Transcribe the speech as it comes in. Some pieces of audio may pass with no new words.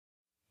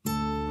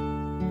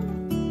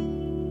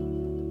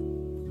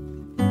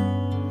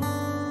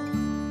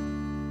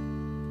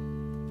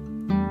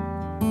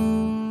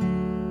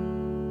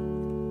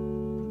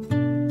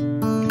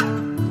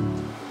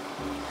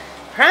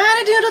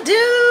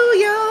Why-doodle-doo,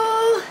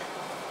 y'all!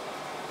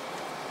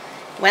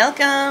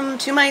 Welcome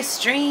to my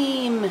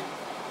stream.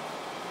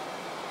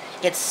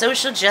 It's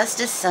Social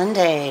Justice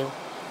Sunday.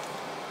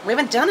 We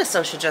haven't done a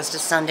Social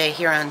Justice Sunday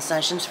here on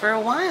Sessions for a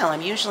while.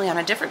 I'm usually on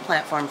a different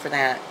platform for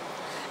that.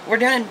 We're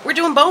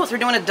doing both. We're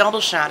doing a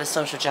double shot of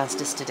social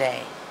justice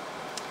today.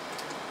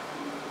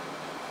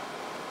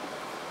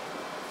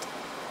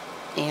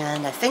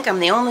 And I think I'm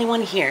the only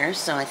one here,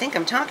 so I think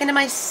I'm talking to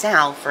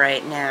myself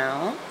right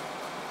now.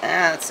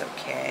 That's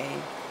okay.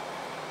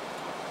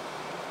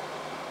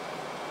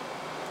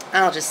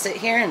 I'll just sit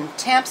here and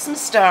tap some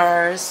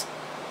stars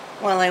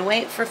while I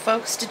wait for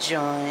folks to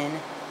join.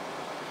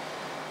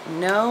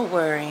 No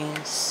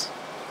worries.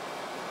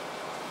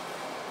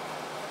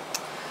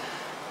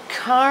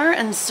 Car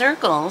and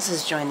Circles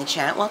has joined the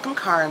chat. Welcome,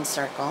 Car and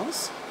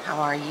Circles. How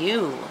are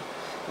you?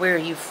 Where are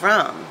you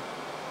from?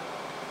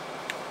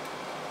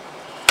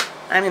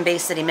 I'm in Bay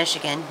City,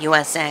 Michigan,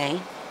 USA.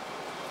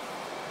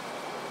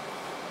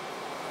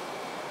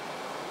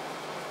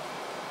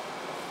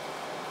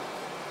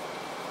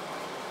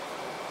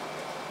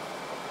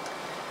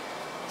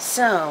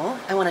 So,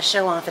 I want to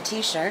show off a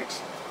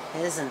t-shirt.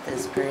 Isn't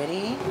this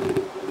pretty?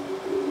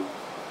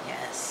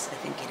 Yes, I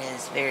think it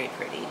is very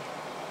pretty.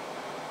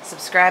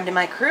 Subscribe to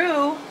my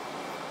crew.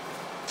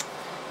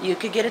 You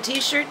could get a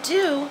t-shirt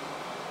too.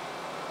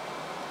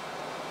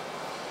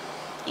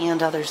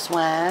 And other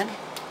swag.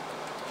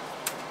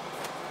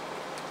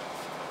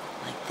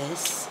 Like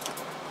this.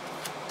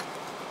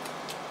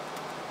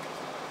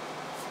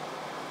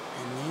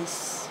 And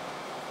this.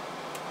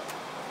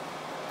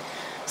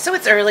 So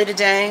it's early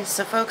today,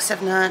 so folks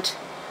have not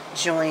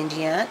joined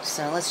yet.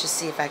 So let's just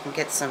see if I can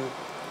get some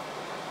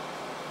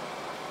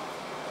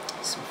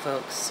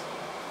folks.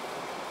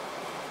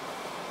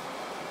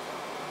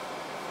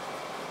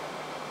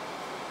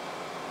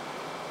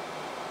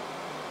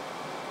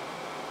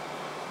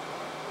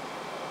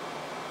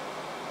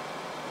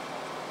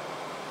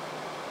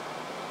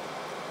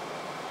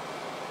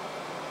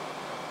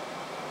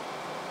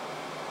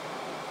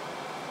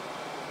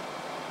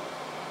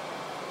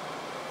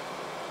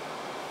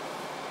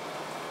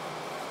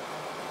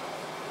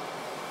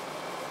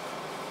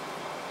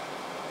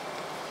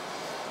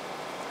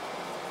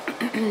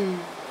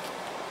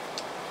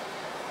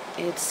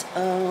 It's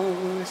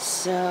oh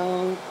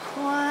so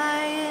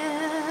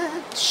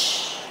quiet.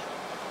 Shh.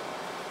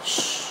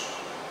 Shh.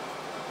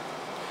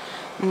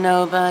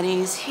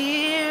 Nobody's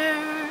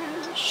here.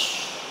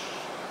 Shh.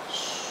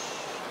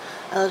 Shh.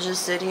 I'll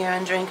just sit here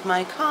and drink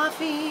my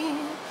coffee.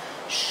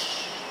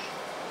 Shh.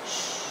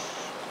 Shh.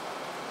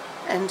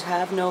 And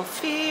have no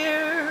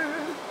fear.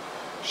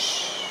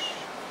 Shh.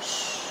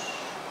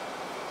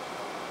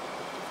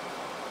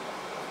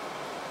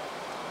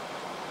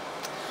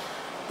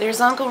 There's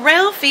Uncle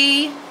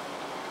Ralphie.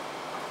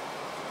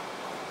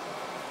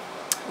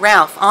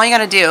 Ralph, all you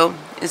gotta do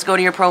is go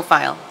to your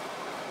profile.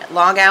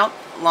 Log out,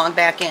 log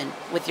back in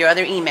with your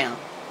other email.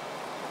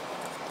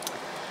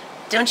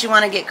 Don't you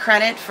want to get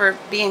credit for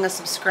being a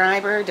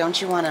subscriber?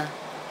 Don't you want to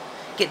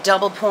get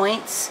double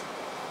points?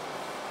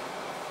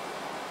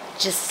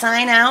 Just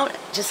sign out,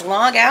 just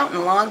log out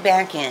and log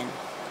back in.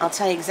 I'll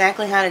tell you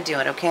exactly how to do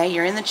it, okay?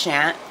 You're in the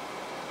chat.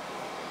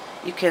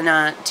 You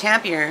can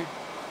tap your...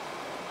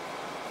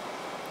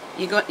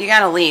 You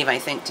gotta leave, I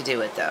think, to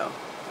do it, though.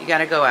 You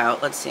gotta go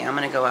out. Let's see. I'm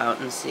gonna go out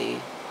and see.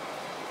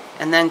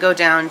 And then go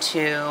down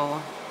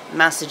to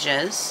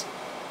Messages.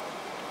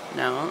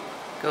 No.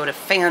 Go to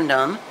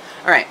Fandom.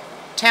 Alright.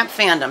 Tap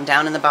Fandom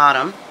down in the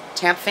bottom.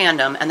 Tap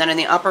Fandom. And then in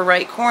the upper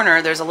right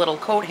corner, there's a little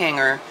coat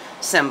hanger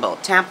symbol.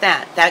 Tap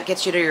that. That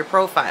gets you to your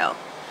profile.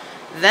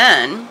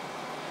 Then,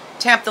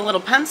 tap the little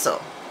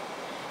pencil.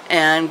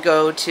 And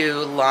go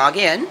to Log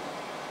In.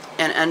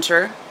 And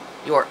enter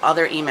your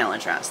other email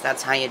address.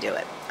 That's how you do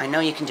it. I know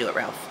you can do it,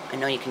 Ralph. I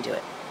know you can do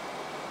it.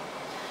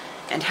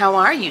 And how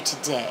are you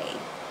today?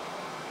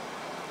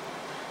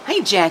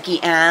 Hi,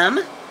 Jackie M.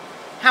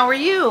 How are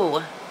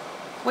you?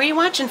 Where are you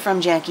watching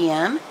from, Jackie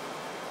M?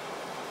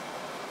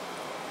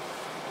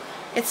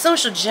 It's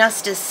Social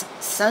Justice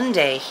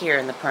Sunday here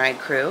in the Pride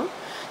Crew.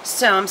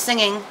 So I'm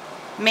singing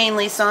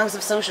mainly songs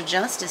of social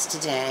justice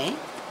today.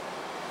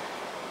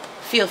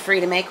 Feel free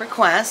to make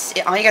requests.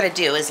 All you got to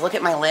do is look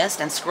at my list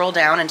and scroll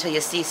down until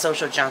you see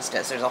social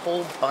justice. There's a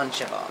whole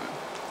bunch of them.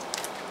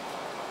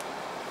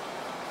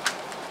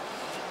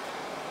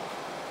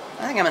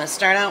 I think I'm going to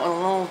start out with a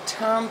little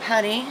Tom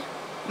Petty.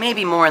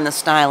 Maybe more in the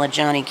style of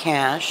Johnny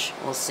Cash.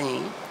 We'll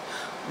see.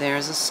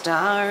 There's a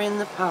star in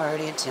the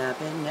party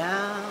tapping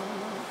now.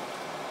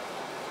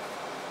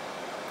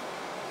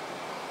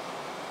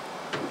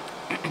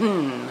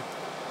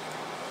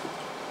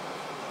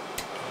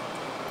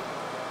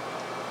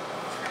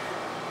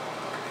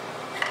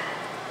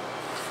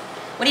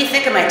 What do you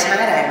think of my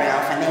tie-dye,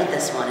 Ralph? I made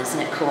this one. Isn't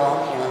it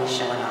cool? Here, let me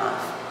show it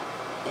off.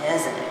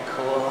 Isn't it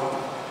cool?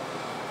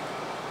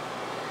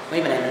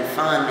 We've been having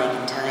fun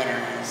making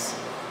tie-dyes.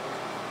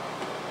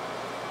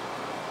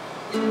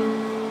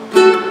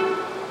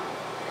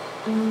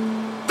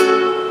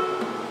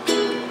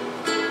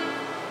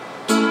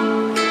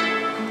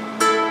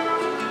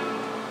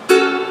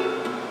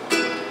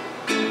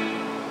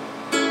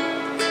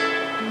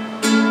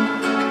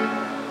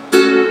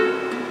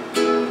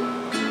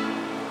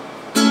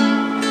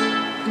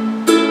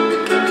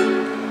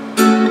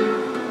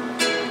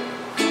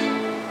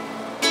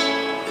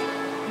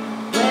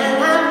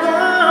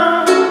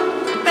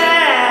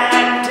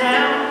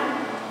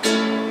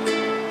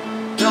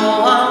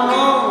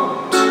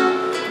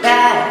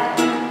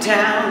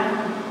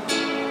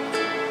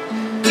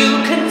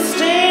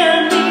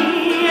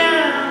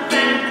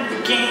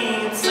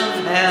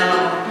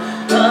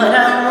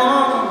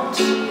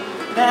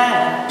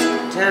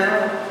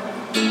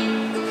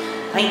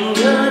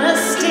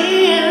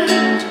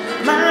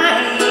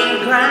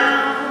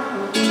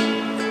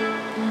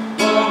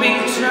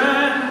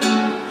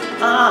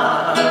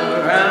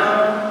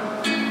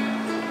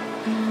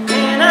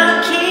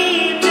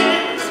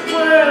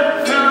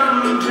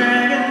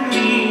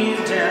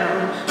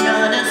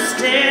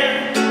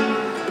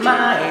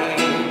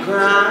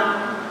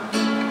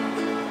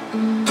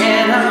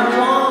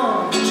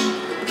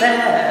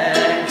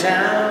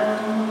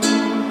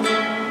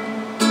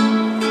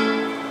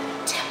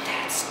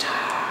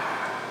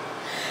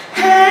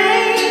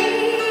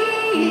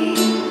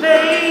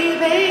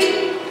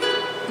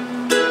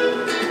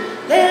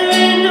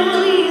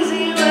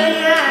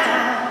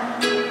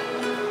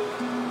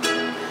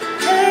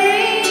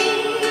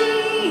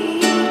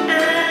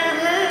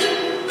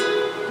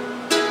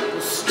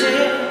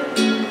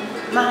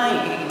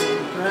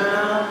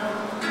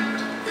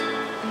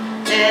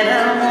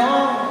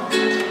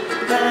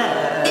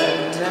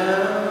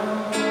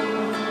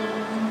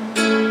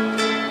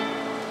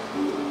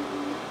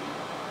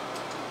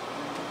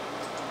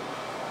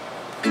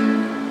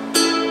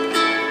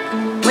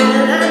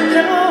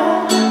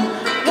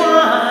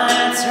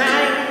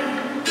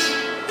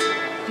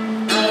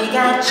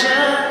 got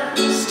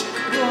just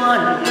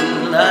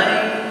one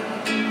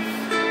life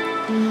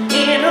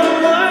in a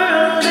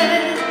world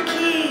that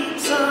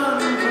keeps on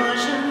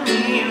pushing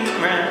me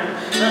around,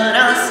 but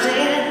I'll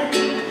stand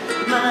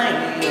my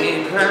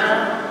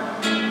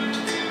ground,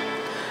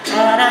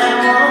 and I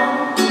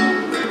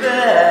won't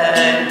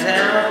back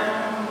down.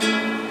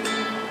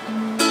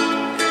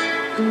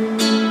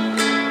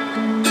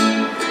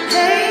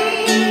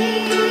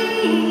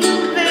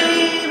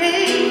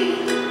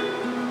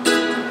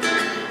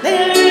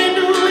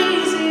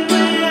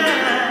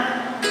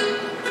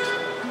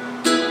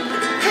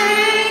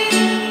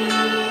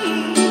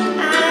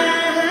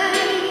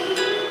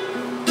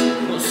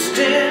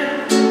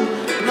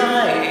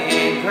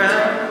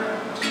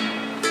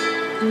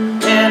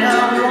 And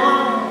I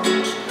won't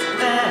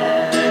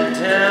back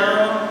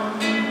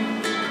down.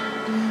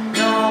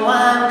 No, I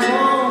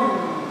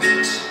won't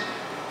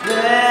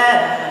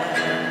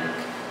back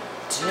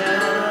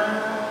down.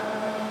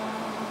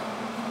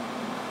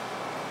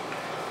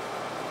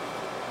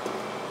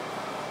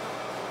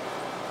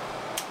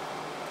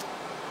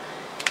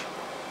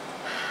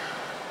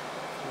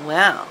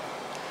 Well,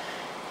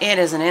 it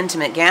is an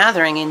intimate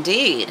gathering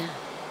indeed.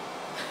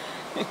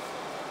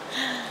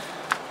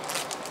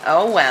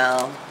 Oh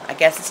well, I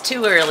guess it's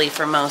too early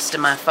for most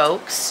of my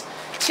folks.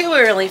 Too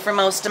early for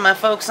most of my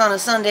folks on a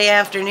Sunday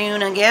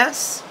afternoon, I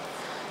guess.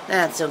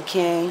 That's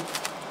okay.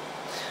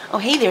 Oh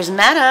hey, there's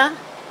Meta.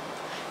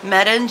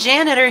 Meta and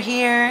Janet are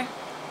here.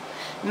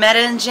 Meta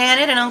and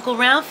Janet and Uncle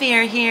Ralphie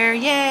are here.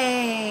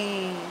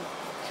 Yay!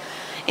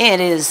 It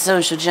is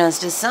Social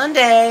Justice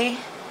Sunday.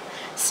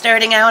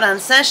 Starting out on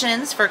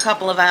sessions for a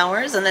couple of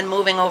hours and then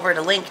moving over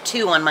to link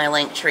 2 on my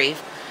link tree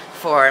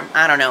for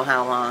I don't know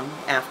how long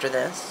after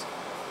this.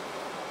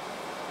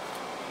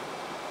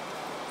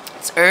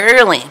 It's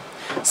early.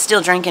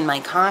 Still drinking my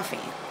coffee.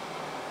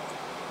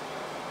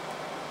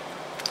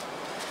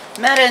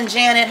 Meta and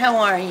Janet, how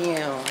are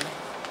you?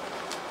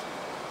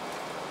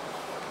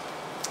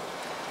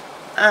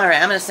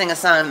 Alright, I'm going to sing a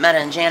song that Meta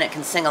and Janet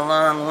can sing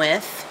along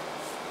with.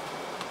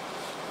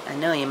 I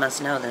know you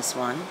must know this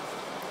one.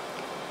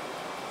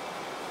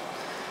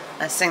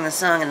 I sing the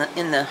song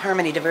in the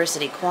Harmony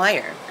Diversity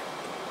Choir.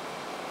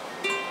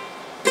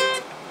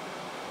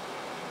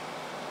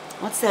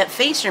 What's that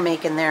face you're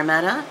making there,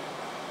 Meta?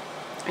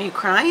 Are you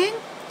crying?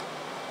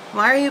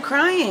 Why are you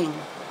crying?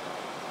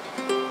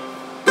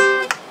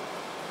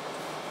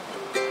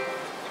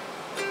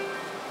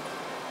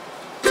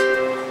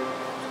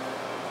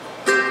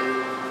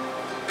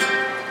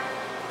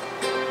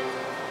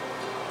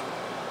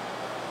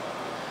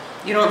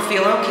 You don't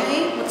feel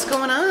okay? What's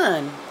going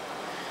on?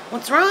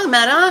 What's wrong,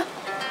 Meta?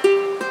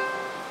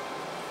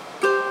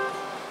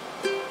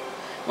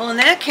 Well, in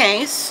that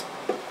case,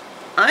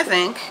 I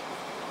think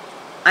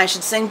I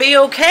should sing Be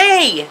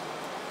Okay.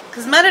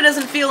 Because Meta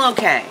doesn't feel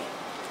okay.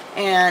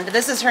 And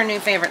this is her new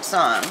favorite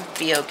song,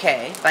 Be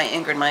Okay, by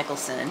Ingrid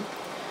Michaelson.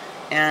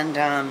 And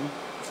I'm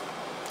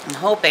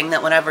hoping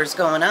that whatever's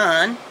going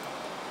on,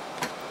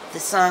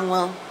 this song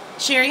will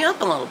cheer you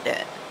up a little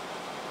bit.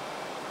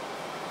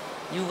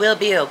 You will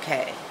be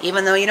okay.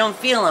 Even though you don't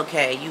feel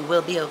okay, you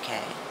will be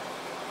okay.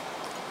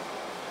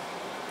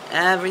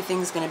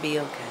 Everything's going to be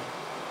okay.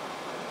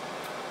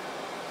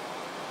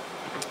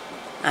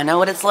 I know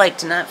what it's like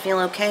to not feel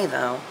okay,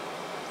 though.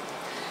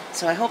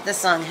 So I hope this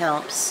song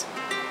helps.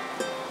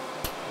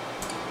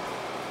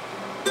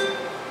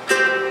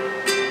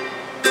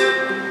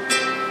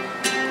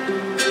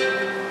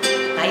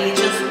 I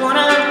just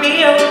wanna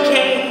be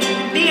okay,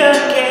 be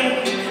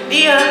okay,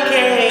 be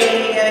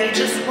okay. I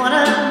just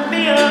wanna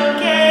be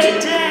okay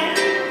today.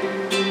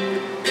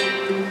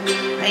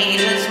 I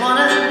just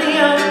wanna be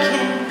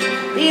okay,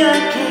 be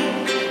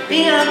okay,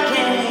 be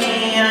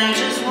okay. I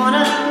just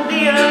wanna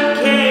be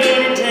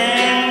okay today.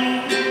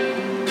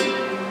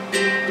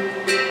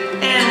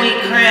 And we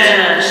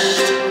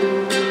crashed.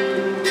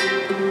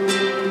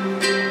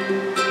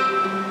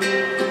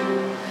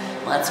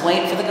 Let's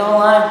wait for the go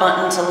live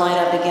button to light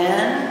up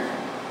again.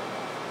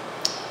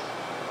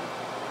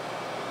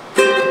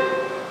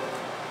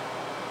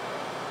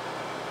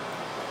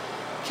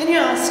 Can you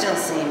all still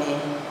see me?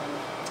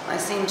 I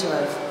seem to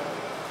have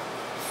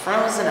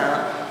frozen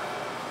up.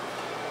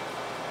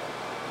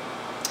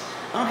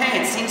 Oh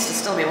hey, it seems to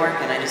still be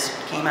working. I just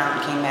came out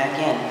and came back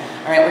in.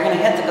 Alright, we're going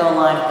to hit the go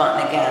live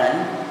button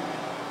again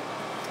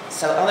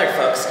so other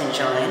folks can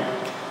join.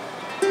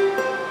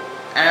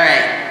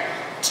 Alright,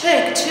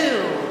 take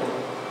 2.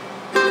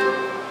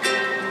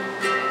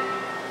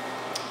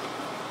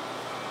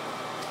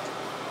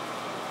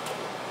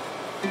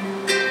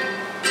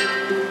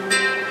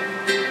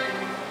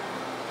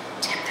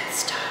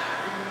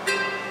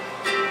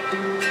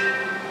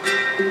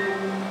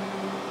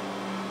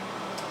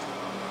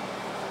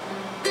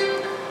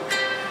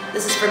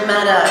 This is for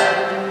Meta.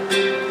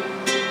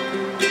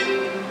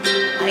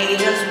 I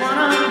just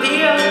wanna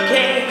be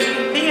okay,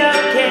 be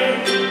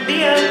okay, be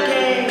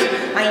okay.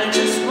 I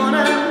just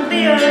wanna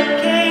be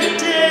okay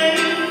today.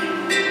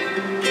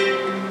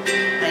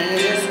 I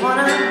just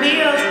wanna be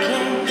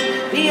okay,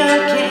 be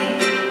okay,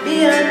 be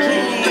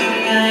okay.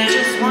 I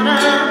just wanna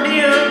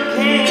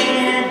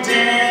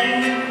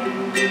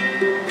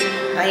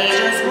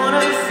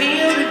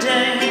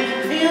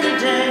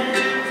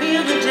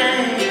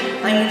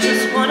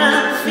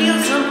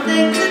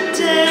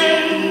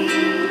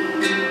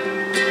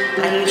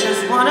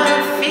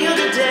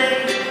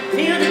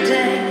feel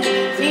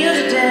today, feel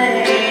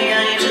today.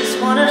 I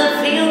just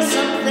wanna feel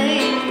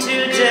something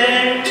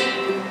today.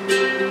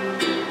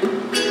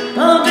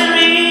 Open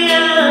me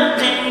up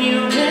and you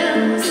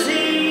will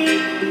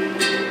see.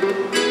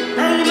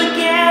 I'm a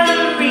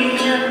gallery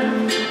of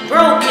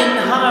broken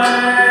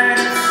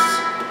hearts.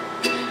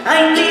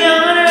 I'm the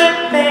honor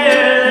of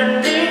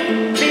bear, let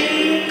me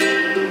be.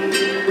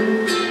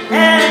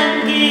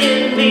 And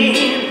give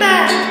me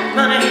back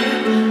my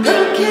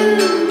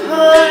broken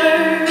parts.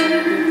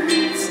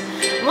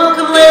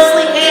 Welcome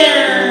Leslie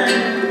Ann.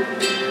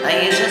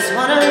 I just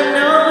wanna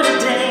know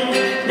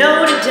today,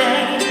 know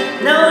today,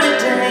 know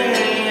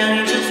today.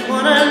 I just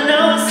wanna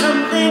know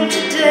something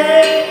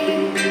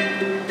today.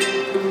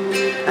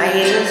 I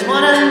just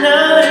wanna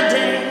know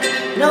today,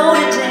 know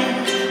today,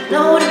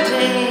 know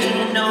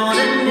today. Know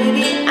that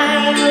maybe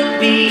I will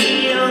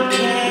be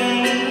okay.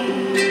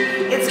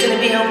 It's gonna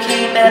be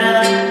okay,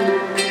 better.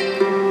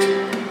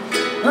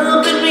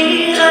 Open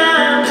me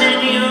up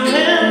and you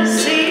will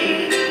see.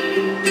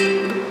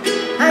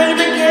 I'm a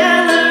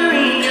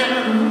gallery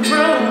of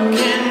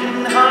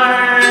broken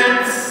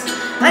hearts.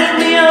 I'm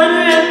the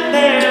owner of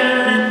bear,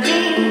 let me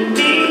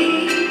be.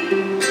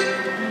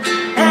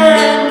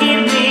 And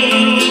give me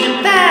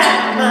back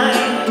my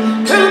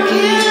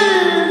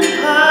broken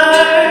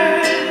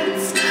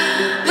parts.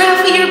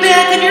 Ralphie, you're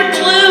back and you're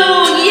blue,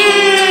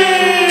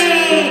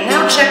 yay!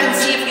 Now check and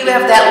see if you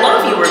have that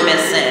love you were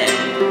missing.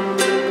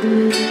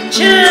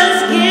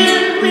 Just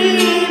give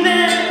me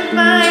back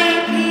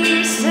my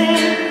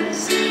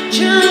pieces.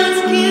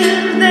 Just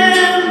give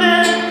them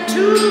back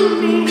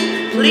to me,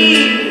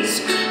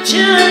 please.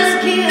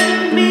 Just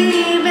give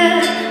me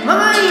back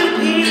my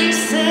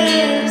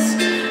pieces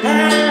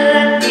and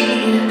let me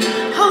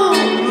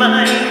hold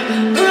my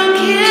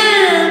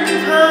broken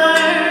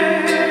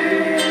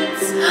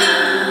parts.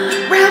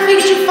 Ralphie,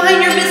 did you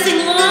find your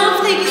missing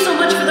love? Thank you so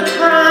much for the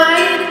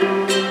pride.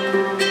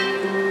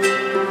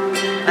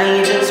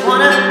 I just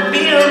wanna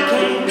be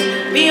okay,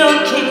 be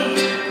okay,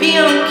 be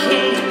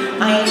okay.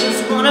 I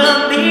just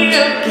wanna be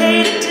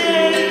okay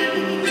today.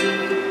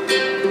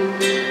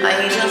 I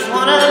just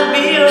wanna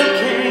be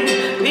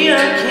okay, be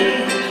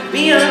okay,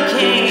 be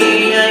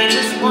okay. I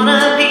just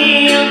wanna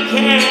be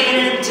okay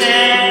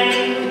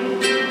today.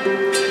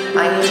 I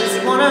just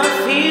wanna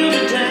feel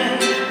today,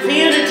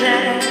 feel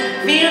today,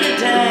 feel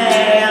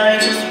today. I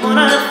just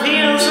wanna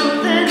feel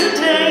something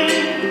today.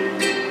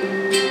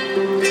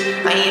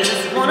 I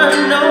just wanna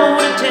know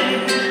today,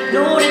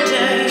 know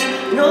today,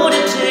 know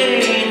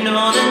today.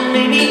 Know that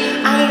maybe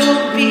I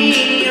will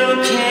be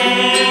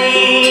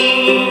okay.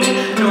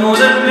 Know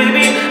that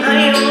maybe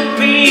I will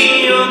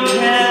be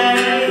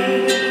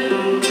okay.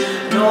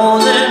 Know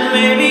that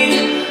maybe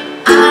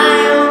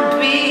I'll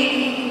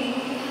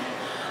be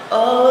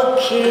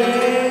okay.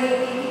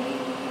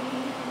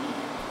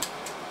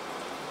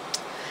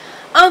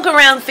 Uncle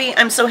Ralphie,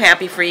 I'm so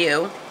happy for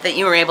you that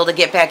you were able to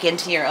get back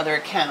into your other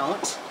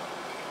account.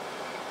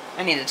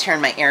 I need to turn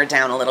my air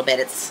down a little bit.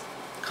 It's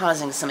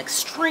causing some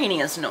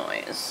extraneous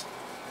noise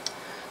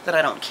that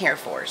I don't care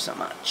for so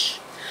much.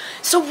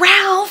 So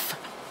Ralph,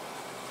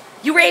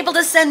 you were able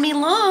to send me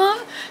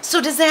love.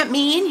 So does that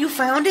mean you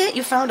found it?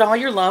 You found all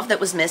your love that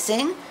was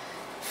missing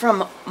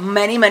from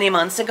many, many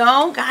months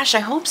ago? Gosh, I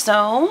hope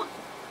so.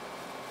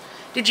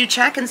 Did you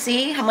check and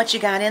see how much you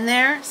got in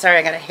there? Sorry,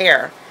 I got a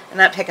hair. I'm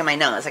not picking my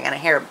nose. I got a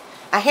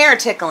hair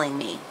tickling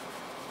me.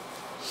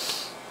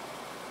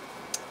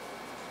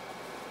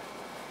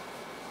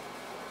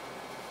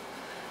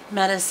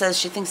 Meta says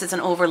she thinks it's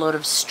an overload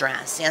of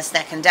stress. Yes,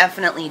 that can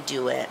definitely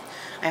do it.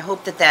 I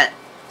hope that that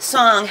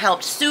song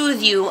helped soothe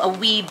you a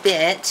wee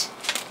bit.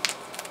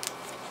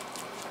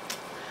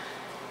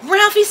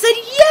 Ralphie said,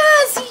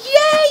 yes,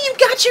 yay, you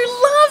got your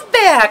love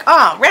back.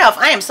 Oh, Ralph,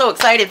 I am so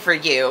excited for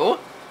you.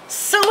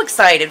 So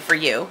excited for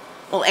you.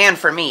 Well, and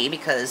for me,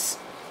 because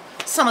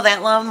some of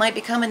that love might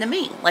be coming to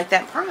me, like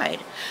that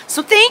pride.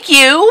 So thank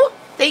you.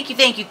 Thank you,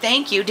 thank you,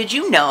 thank you. Did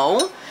you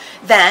know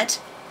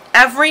that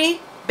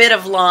every bit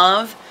of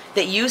love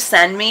that you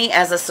send me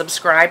as a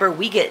subscriber,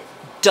 we get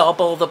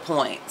double the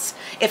points?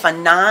 If a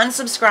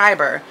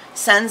non-subscriber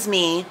sends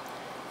me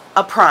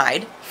a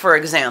pride, for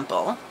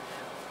example,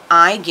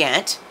 I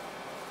get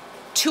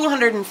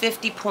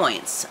 250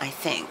 points, I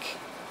think.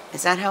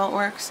 Is that how it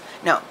works?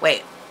 No,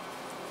 wait.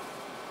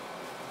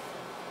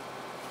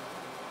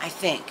 I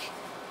think.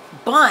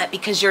 But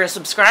because you're a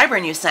subscriber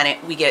and you send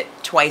it, we get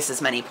twice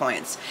as many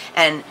points.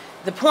 And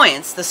the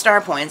points, the star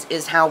points,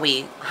 is how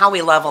we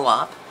level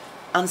up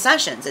on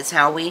sessions. It's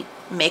how we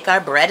make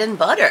our bread and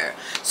butter.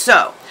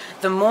 So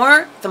the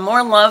more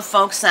love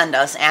folks send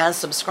us as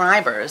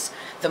subscribers,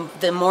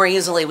 the more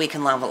easily we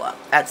can level up.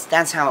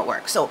 That's how it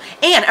works. So,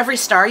 and every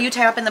star you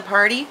tap in the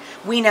party,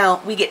 we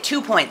get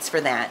 2 points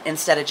for that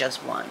instead of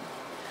just 1.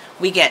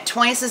 We get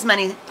twice as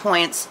many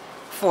points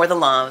for the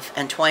love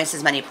and twice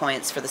as many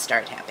points for the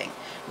star tapping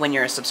when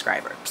you're a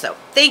subscriber. So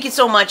thank you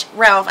so much,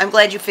 Ralph. I'm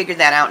glad you figured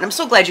that out, and I'm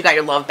so glad you got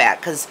your love back,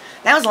 because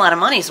that was a lot of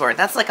money's worth.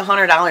 That's like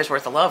 $100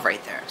 worth of love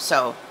right there.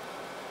 So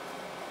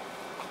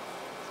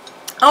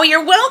Oh,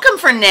 you're welcome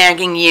for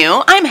nagging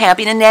you. I'm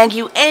happy to nag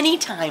you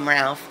anytime,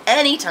 Ralph.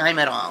 Anytime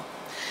at all.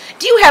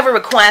 Do you have a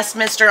request,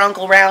 Mr.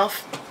 Uncle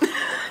Ralph?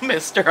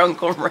 Mr.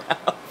 Uncle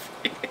Ralph.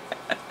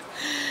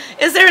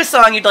 Is there a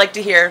song you'd like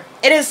to hear?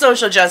 It is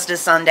Social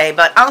Justice Sunday,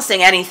 but I'll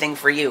sing anything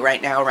for you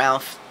right now,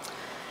 Ralph.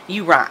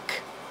 You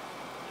rock.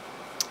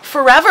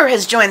 Forever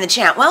has joined the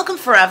chat. Welcome,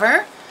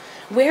 Forever.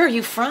 Where are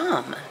you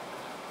from?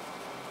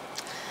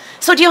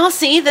 So do y'all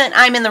see that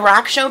I'm in the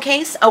Rock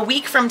Showcase? A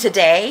week from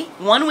today,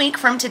 1 week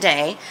from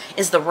today,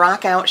 is the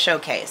Rock Out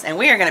Showcase. And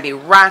we are going to be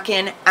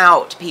rocking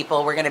out,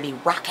 people. We're going to be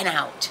rocking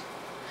out.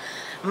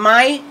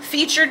 My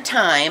featured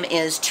time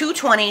is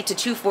 2:20 to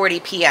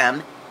 2:40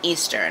 p.m.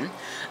 Eastern.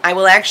 I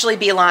will actually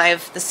be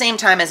live the same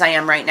time as I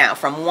am right now,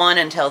 from 1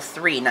 until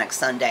 3 next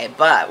Sunday,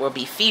 but we'll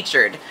be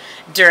featured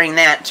during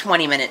that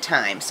 20-minute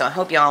time. So I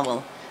hope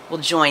y'all will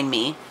join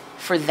me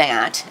for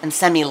that and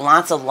send me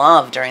lots of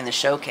love during the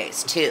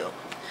showcase, too.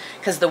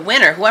 Because the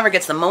winner, whoever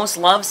gets the most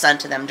love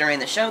sent to them during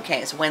the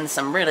showcase, wins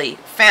some really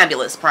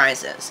fabulous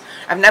prizes.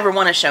 I've never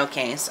won a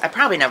showcase. I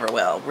probably never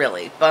will,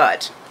 really,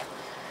 but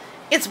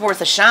it's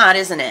worth a shot,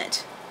 isn't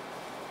it?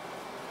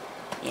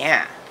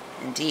 Yeah.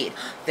 Indeed.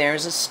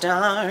 There's a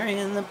star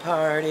in the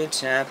party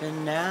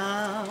tapping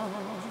now.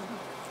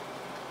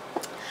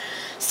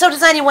 So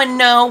does anyone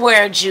know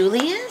where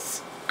Julie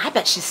is? I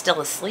bet she's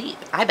still asleep.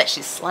 I bet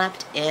she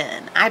slept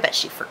in. I bet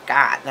she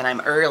forgot that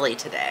I'm early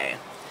today.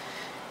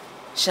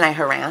 Should I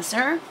harass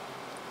her?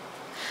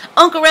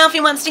 Uncle Ralphie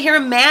wants to hear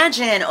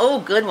Imagine. Oh,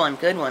 good one,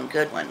 good one,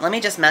 good one. Let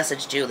me just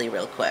message Julie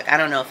real quick. I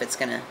don't know if it's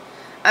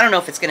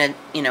gonna,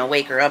 you know,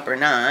 wake her up or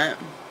not.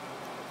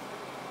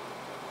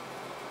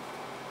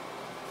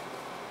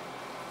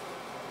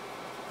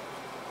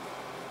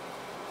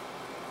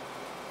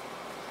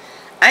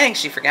 I think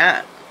she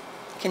forgot.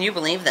 Can you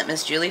believe that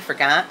Miss Julie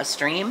forgot a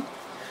stream?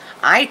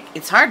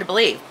 It's hard to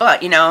believe,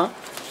 but, you know,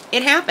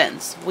 it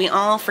happens. We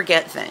all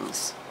forget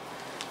things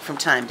from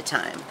time to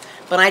time.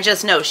 But I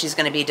just know she's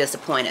going to be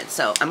disappointed.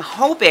 So I'm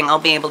hoping I'll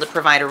be able to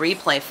provide a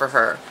replay for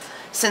her.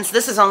 Since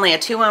this is only a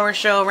 2-hour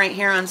show right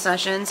here on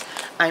Sessions,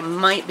 I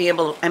might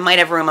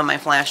have room on my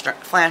flash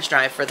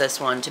drive for this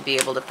one to be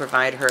able to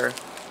provide her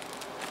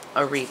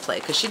a replay.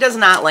 Because she does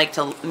not like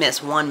to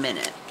miss 1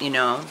 minute, you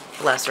know,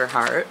 bless her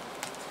heart.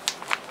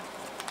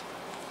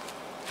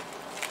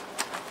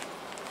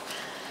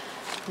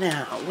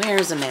 Now,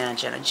 where's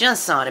Imagine? I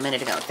just saw it a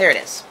minute ago. There it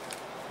is.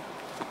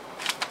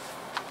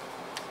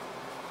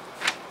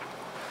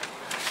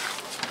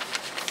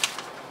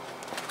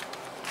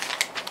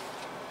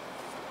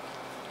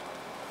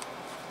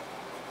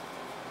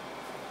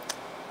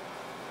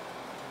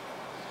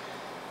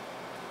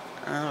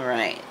 All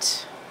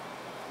right.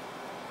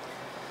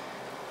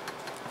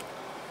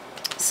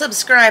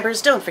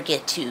 Subscribers, don't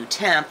forget to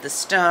tap the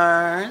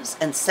stars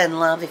and send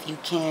love if you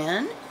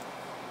can.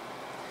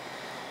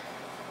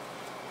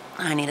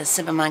 I need a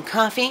sip of my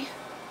coffee.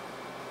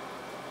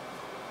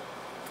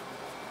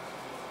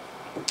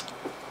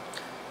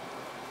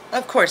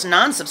 Of course,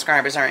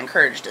 non-subscribers are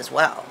encouraged as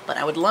well, but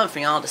I would love for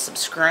y'all to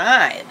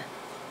subscribe.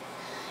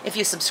 If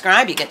you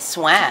subscribe, you get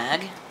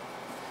swag.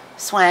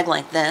 Swag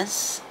like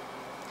this.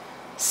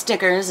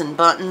 Stickers and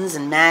buttons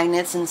and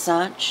magnets and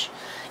such.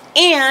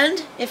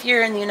 And if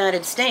you're in the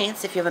United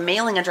States, if you have a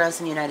mailing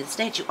address in the United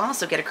States, you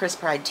also get a Kris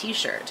Pride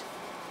t-shirt.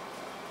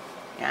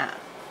 Yeah.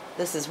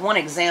 This is one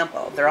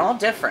example. They're all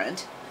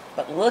different,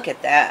 but look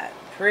at that.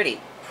 Pretty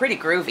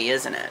groovy,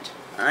 isn't it?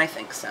 I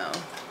think so.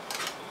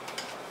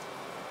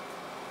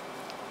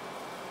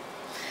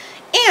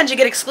 And you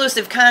get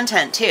exclusive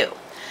content, too.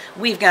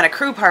 We've got a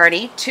crew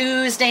party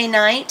Tuesday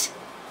night,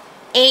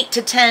 8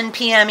 to 10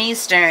 p.m.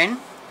 Eastern.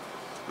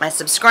 My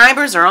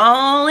subscribers are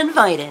all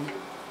invited.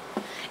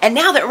 And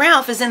now that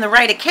Ralph is in the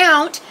right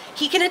account,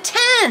 he can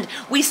attend.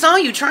 We saw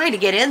you trying to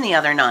get in the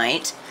other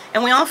night,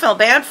 and we all felt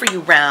bad for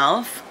you,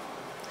 Ralph.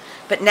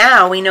 But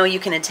now we know you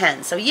can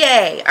attend, so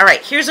yay! All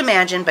right, here's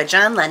Imagine by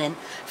John Lennon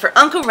for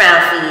Uncle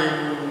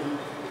Ralphie.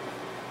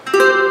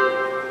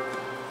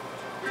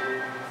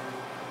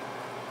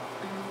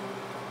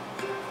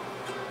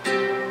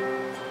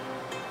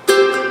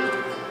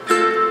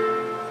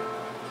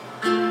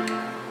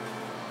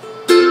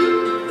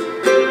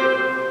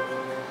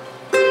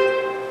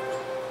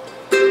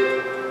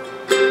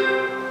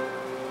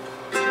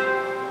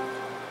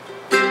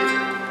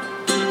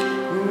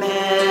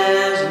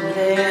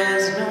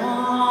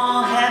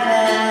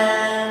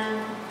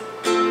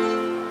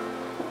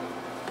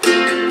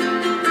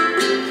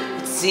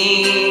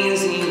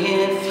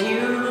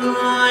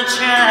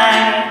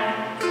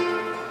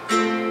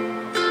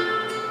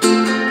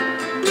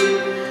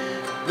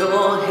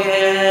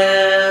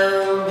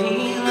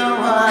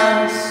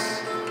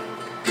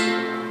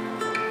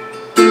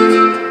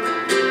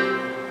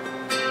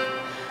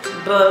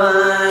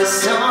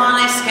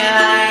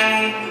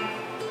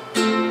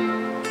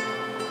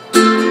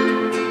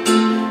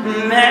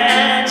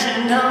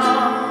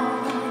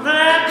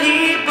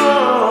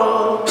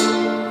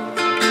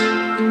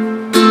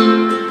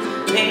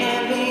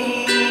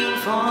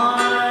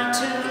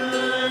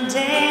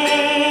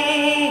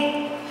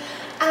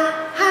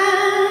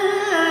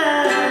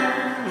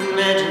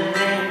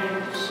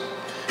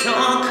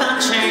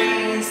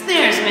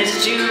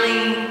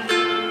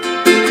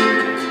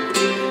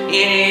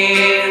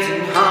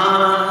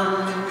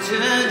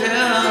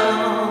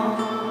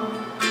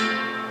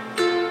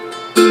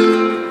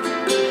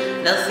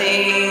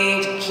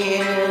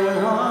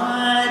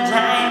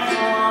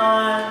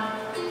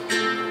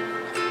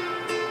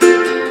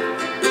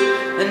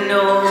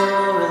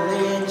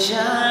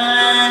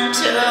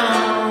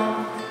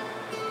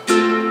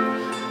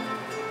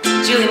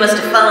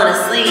 falling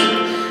asleep.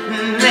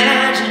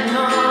 Imagine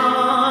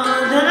all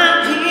the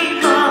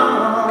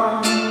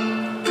people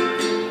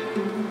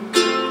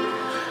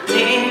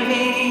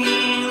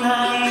living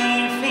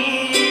life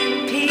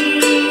in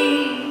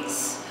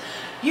peace.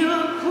 You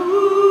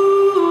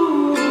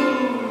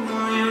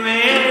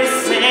may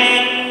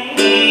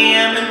say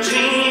I'm a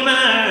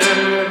dreamer,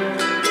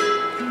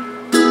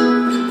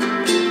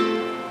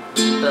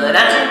 but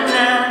I'm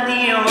not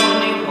the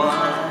only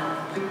one.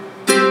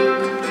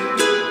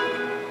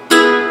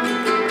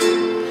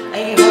 I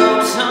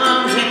hope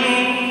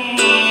someday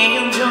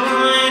you'll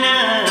join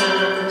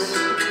us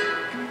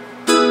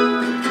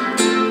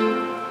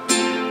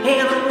in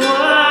a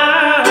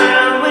world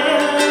where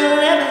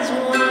love is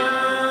one.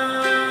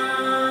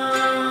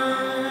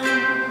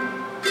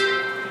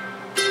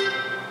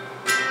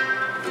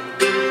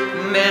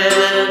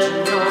 Imagine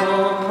no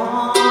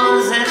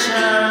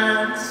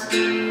possessions.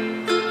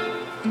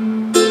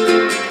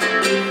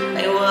 I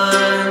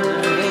wonder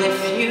if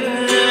you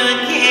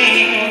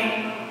care.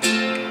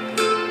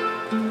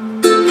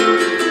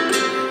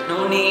 No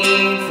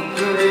need for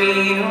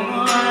greed or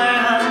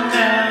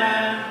hunger.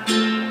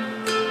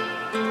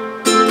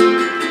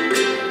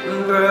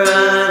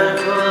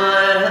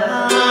 Brotherhood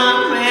of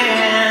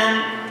man.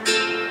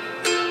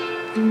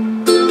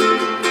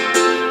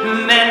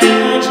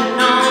 Imagine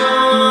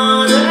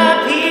all the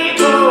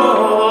people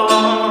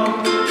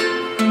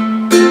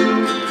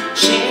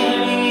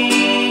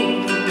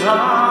sharing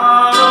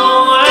all the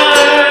world.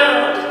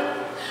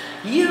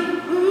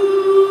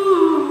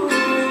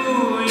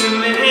 You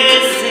may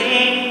say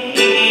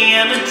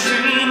I'm a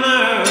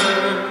dreamer,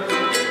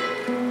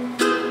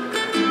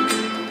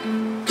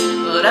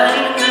 but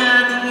I'm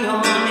not the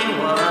only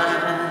one.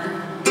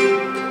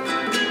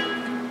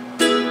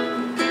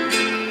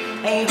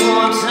 I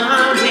hope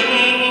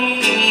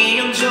someday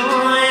you'll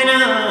join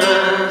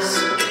us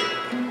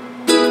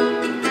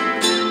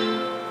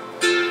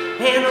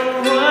in a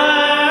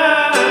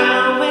world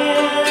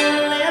where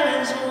love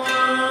is one.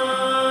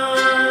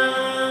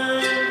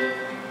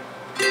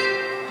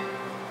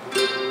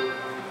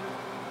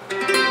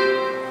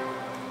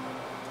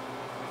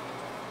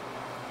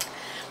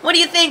 What do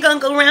you think,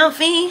 Uncle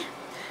Ralphie?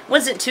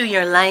 Was it to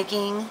your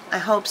liking? I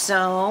hope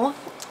so.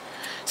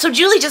 So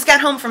Julie just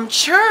got home from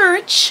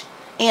church.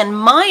 And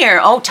Meyer,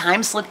 oh,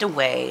 time slipped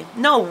away.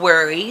 No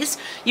worries.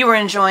 You were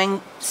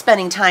enjoying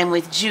spending time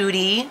with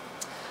Judy.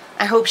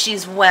 I hope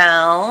she's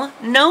well.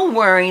 No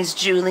worries,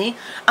 Julie.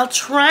 I'll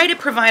try to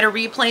provide a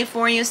replay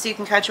for you so you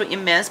can catch what you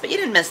missed, but you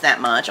didn't miss that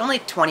much. Only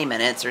 20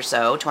 minutes or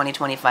so, 20,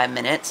 25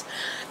 minutes.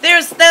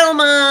 There's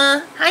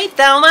Thelma. Hi,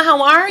 Thelma.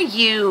 How are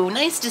you?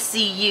 Nice to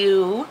see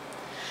you.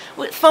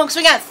 Folks,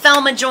 we got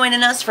Thelma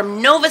joining us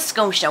from Nova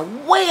Scotia,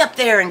 way up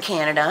there in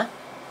Canada.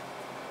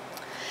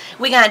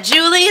 We got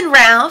Julie and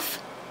Ralph,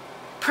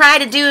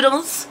 Pride of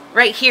Doodles,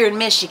 right here in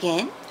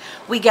Michigan.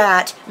 We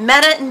got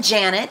Meta and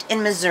Janet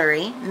in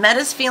Missouri.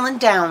 Meta's feeling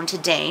down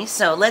today,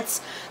 so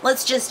let's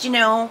just, you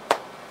know,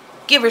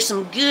 give her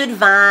some good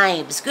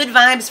vibes. Good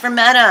vibes for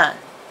Meta.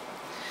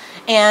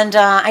 And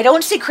I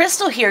don't see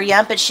Crystal here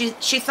yet, but she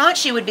thought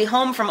she would be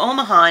home from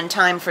Omaha in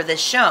time for this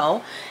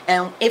show.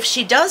 And if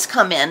she does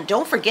come in,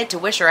 don't forget to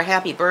wish her a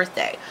happy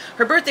birthday.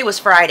 Her birthday was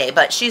Friday,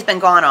 but she's been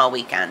gone all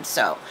weekend.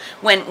 So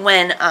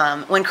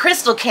when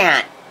Crystal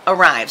Cat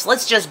arrives,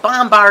 let's just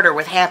bombard her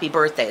with happy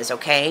birthdays,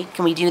 okay?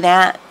 Can we do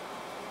that?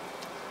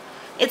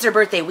 It's her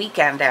birthday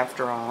weekend,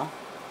 after all.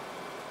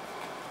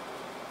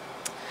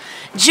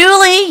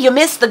 Julie, you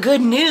missed the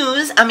good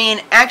news. I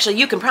mean, actually,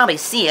 you can probably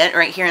see it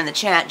right here in the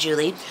chat,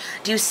 Julie.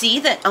 Do you see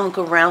that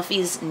Uncle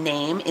Ralphie's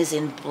name is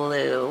in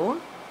blue?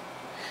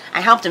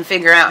 I helped him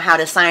figure out how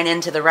to sign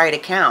into the right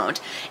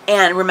account.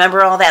 And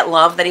remember all that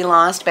love that he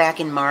lost back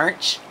in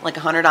March? Like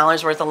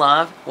 $100 worth of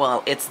love?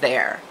 Well, it's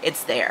there.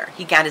 It's there.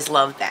 He got his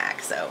love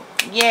back. So,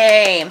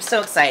 yay. I'm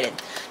so excited.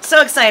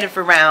 So excited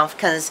for Ralph,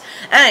 because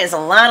that is a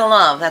lot of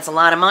love. That's a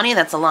lot of money.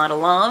 That's a lot of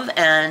love.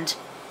 And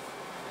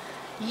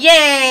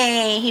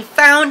yay! He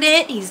found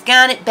it. He's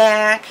got it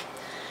back.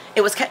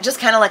 It was just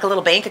kind of like a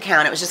little bank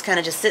account. It was just kind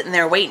of just sitting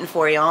there waiting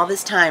for you all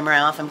this time,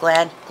 Ralph. I'm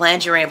glad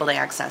you were able to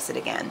access it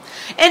again.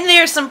 And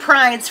there's some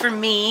prides for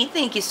me.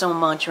 Thank you so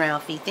much,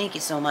 Ralphie. Thank you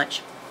so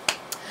much.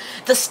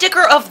 The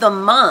sticker of the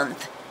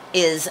month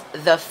is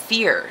the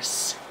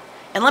Fierce.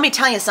 And let me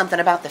tell you something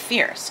about the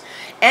Fierce.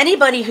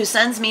 Anybody who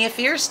sends me a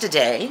Fierce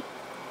today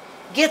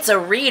gets a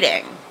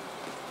reading.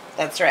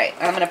 That's right.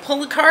 I'm going to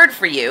pull a card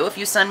for you if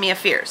you send me a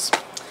Fierce.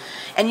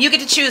 And you get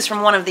to choose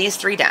from one of these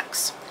 3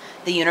 decks.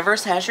 The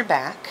Universe Has Your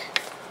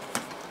Back,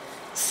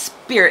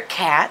 Spirit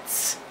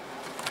Cats,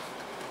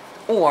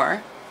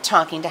 or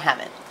Talking to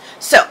Heaven.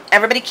 So,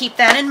 everybody keep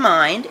that in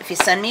mind. If you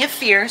send me a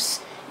Fierce,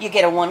 you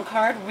get a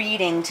 1-card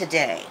reading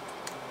today.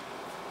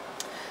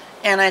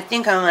 And I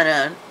think I'm going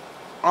to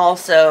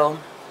also,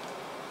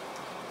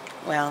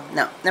 well,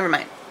 no, never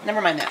mind.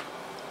 Never mind that.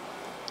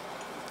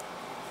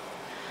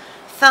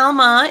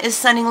 Thelma is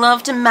sending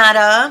love to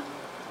Meta.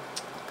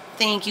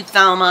 Thank you,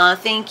 Thelma.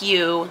 Thank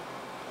you.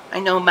 I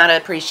know Meta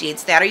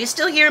appreciates that. Are you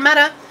still here,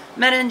 Meta?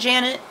 Meta and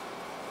Janet?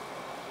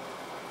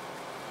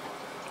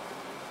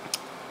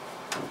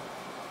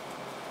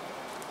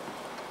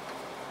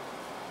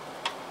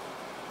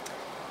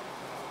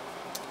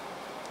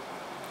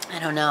 I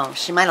don't know.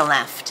 She might have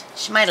left.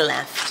 She might have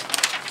left.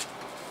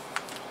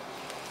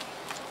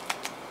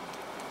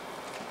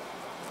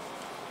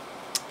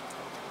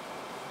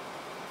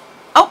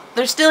 Oh,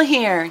 they're still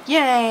here.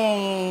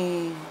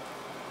 Yay.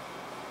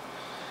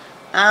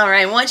 All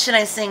right, what should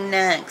I sing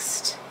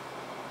next?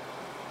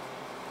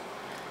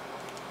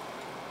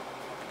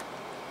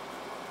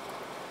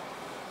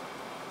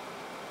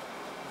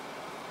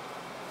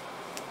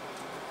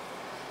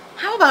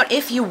 How about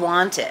If You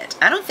Want It?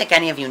 I don't think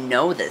any of you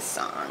know this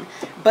song,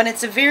 but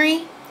it's a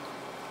very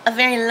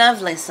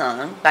lovely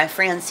song by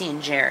Francine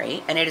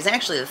Jerry, and it is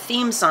actually the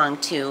theme song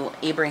to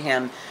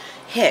Abraham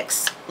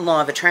Hicks'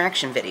 Law of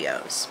Attraction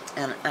videos,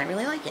 and I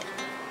really like it.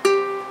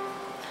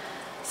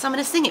 So I'm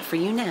going to sing it for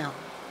you now.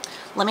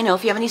 Let me know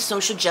if you have any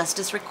social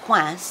justice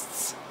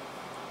requests.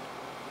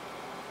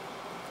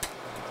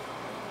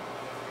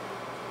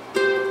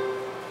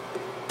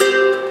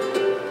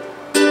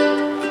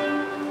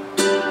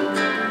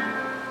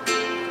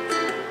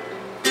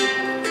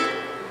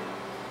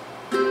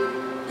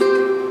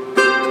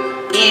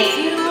 If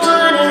you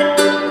want it,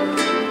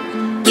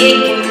 it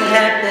can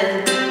happen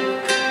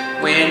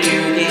when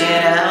you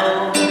get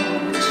out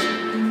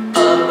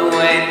of the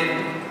way.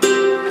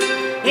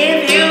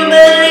 If you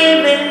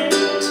believe it,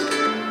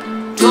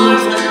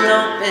 doors will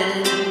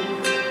open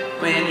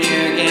when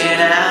you get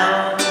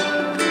out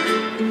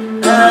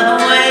of the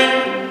way.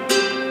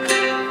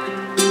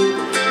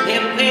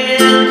 It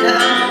will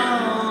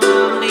come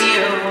to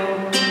you.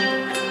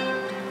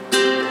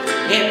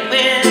 It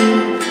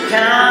will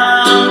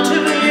come to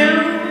you.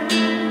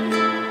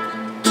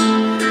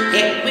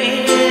 It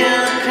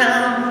will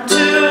come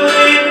to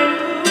you.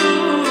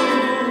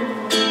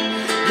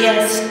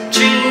 Yes,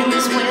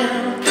 dreams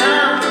will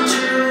come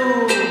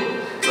true.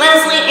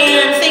 Leslie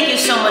Ann, thank you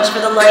so much for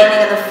the lightning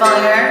and the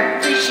fire.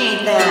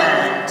 Appreciate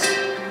that.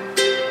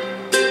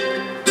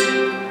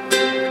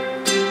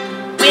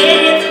 When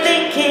you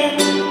think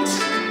it,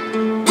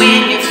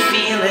 when you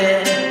feel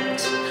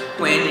it,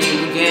 when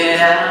you get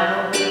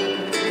out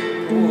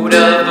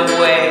of the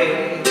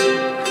way.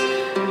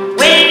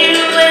 When you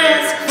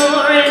ask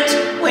for it,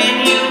 when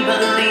you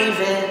believe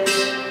it,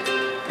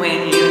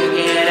 when you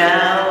get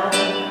out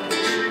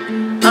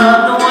of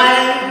the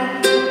way,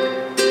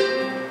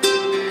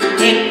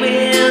 it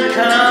will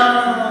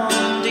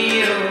come to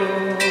you.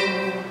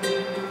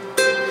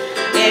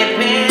 It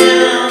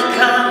will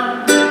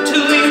come to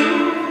you.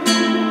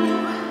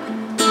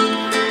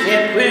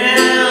 It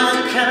will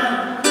come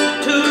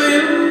to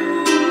you.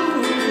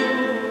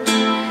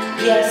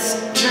 Yes,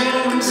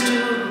 dreams do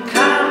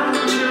come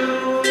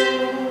true.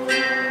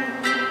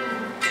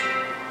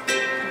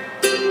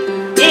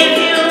 If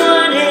you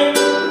want it,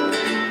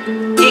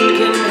 it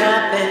can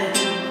happen.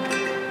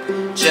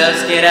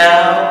 Just get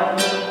out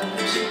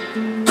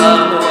of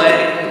the way.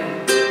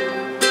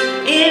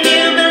 If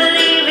you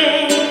believe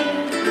it,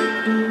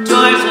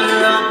 doors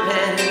will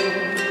open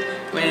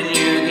when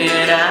you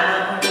get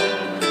out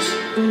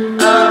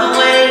of the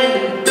way.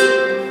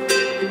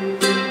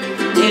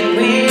 It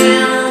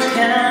will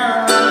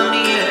come to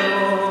you.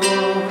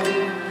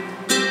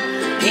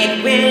 It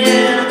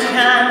will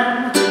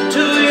come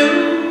to you.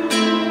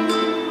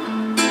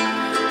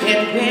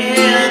 It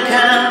will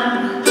come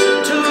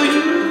to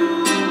you.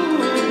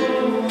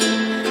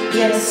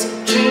 Yes,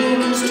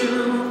 dreams do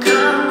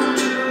come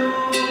true.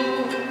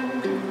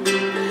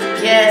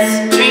 Yes,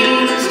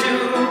 dreams do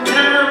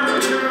come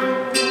true.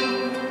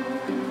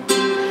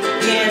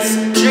 Yes,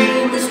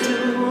 dreams do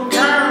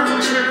come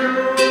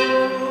true.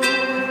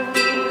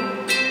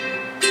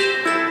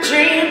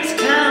 Dreams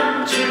come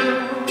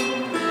true.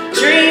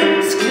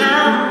 Dreams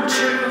come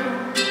true.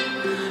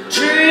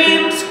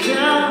 Dreams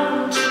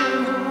come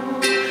true.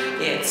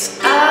 It's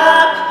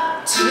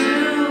up to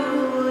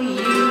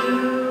you.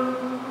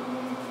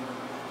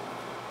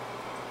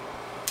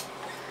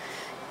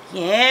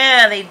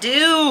 Yeah, they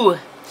do.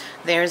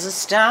 There's a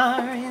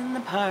star in the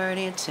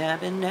party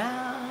tapping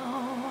now.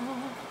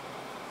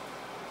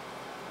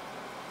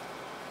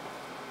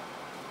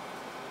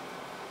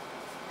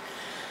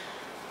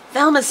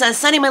 Velma says,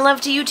 sending my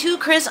love to you too,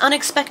 Kris.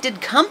 Unexpected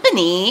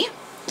company.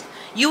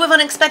 You have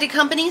unexpected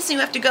company, so you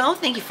have to go.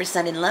 Thank you for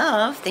sending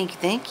love. Thank you,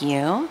 thank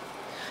you.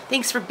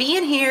 Thanks for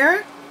being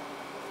here.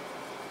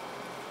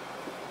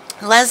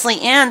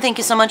 Leslie Ann, thank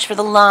you so much for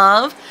the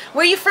love.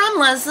 Where are you from,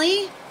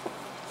 Leslie?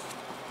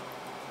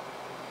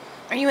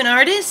 Are you an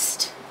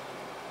artist?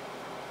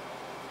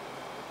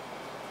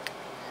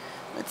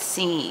 Let's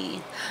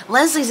see.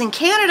 Leslie's in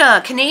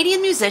Canada,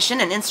 Canadian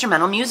musician and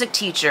instrumental music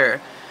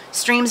teacher.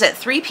 Streams at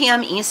 3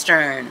 p.m.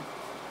 Eastern.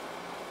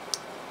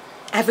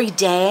 Every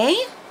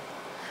day?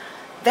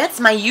 That's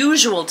my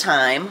usual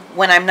time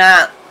when I'm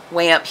not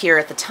way up here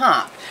at the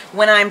top.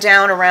 When I'm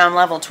down around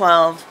level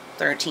 12,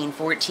 13,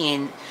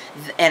 14,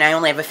 and I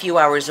only have a few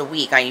hours a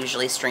week, I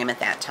usually stream at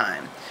that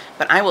time.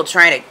 But I will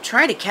try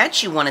to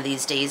catch you one of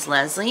these days,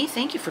 Leslie.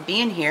 Thank you for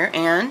being here,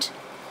 and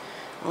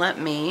let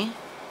me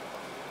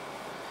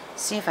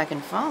see if I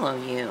can follow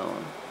you.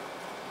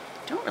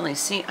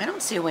 I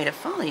don't see a way to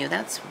follow you.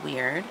 That's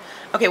weird.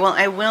 Okay,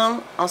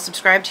 well, I'll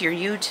subscribe to your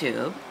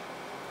YouTube,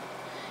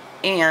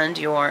 and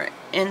your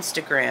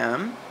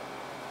Instagram.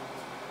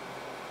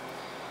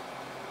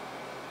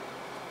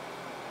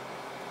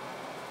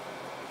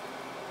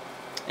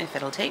 If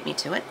it'll take me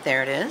to it.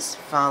 There it is.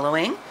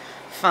 Following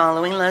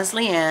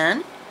Leslie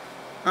Ann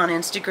on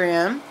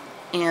Instagram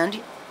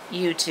and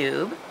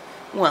YouTube.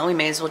 Well, we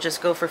may as well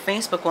just go for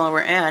Facebook while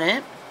we're at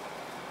it.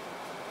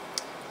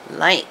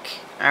 Like.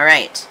 All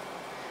right,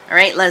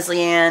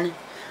 Leslie Ann.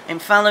 I'm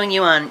following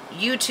you on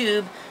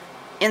YouTube,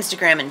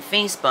 Instagram, and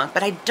Facebook,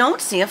 but I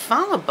don't see a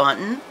follow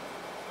button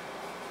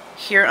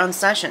here on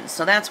Sessions,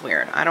 so that's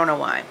weird. I don't know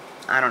why.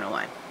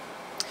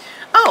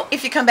 Oh,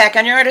 if you come back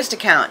on your artist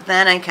account,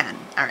 then I can.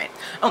 All right.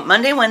 Oh,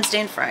 Monday, Wednesday,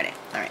 and Friday.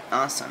 All right,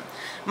 awesome.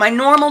 My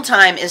normal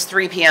time is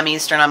 3 p.m.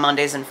 Eastern on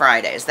Mondays and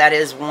Fridays. That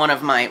is one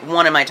of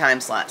my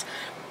time slots.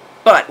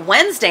 But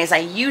Wednesdays I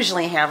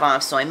usually have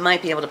off, so I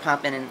might be able to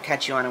pop in and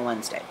catch you on a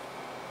Wednesday.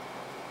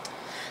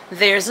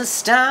 There's a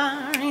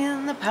star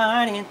in the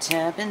party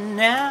tapping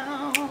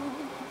now.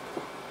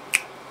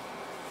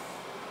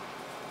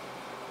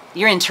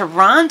 You're in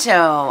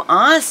Toronto.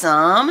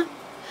 Awesome.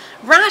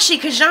 Rashi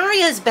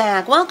Kajaria is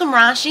back. Welcome,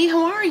 Rashi.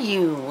 How are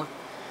you?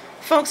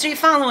 Folks, are you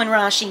following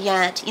Rashi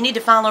yet? You need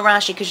to follow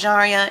Rashi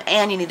Kajaria,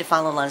 and you need to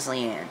follow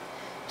Leslie Ann.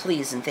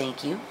 Please and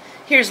thank you.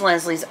 Here's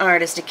Leslie's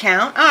artist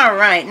account. All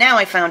right, now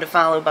I found a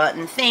follow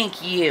button.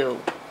 Thank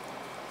you.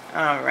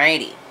 All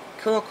righty.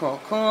 Cool, cool,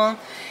 cool.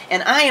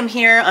 And I am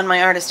here on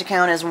my artist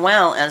account as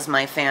well as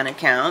my fan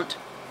account.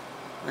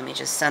 Let me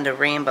just send a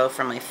rainbow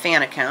from my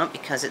fan account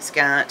because it's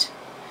got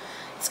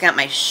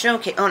my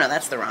showcase. Oh no,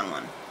 that's the wrong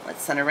one.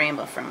 Let's send a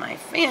rainbow from my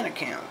fan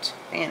account.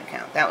 Fan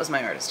account. That was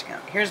my artist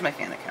account. Here's my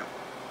fan account.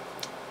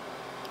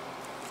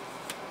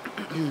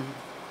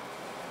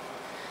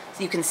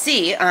 So you can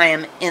see I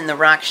am in the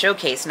Rock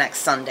Showcase next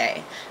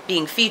Sunday,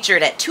 being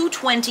featured at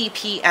 2:20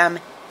 p.m.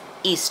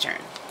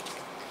 Eastern.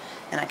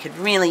 And I could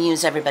really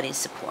use everybody's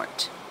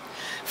support.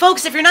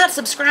 Folks, if you're not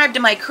subscribed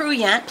to my crew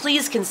yet,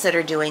 please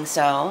consider doing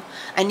so.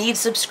 I need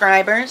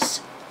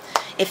subscribers.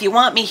 If you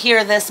want me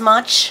here this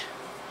much,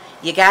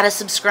 you gotta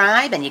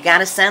subscribe, and you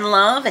gotta send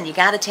love, and you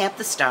gotta tap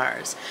the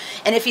stars.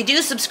 And if you do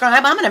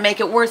subscribe, I'm gonna make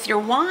it worth your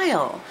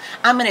while.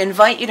 I'm gonna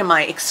invite you to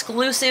my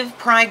exclusive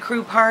Pride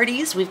Crew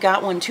parties. We've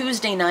got one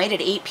Tuesday night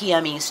at 8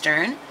 p.m.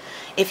 Eastern.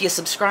 If you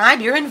subscribe,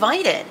 you're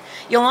invited.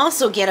 You'll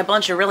also get a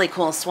bunch of really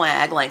cool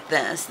swag like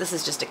this. This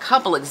is just a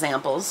couple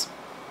examples,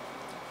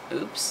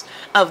 oops,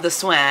 of the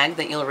swag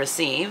that you'll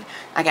receive.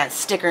 I got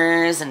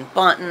stickers and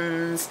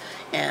buttons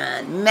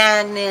and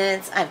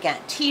magnets. I've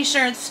got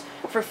t-shirts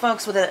for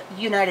folks with a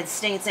United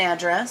States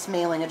address,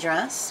 mailing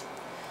address.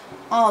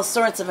 All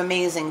sorts of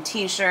amazing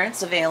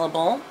t-shirts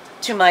available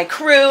to my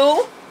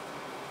crew.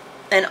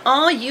 And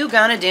all you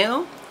gotta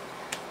do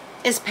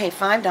is pay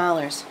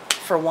 $5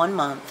 for 1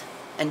 month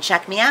and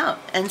check me out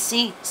and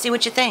see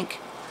what you think.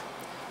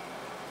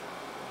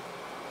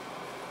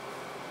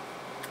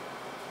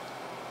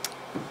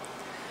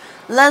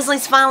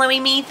 Leslie's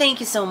following me. Thank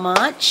you so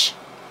much.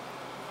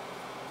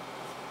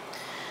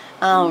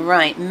 All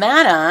right,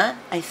 Meta,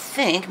 I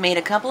think, made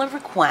a couple of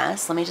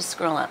requests. Let me just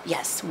scroll up.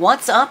 Yes,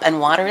 What's Up and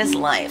Water is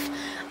Life.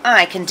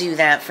 I can do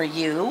that for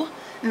you,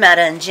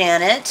 Meta and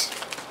Janet.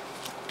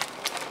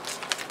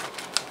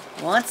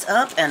 What's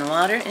Up and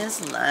Water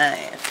is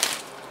Life.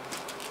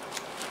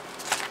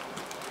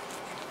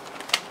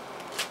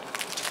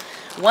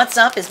 What's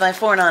Up is by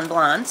Four Non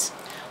Blondes.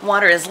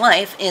 Water is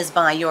Life is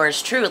by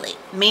yours truly.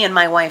 Me and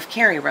my wife,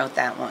 Carrie, wrote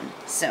that one.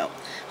 So,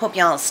 hope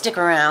y'all stick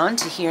around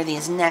to hear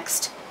these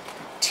next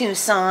 2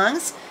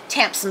 songs.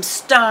 Tap some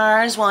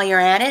stars while you're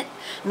at it.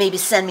 Maybe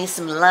send me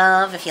some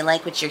love if you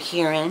like what you're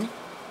hearing.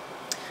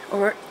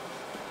 Or,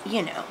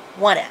 you know,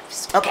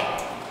 whatevs.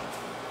 Okay.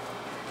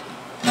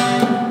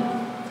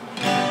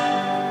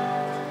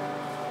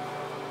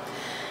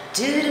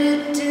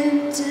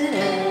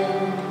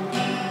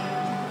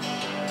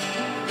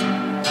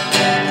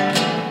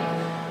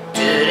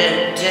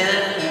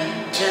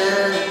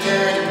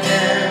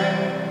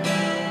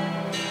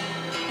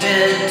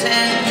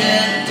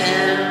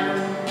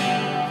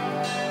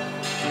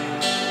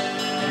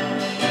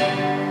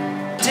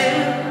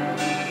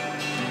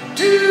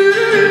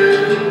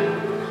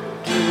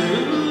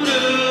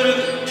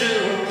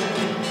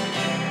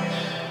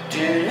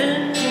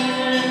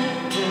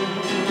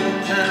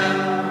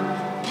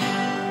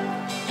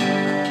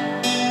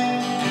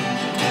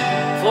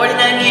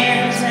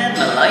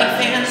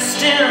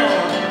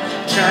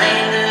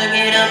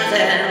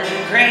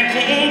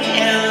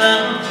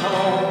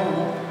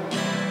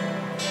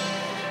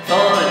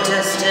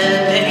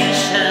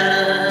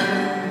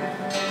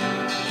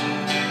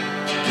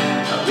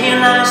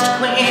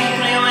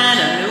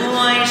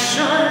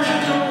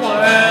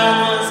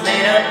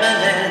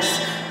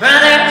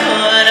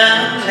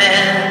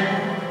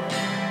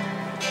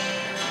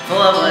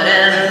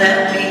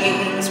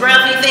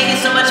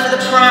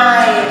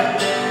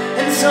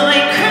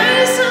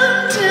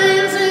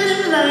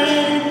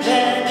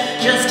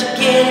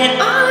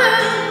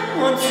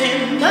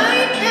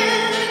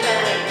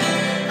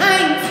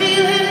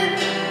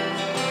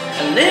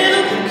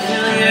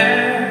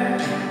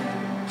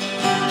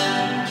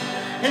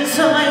 And so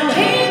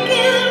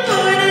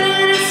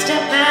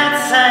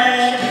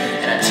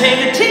take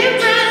a deep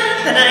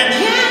breath and I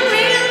can't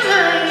real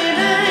high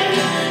and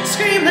I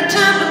scream the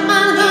top of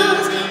my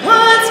lungs,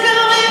 what's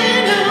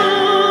going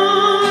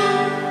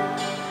on?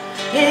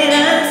 And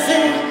I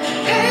said,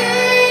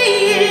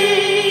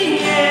 hey,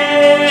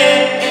 yeah,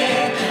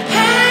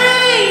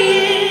 hey,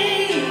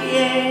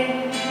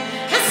 yeah.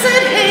 I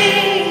said,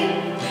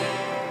 hey,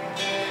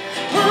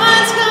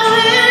 what's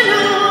going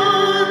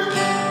on?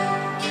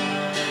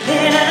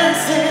 And I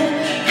said,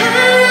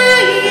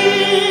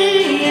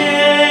 hey,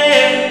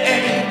 yeah,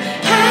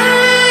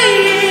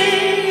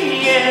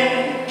 hey,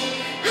 yeah.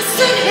 I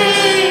said,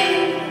 hey,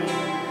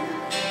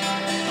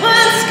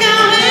 what's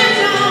going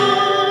on?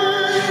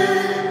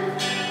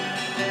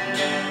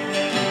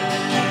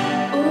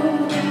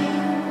 Ooh,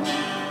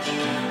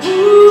 ooh,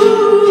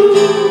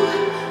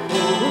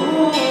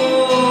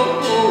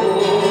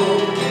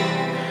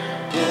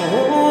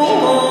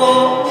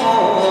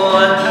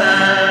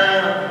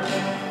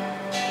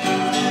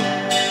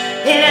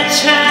 and I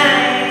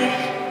try.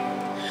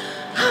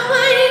 Oh,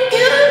 I ain't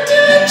gonna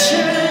do it,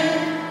 try.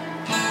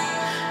 I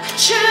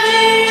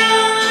try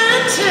all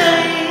the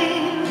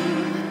time.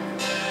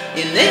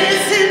 In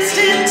this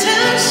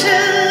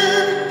institution,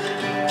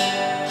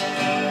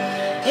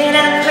 and I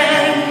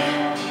pray.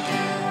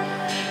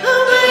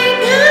 Oh, I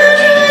ain't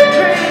gonna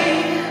pray.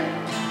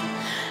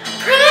 I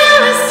pray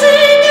every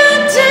single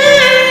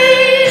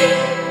day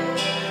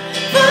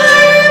for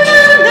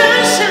another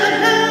shot.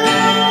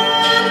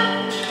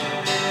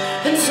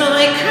 And so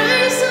I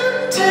cry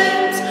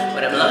sometimes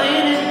when I'm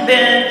lying in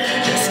bed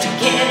just to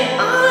get it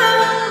all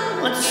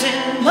out what's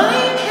in my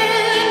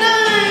head.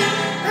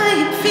 I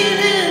am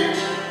feeling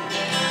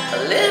a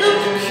little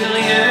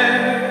peculiar.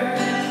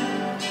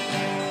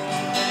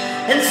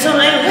 And so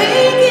I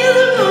wake in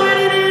the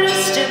morning and I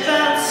step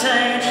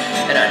outside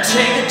and I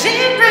take a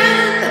deep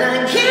breath and I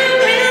get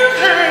real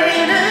high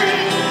and I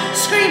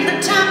scream the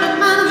top of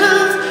my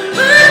lungs,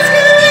 what's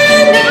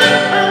going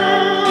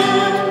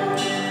on?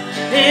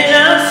 And I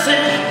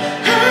said,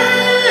 hey,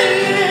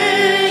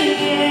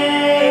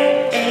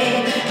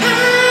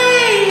 hey,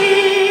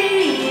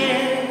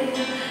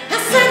 I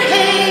said,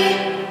 hey,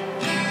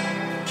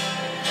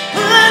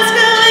 what's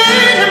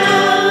going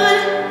on?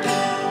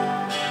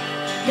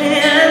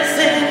 And I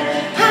said,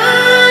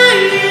 hey,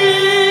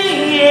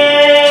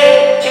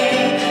 yeah,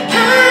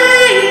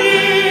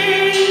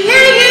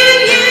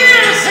 I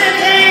said,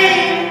 hey,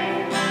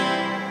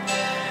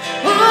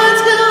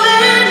 what's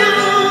going on?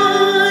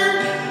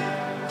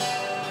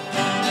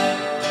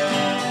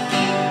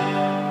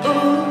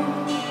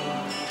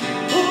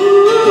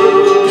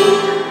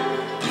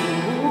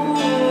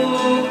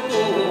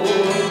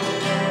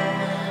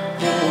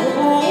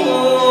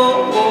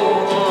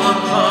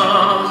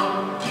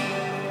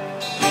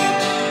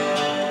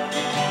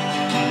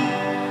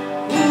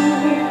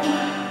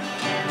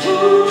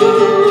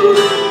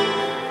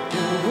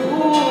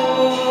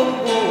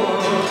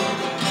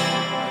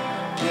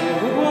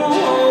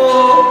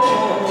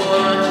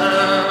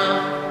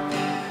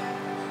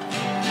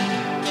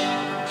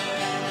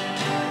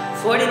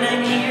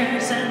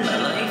 Years and my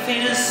life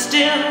is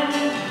still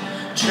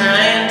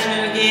trying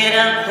to get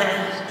up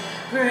that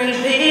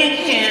great big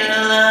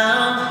hill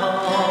of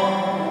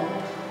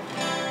hope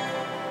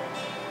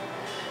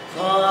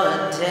for a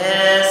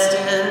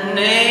destination.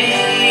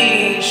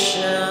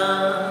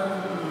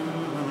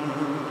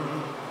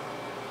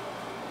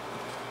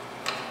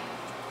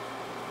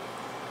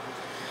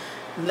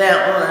 That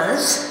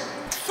was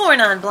Four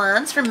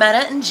Non-Blondes for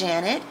Meta and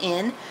Janet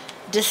in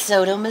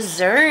DeSoto,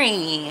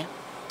 Missouri.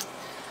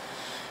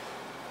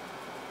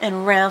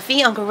 And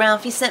Ralphie, Uncle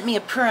Ralphie sent me a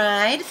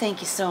pride.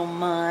 Thank you so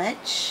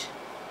much.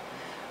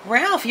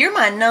 Ralph, you're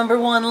my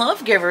 #1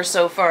 love giver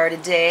so far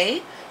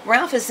today.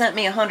 Ralph has sent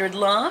me 100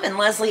 love, and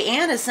Leslie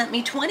Ann has sent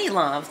me 20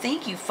 love.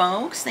 Thank you,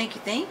 folks. Thank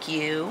you, thank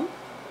you.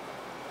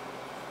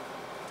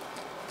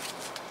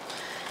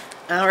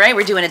 All right,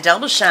 we're doing a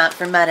double shot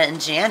for Meta and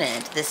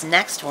Janet. This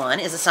next one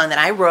is a song that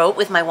I wrote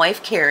with my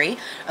wife, Carrie,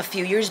 a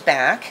few years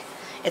back.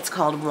 It's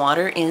called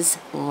Water is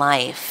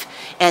Life.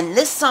 And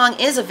this song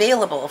is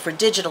available for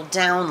digital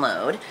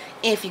download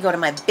if you go to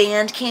my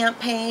Bandcamp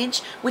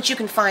page, which you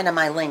can find on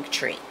my link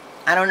tree.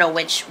 I don't know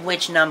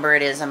which number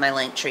it is on my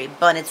link tree,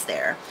 but it's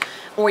there.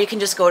 Or you can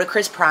just go to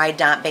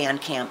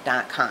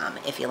krispride.bandcamp.com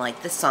if you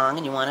like this song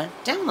and you want to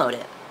download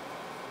it.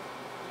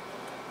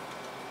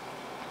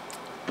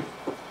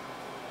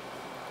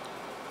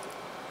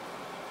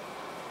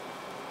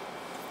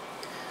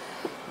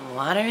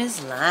 Water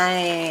is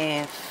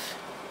life.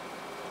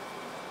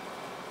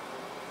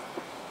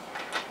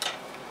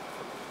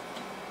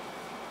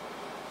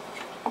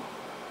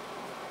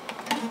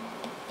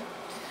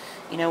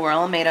 You know, we're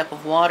all made up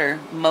of water,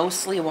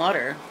 mostly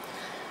water.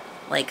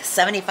 Like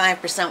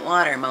 75%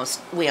 water,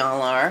 we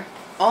all are.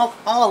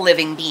 All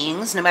living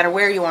beings, no matter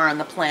where you are on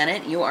the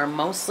planet, you are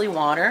mostly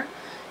water.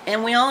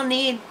 And we all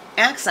need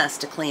access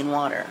to clean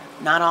water.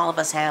 Not all of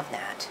us have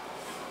that.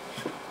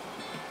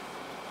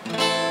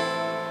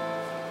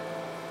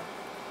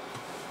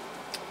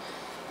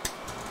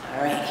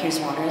 All right, here's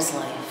Water is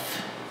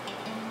Life.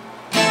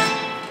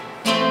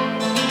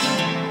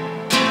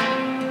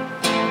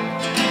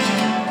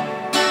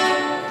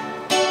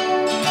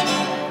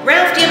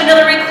 Ralph, do you have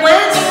another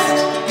request?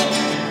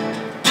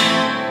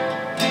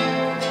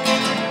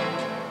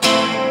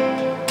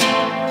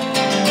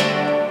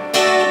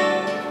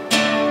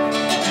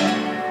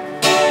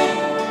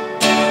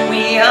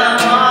 We are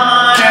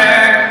water.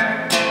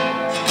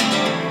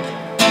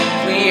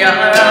 We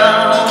are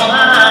all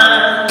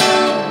one.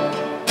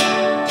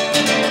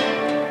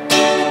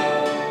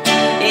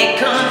 It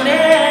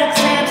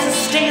connects and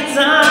sustains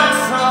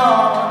us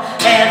all,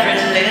 every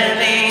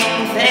living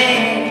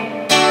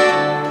thing,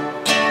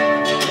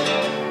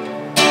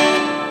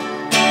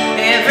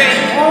 every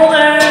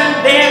polar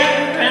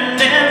bear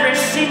and every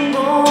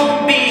single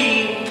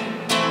bee,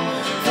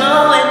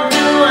 flowing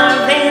through our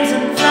veins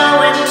and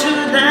flowing to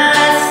the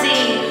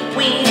sea.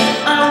 We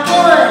are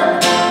one.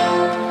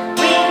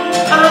 We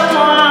are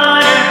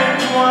water.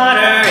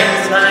 Water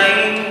is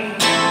life.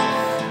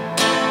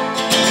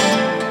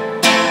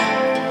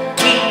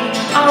 We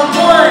are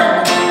one.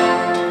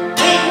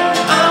 We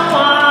are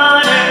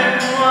water.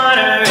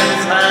 Water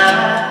is life.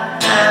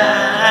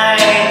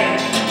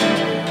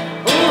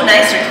 Ooh,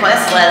 nice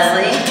request,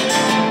 Leslie.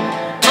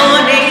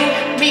 Money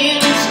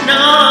means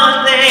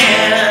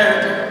nothing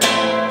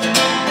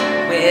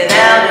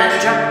without a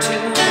drop to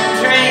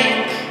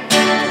drink.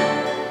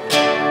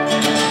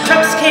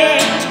 Crops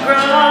can't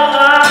grow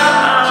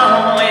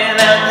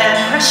without that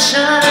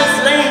precious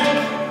link.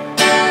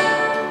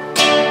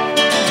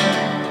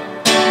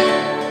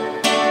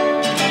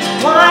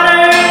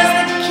 Water is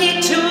the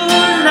key to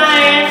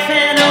life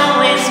and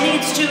always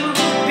needs to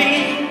be.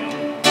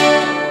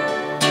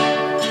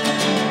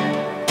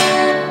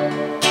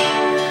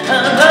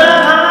 Above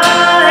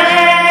all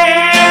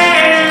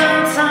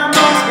else, our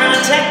most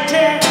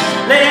protected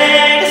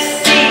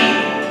legacy.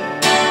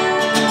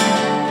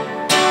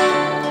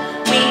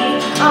 We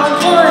are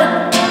one.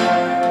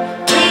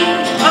 We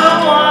are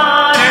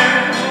water.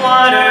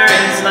 Water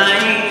is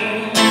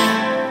life.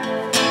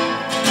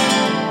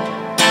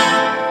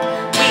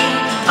 We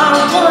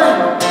are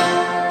one.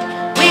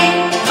 We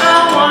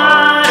are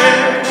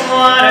water.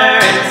 Water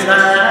is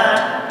life.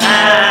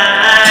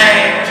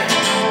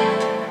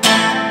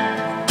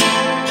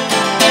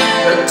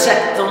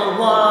 Protect the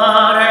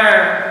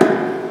water.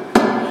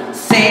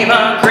 Save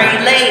our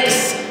Great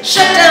Lakes.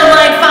 Shut down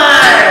Line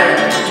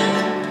 5.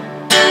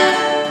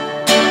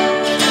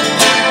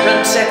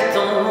 Protect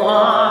the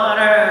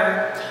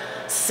water.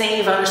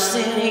 Save our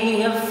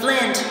city of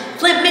Flint.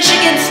 Flint,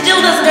 Michigan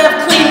still doesn't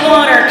have clean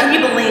water. Can you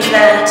believe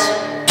that?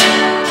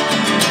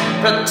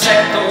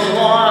 Protect the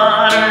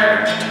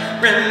water.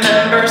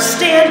 Remember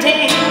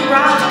Standing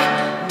Rock.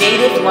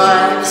 Native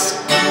lives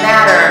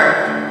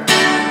matter.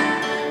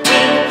 We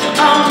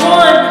are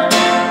one.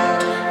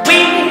 We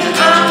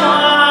are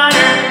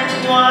water.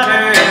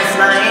 Water is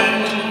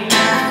life.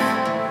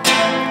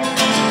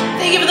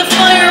 Thank you for the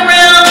fire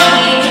round.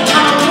 We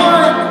are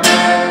one.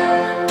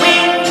 We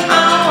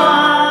are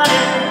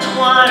water.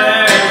 Water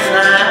is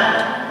life.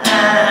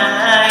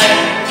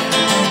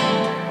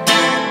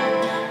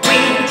 We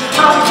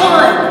are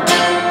one.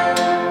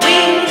 We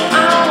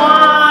are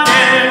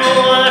water.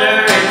 Water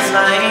is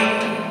life.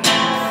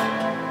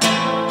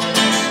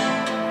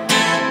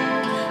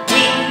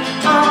 We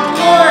are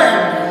one.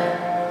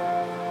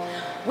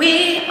 We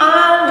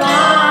are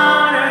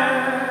water.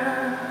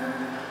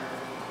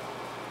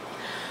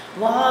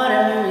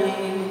 Water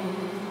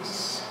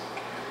is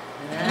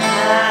life.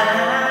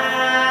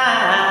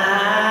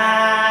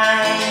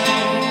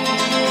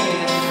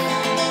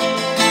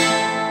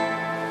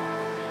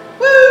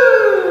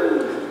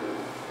 Woo!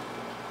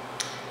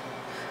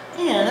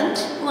 And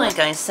like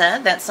I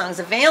said, that song's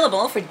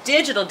available for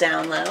digital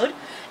download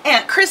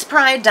at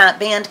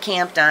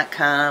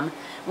krispride.bandcamp.com,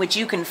 which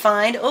you can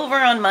find over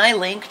on my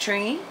link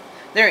tree.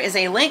 There is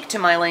a link to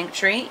my link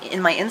tree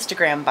in my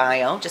Instagram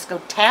bio. Just go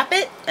tap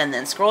it and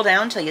then scroll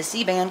down until you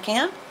see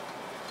Bandcamp.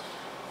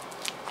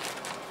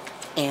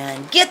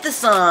 And get the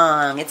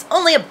song. It's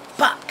only $1.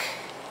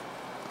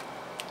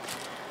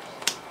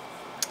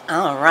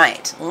 All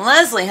right.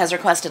 Leslie has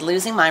requested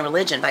Losing My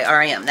Religion by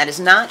R.E.M. That is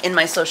not in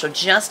my social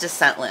justice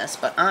set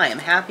list, but I am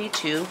happy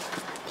to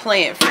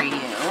play it for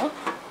you.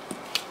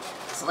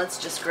 So let's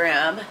just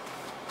grab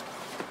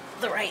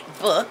the right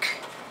book.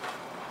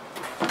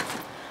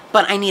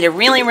 But I need a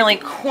really, really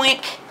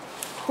quick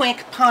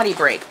potty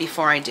break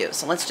before I do.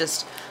 So let's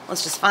just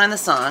find the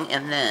song,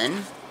 and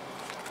then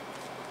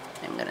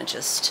I'm gonna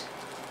just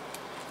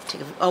take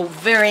a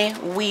very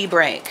wee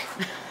break.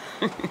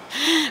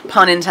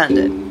 Pun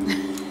intended.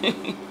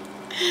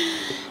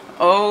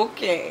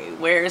 Okay,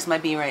 where's my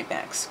Be Right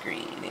Back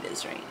screen? It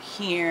is right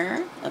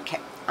here.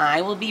 Okay,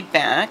 I will be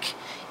back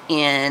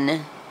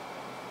in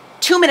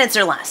 2 minutes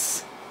or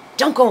less.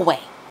 Don't go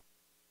away.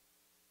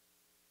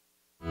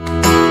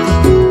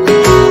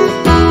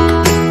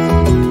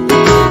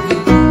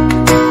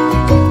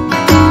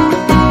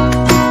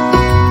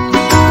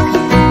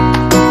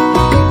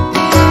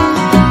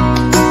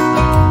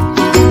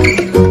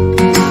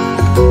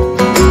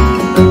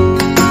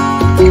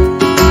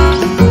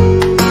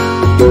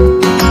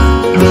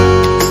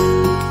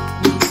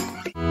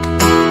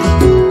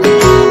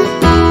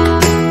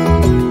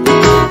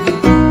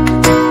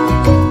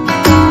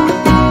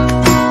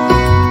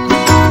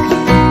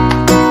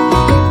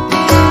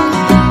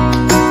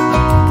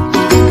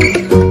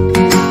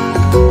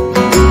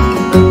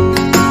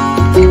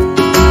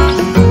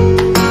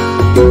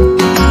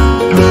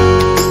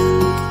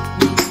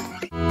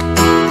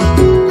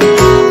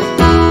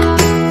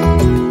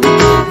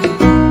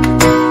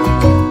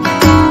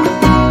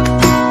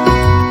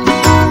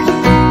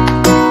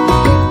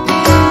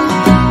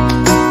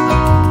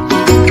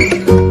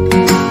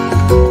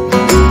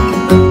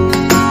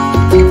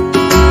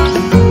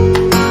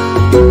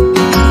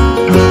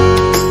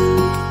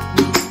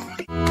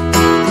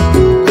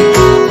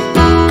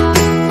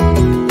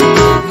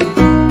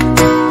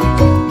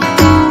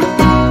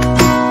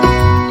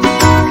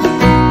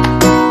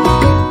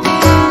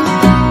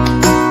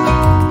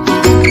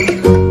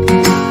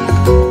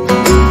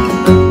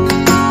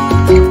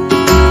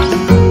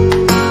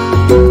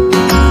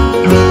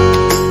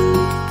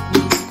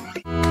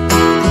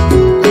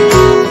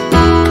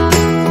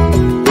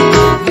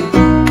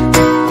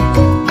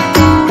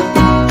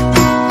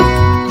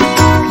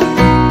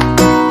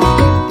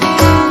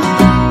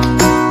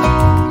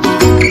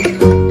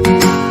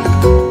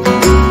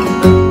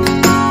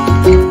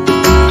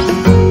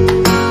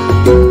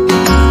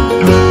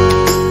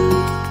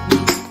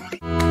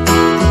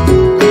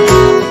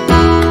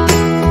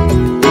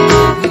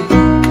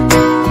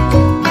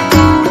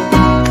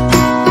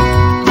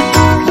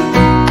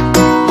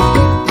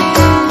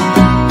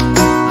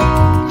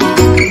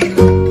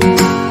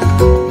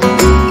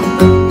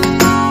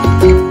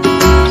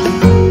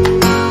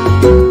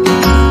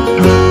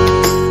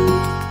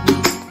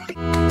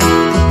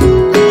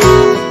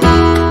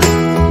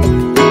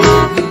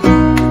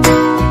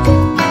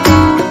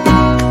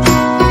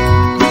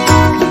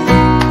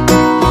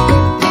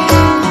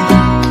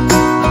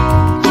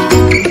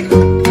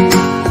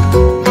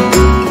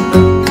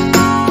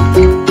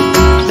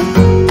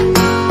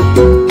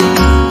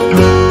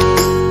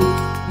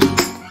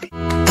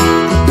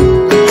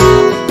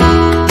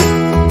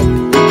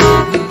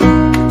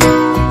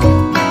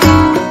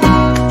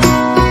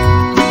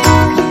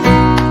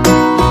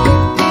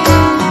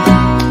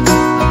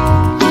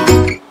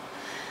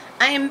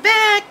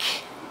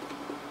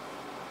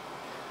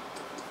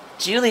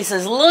 Julie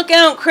says, look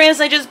out,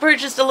 Kris, I just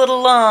purchased a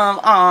little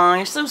love. Aw,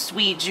 you're so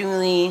sweet,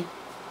 Julie.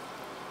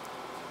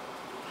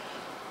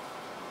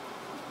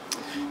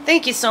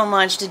 Thank you so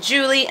much to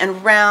Julie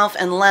and Ralph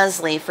and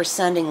Leslie for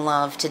sending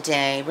love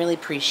today. Really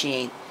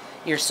appreciate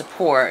your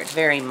support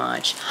very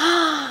much.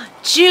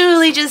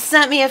 Julie just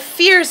sent me a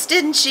fierce,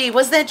 didn't she?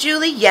 Was that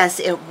Julie? Yes,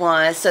 it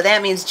was. So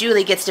that means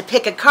Julie gets to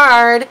pick a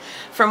card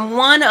from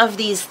one of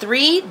these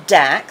 3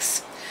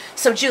 decks.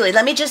 So Julie,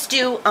 let me just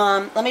do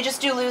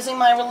Losing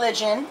My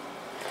Religion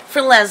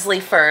for Leslie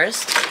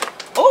first.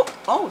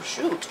 Oh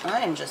shoot!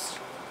 I am just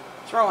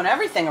throwing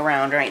everything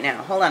around right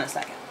now. Hold on a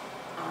second.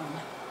 All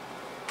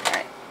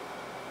right.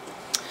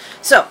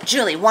 So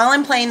Julie, while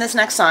I'm playing this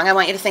next song, I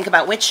want you to think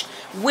about which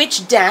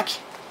deck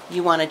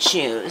you want to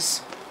choose.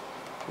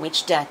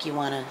 Which deck you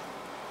want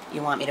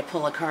me to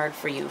pull a card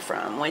for you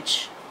from?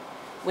 Which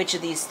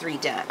of these 3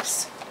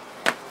 decks?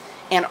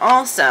 And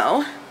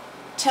also,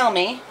 tell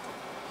me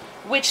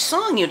which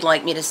song you'd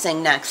like me to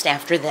sing next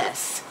after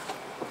this.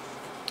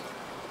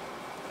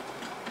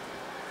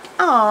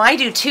 Oh, I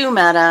do too,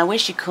 Meta. I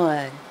wish you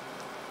could.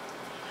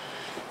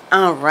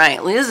 All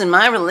right, Losing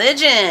My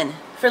Religion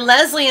for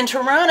Leslie in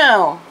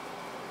Toronto.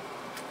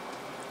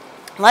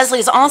 Leslie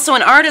is also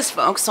an artist,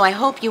 folks, so I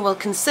hope you will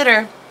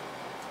consider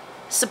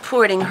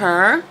supporting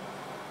her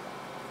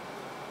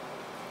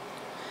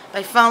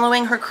by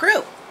following her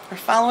crew or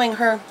following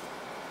her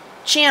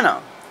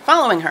channel.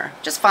 Following her.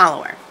 Just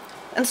follow her.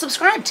 And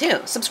subscribe,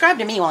 too. Subscribe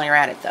to me while you're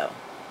at it, though.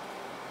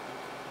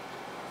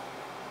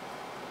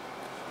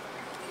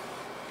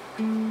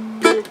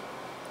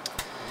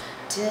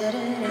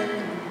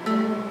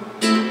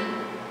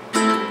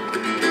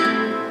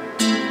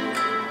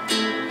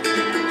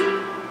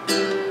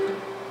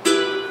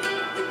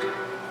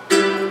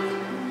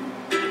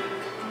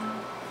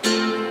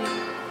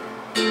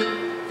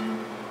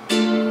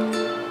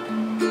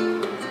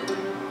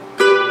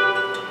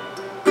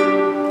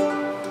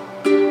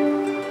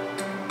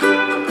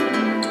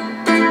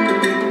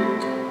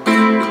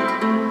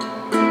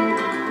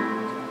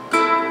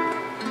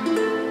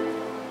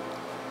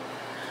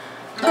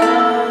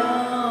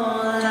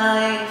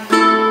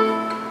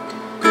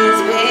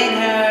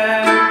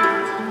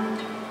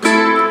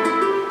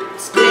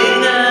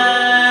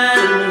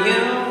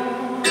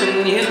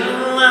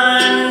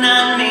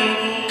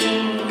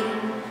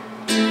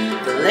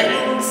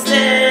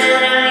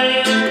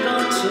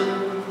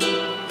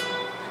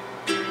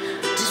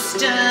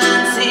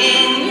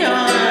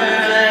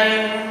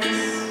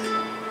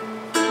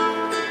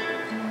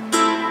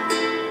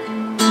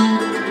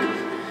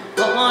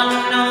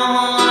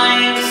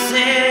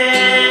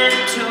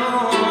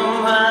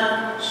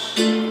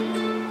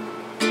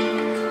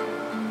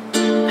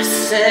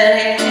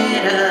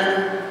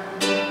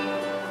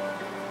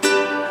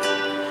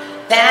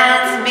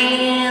 That's me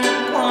in the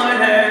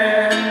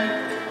corner.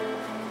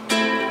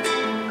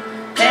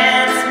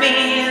 That's me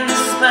in the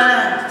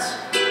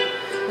spotlight.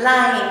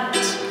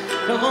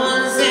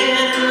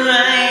 Losing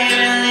my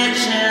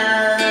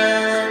religion.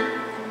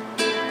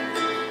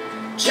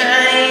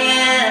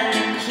 Trying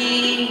to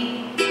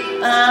keep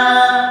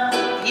up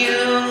with you.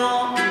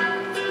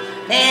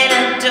 And I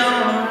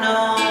don't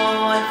know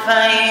if I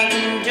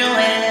can do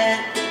it.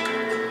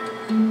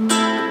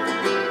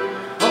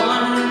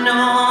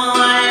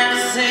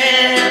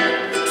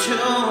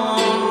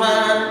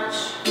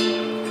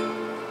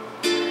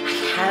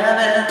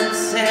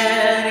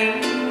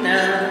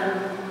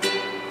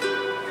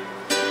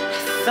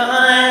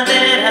 Thought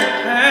that I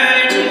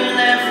heard you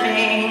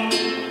laughing.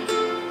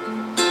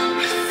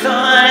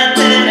 Thought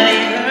that I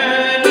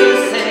heard you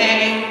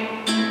sing.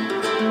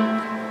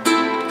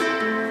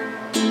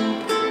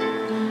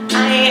 I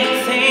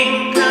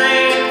think I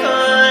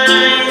thought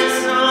I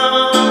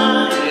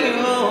saw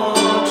you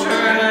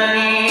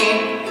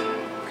trying.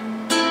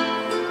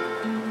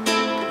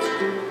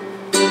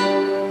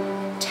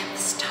 Tap the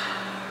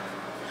star.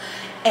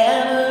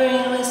 Every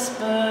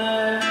whisper.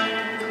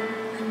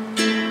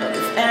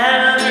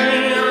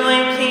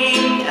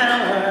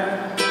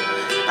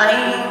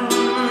 I'm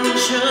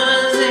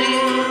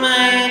choosing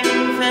my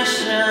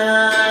confessions,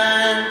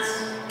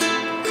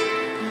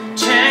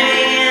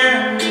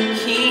 trying to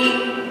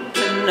keep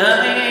an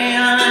eye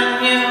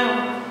on you,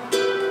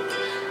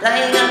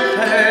 like a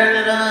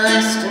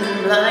paralyzed and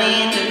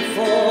blinded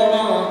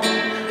fool.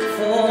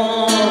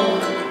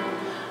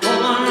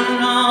 Oh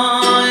no,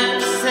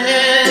 I've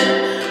said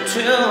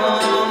too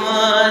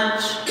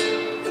much.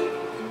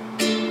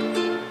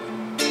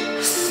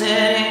 I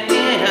said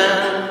it up.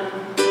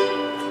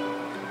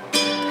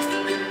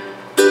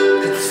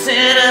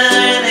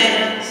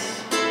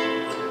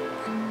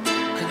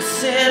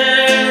 Consider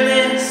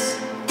this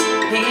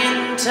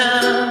hint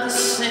of the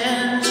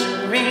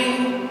century.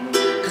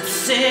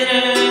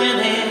 Consider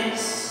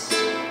this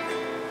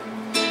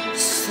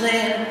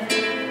slip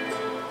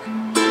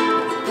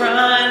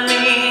brought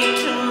me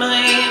to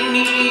my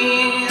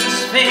knees.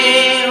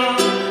 Fail,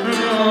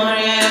 or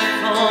if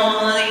all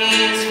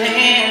these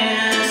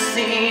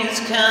fantasies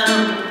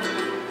come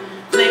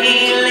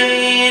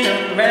flailing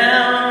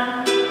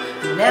around.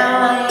 Now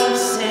I've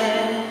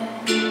said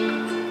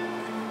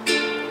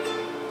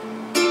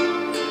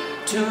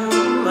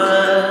too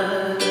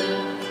much.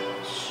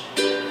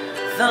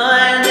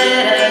 Thought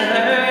that I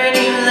heard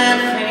you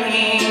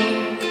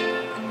laughing.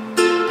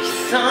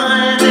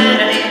 Thought that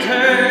I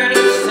heard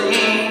you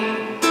sing.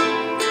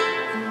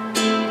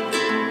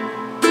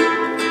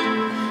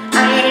 I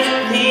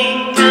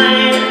think I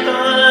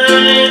thought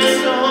I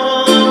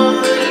saw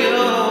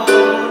you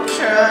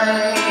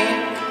try.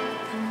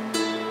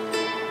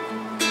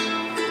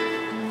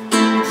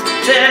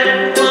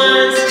 That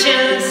was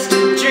just a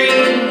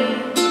dream.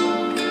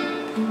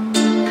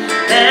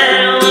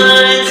 That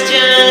was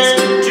just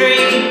a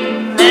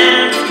dream.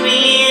 Left me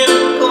in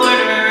the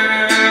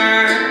corner.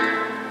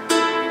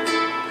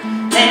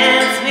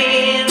 Left me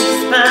in the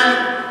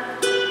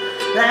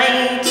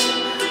spotlight.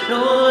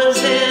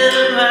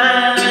 Losing my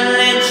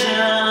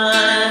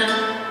religion.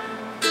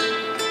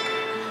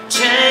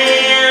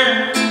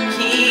 Trying to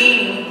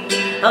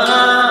keep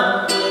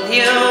up with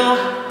you.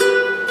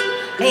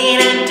 And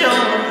I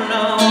don't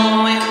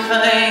know if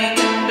I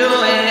can do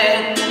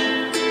it.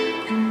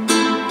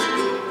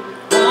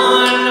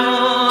 Oh no,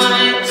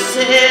 I've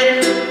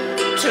said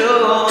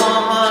too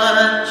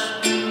much.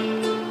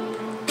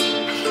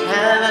 I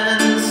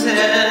haven't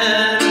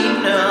said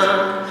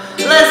enough.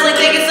 Leslie,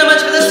 thank you so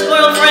much for the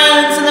squirrel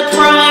friends and the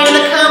pride and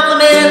the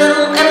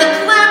compliment and the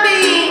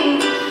clapping.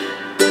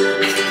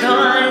 I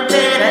thought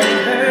that I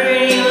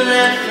heard you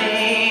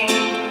laughing.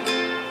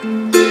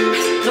 I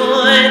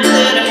thought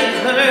that I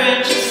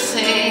heard you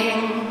sing.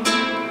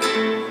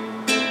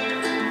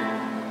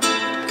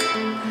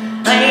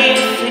 I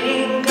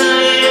think I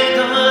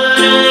thought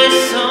I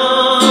saw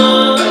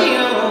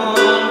you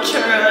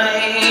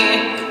try.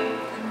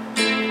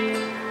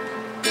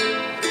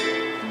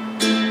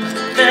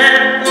 But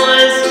that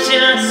was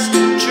just a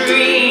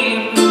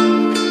dream.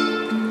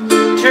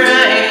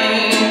 Try,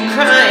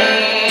 cry,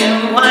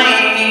 why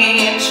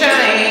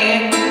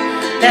try?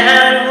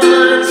 That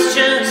was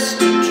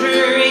just a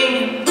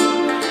dream.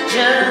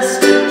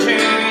 Just a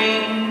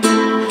dream.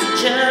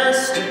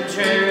 Just a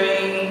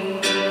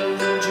dream.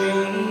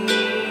 Dream.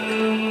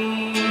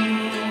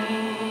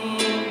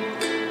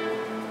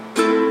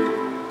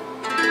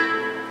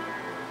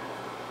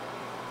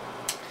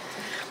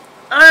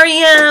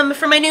 REM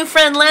for my new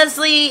friend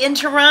Leslie in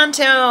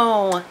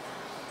Toronto.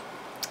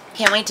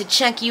 Can't wait to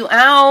check you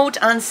out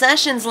on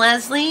sessions,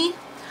 Leslie.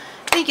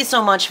 Thank you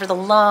so much for the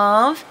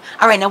love.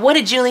 All right, now what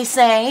did Julie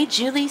say?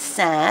 Julie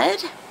said,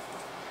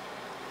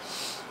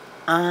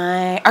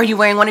 are you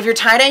wearing one of your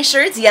tie-dye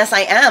shirts? Yes,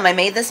 I am. I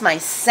made this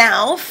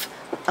myself.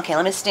 Okay,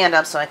 let me stand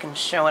up so I can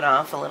show it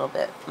off a little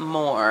bit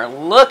more.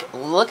 Look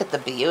at the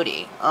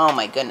beauty. Oh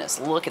my goodness,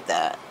 look at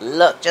that.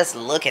 Look, just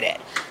look at it.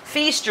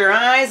 Feast your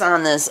eyes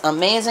on this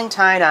amazing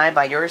tie-dye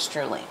by yours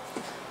truly.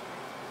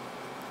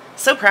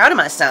 So proud of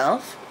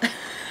myself.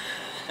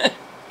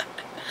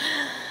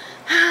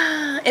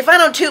 If I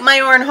don't toot my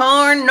own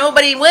horn,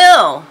 nobody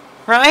will,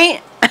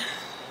 right?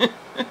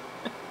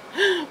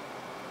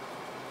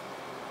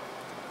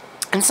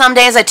 And some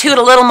days I toot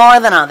a little more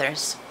than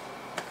others.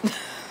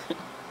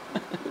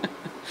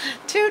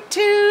 Toot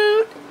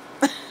toot.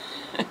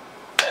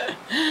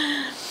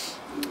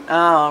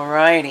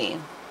 Alrighty.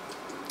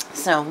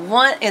 So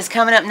what is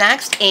coming up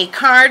next? A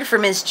card for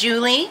Miss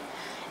Julie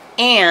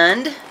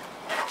and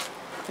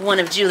one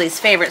of Julie's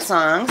favorite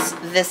songs,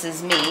 This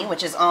Is Me,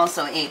 which is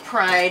also a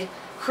Pride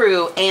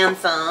Crew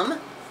anthem.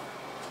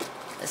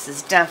 This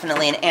is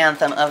definitely an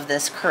anthem of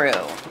this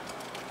crew.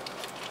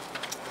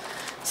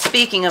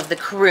 Speaking of the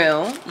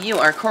crew, you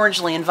are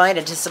cordially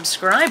invited to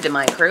subscribe to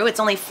my crew. It's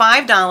only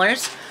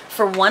 $5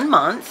 for 1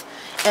 month,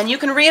 and you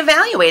can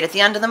reevaluate at the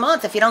end of the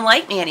month. If you don't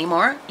like me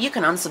anymore, you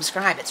can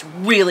unsubscribe. It's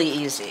really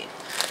easy.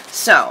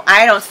 So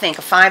I don't think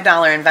a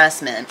 $5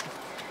 investment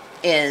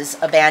is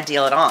a bad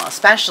deal at all,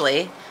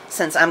 especially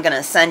since I'm going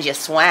to send you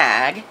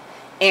swag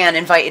and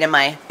invite you to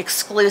my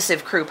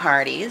exclusive crew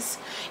parties.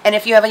 And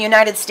if you have a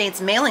United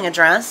States mailing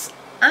address,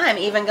 I'm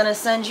even going to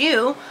send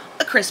you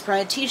a Kris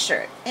Pride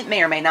t-shirt. It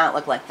may or may not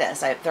look like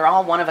this. They're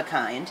all one of a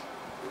kind.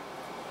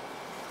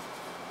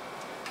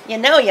 You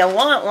know you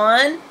want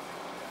one.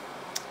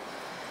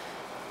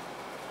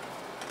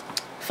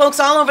 Folks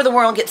all over the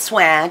world get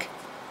swag.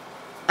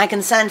 I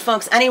can send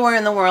folks anywhere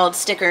in the world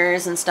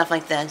stickers and stuff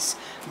like this.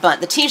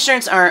 But the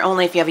t-shirts are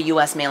only if you have a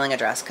U.S. mailing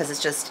address, because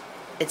it's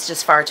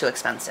just far too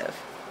expensive.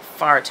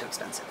 Far too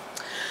expensive.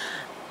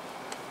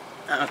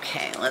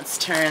 Okay, let's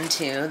turn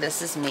to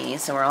This Is Me.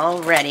 So we're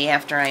all ready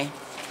after I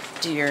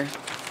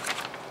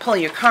pull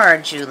your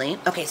card, Julie.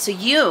 Okay, so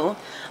you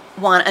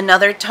want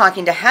another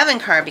Talking to Heaven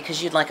card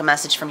because you'd like a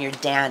message from your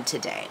dad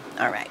today.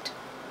 All right.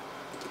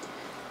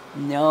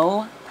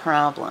 No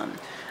problem.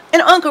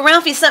 And Uncle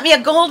Ralphie sent me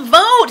a gold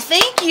vote.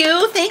 Thank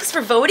you. Thanks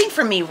for voting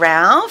for me,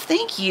 Ralph.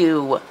 Thank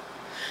you.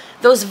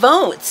 Those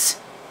votes,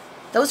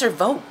 those are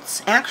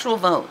votes, actual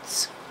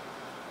votes.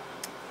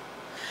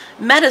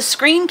 Meta's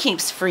screen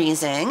keeps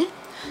freezing,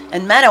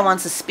 and Meta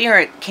wants a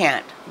spirit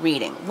cat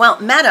reading. Well,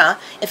 Meta,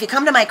 if you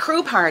come to my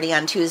crew party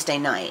on Tuesday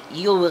night,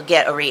 you will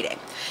get a reading.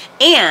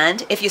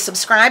 And if you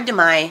subscribe to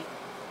my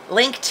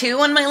link 2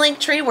 on my link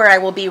tree, where I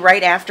will be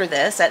right after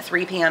this at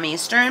 3 p.m.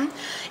 Eastern.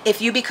 If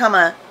you become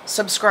a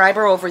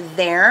subscriber over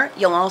there,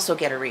 you'll also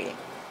get a reading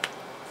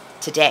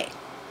today.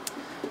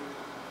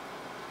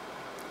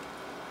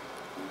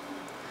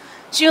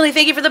 Julie,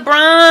 thank you for the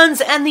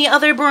bronze and the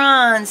other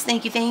bronze.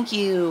 Thank you, thank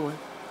you.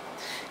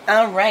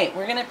 All right,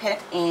 we're going to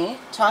pick a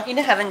Talking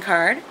to Heaven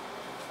card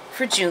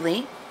for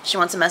Julie. She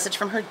wants a message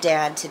from her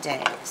dad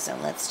today. So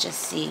let's just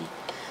see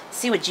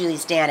what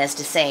Julie's dad has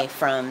to say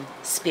from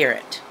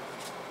Spirit.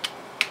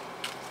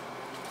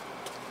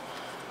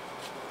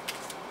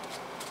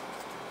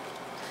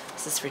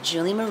 This is for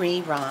Julie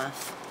Marie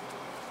Roth.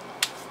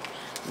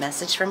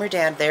 Message from her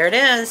dad. There it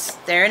is.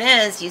 There it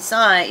is. You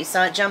saw it. You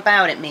saw it jump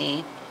out at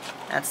me.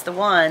 That's the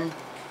one.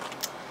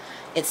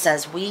 It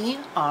says, we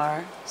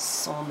are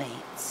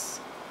soulmates.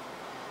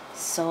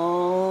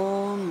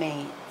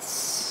 Soulmates.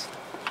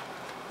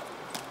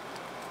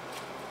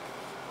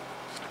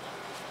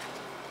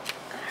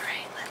 All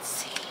right, let's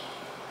see.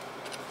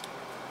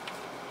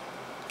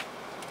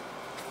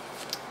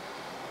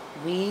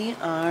 We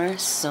are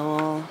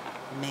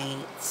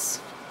soulmates.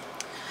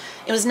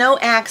 It was no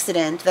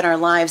accident that our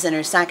lives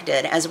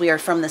intersected, as we are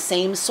from the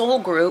same soul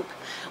group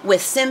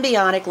with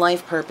symbiotic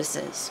life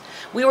purposes.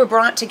 We were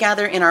brought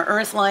together in our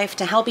earth life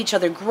to help each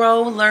other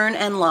grow, learn,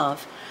 and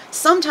love.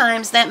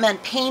 Sometimes that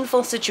meant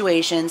painful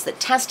situations that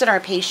tested our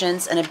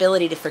patience and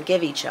ability to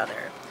forgive each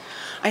other.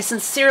 I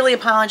sincerely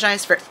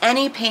apologize for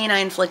any pain I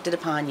inflicted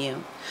upon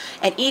you.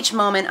 At each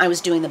moment, I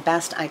was doing the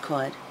best I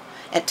could.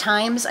 At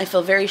times, I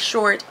feel very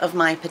short of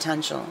my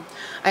potential.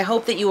 I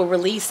hope that you will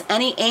release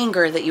any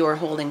anger that you are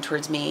holding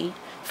towards me,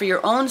 for your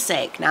own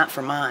sake, not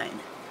for mine.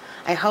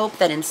 I hope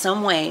that in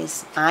some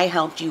ways, I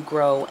helped you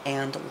grow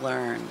and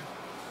learn.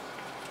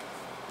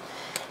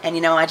 And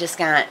you know, I just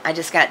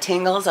got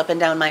tingles up and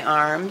down my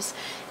arms,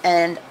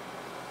 and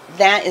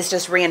that is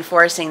just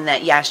reinforcing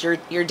that yes,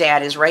 your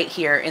dad is right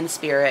here in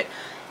spirit,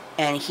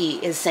 and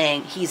he is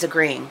saying, he's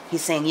agreeing.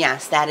 He's saying,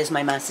 yes, that is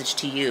my message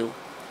to you,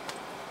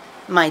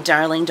 my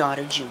darling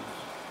daughter, Julie.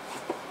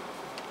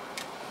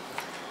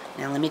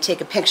 Now let me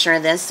take a picture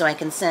of this so I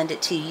can send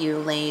it to you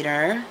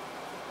later.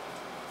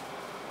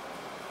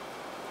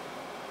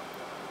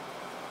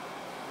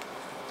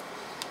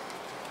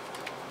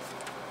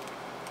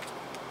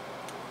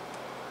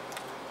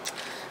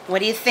 What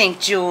do you think,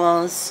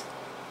 Jules?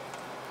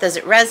 Does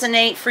it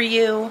resonate for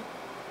you?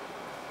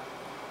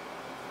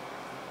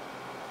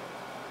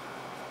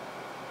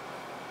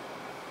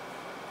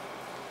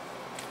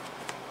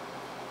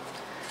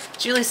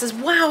 Julie says,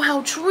 wow,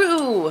 how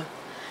true.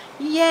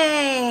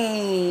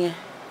 Yay.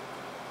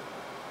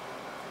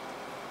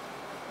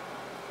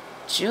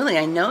 Julie,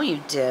 I know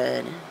you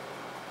did.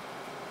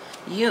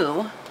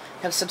 You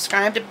have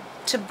subscribed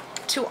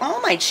to all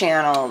my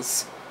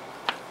channels.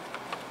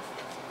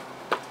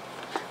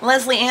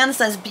 Leslie Ann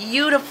says,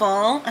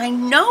 beautiful. I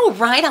know,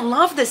 right? I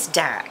love this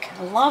deck.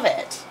 I love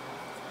it.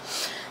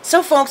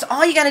 So, folks,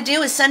 all you got to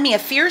do is send me a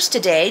Fierce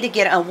today to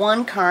get a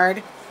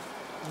 1-card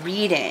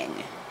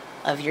reading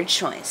of your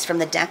choice, from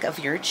the deck of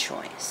your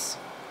choice.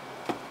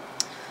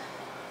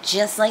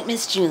 Just like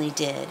Miss Julie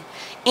did.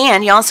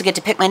 And you also get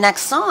to pick my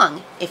next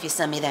song if you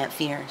send me that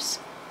Fierce.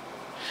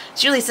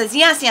 Julie says,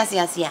 yes, yes,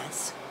 yes,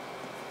 yes.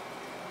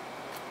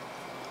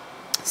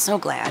 So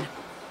glad.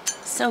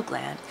 So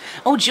glad.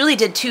 Oh, Julie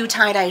did 2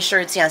 tie-dye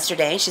shirts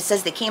yesterday. She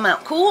says they came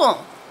out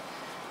cool.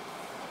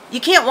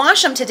 You can't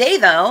wash them today,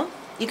 though.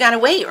 You got to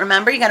wait,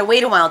 remember? You got to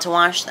wait a while to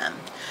wash them.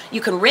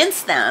 You can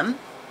rinse them.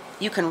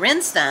 You can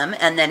rinse them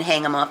and then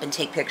hang them up and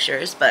take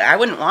pictures, but I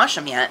wouldn't wash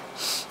them yet.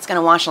 It's going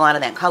to wash a lot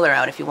of that color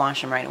out if you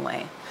wash them right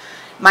away.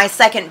 My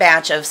second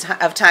batch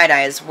of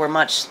tie-dyes were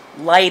much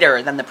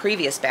lighter than the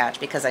previous batch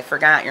because I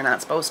forgot you're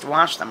not supposed to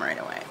wash them right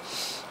away.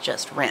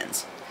 Just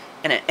rinse.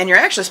 And you're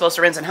actually supposed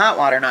to rinse in hot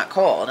water, not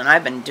cold. And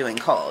I've been doing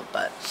cold,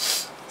 but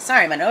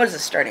sorry, my nose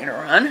is starting to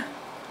run.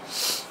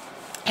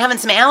 Having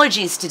some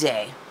allergies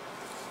today.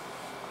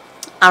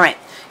 All right,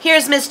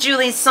 here's Miss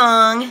Julie's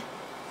song.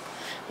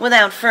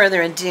 Without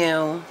further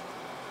ado.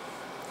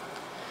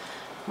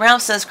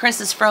 Ralph says Kris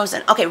is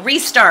frozen. Okay,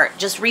 restart.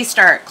 Just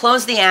restart.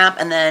 Close the app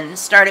and then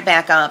start it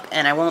back up,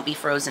 and I won't be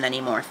frozen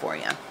anymore for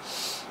you.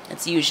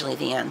 That's usually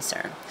the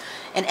answer.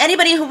 And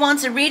anybody who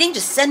wants a reading,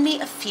 just send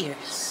me a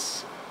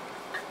Fierce.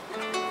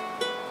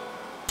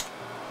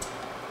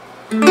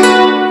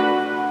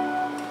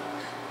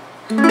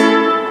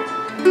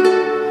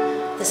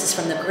 This is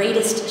from The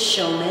Greatest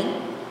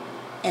Showman,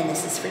 and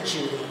this is for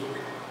Julie.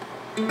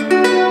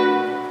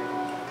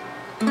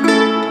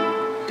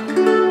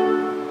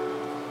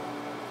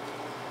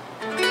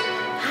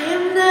 I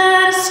am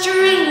not a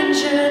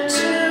stranger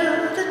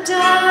to the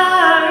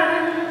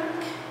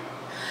dark.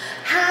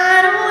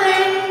 Hide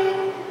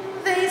away,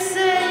 they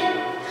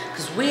say,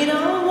 'cause we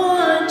don't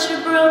want your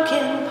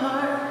broken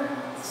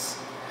parts.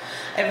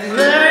 I've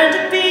learned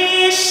to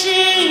be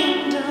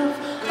ashamed of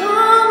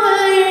all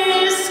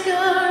my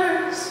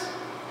scars.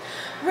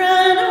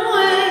 Run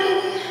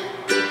away,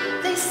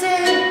 they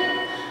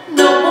say,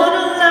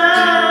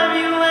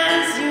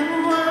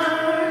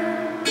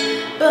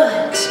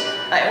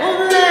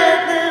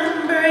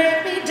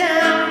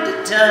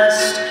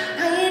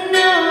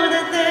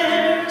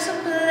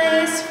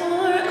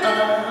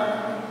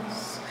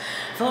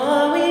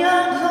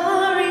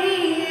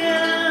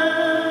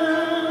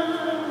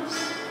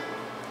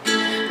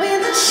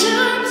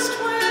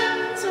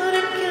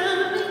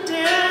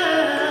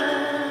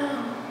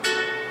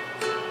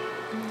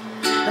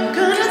 I'm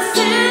gonna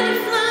send a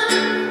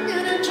flood,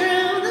 gonna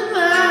drown them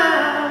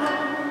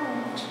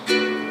out.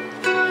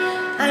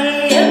 I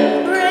am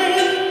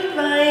brave,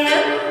 I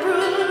am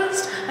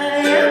bruised, I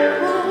am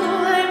who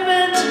I'm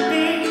meant to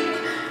be.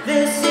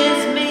 This is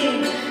me,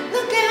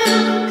 look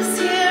out, 'cause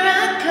here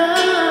I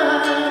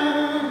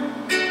come.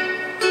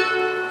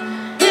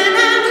 And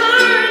I'm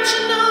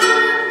marching on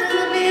to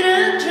the beat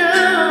of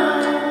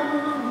drum.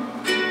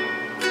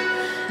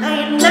 I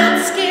am not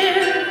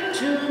scared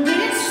to be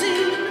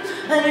seen,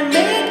 I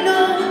make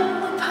no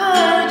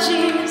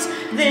apologies.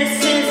 This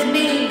is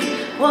me,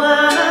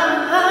 wow.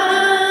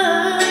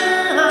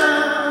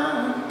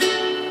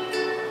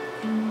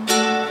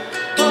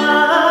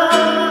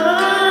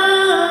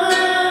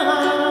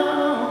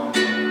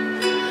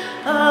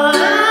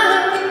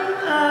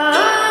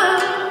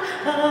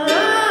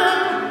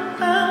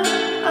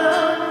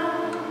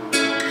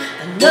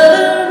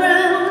 Another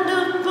round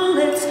of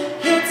bullets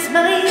hits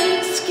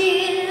my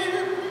skin.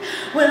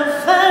 Well,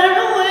 fire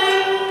away,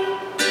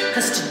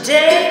 'cause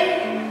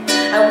today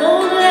I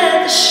won't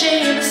let the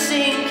shame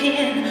sink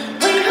in.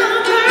 We are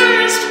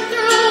bursting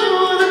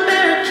through the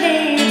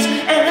barricades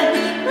and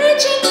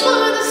reaching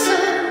for the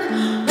sun.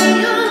 We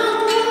are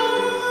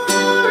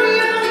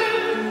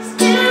warriors,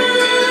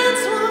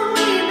 that's what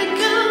we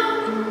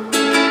become.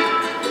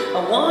 I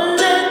won't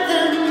let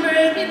them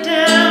break me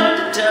down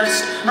to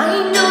dust. I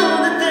know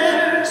that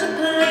there's a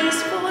place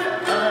for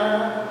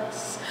us,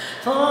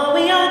 for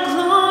we are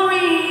glorious.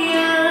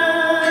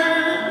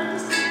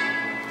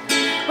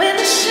 When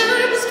the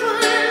sharpest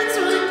words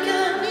wanna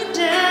cut me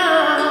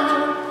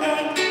down,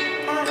 hey,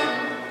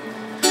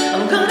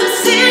 I'm gonna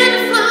send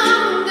a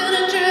flow,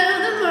 gonna drown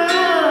them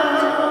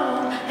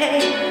out.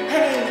 Hey,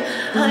 hey,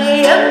 I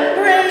am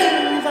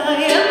brave, I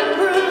am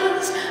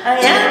bruised, I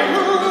am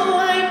who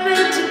I'm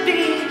meant to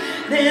be.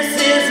 This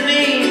is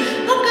me,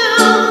 look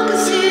out,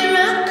 'cause here I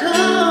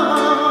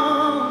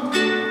come.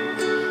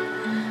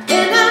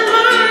 And I'm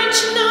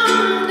marching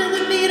on to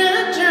the beat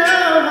of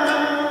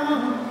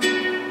drum.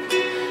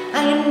 I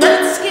am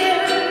not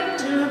scared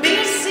to be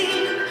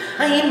seen,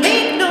 I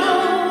make no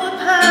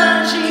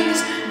apologies.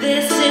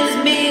 This is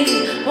me,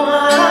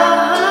 wow.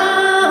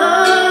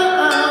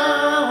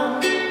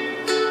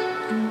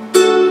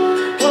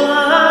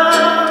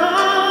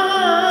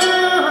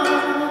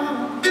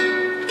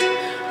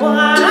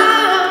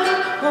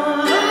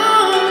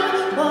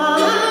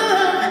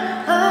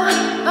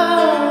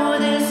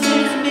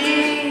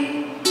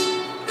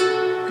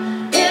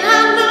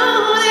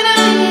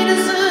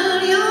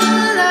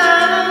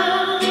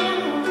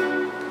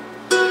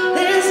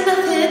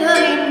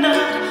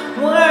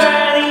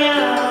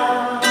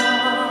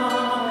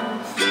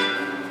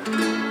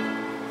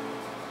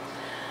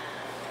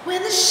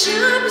 When the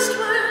sharpest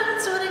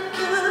words wanna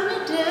cut me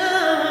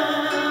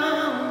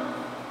down,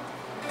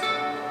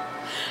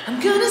 I'm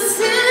gonna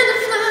send a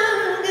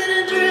flood,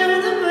 gonna drown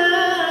them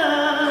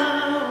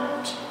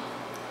out.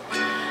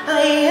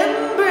 I am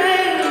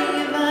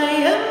brave, I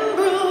am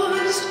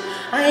bruised,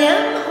 I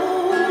am who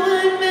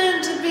I'm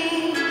meant to be.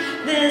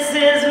 This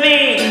is me,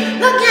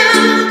 look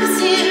out, 'cause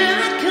here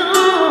I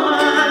come.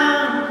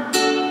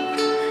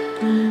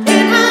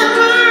 And I'm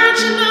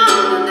marching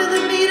on to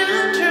the beat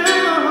of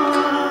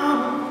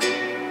drum.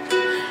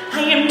 I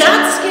am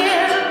not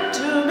scared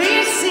to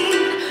be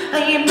seen, I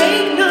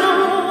make no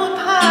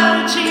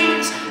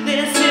apologies.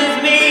 This is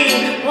me,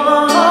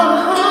 whoa.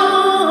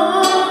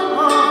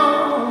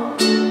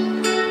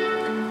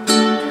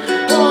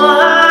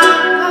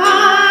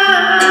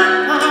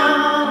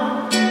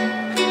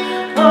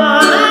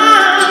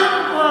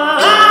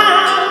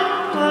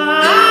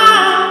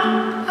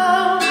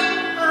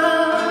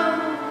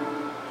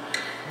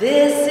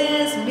 This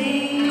is me.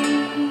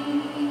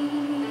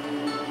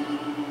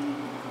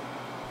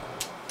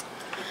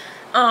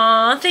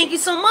 Aw, thank you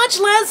so much,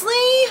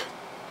 Leslie.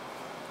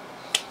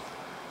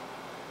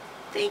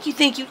 Thank you,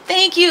 thank you,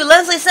 thank you.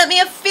 Leslie sent me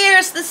a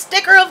Fierce, the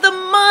sticker of the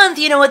month.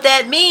 You know what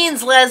that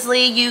means,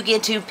 Leslie. You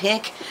get to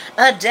pick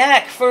a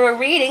deck for a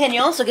reading, and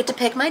you also get to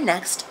pick my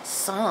next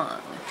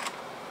song.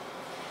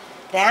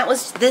 That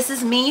was This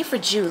Is Me for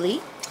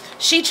Julie.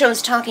 She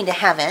chose Talking to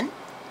Heaven.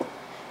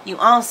 You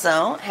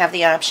also have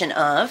the option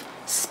of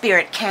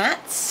Spirit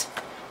Cats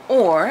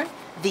or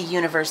The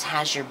Universe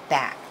Has Your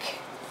Back.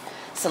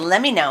 So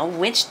let me know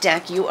which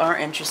deck you are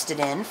interested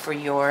in for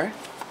your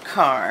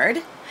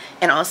card.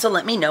 And also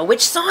let me know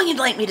which song you'd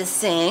like me to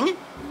sing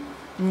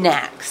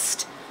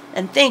next.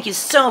 And thank you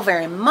so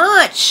very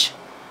much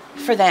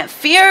for that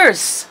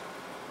Fierce.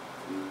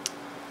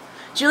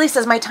 Julie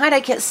says, my tie-dye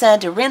kit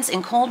said to rinse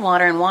in cold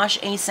water and wash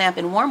ASAP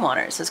in warm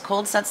water. It says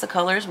cold sets the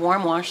colors,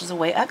 warm washes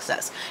away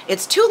excess.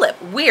 It's Tulip.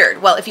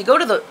 Weird. Well, if you go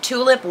to the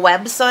Tulip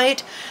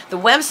website, the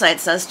website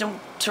says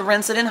to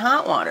rinse it in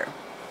hot water.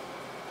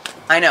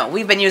 I know.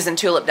 We've been using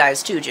Tulip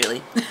dyes too,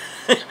 Julie.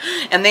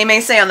 And they may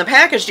say on the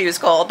package to use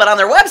cold, but on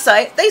their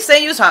website, they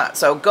say use hot.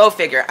 So go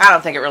figure. I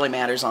don't think it really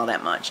matters all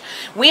that much.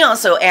 We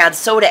also add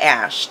soda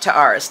ash to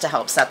ours to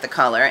help set the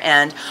color.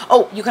 And,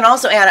 oh, you can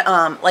also add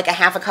like a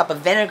half a cup of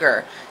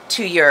vinegar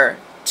to your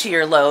to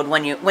your load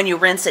when you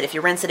rinse it. If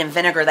you rinse it in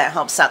vinegar, that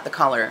helps set the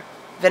color.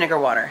 Vinegar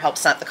water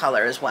helps set the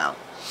color as well.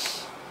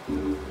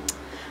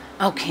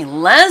 Okay,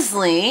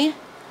 Leslie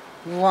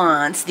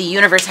wants the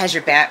Universe Has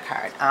Your Back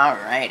card.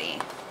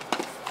 Alrighty.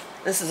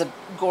 This is a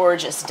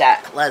gorgeous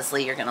deck,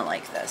 Leslie. You're going to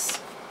like this.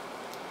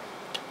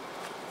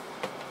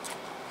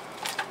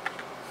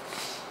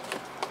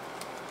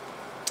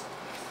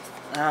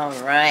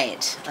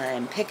 Alright.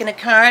 I'm picking a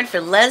card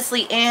for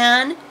Leslie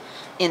Ann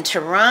in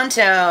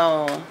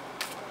Toronto.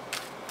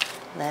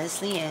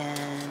 Leslie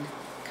Ann.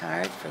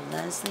 Card for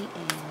Leslie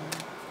Ann.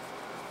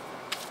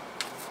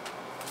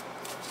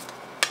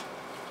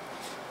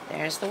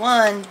 There's the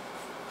one.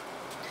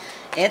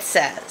 It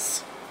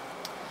says,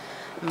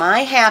 my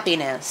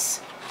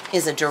happiness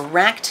is a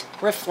direct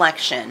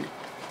reflection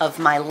of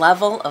my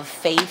level of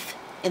faith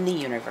in the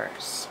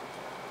universe.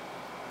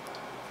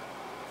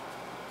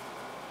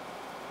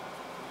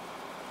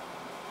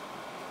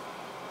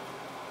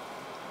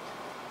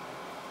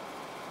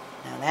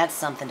 Now that's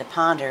something to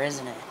ponder,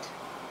 isn't it?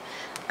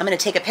 I'm going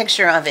to take a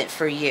picture of it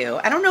for you.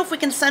 I don't know if we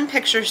can send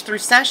pictures through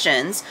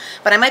sessions,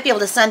 but I might be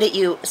able to send it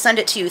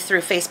to you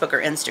through Facebook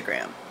or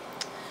Instagram.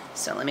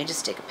 So let me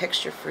just take a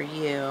picture for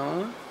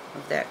you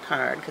of that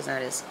card, because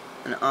that is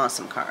an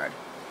awesome card.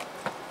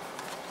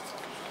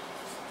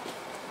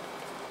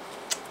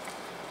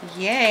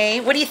 Yay.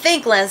 What do you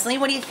think, Leslie?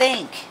 What do you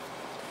think?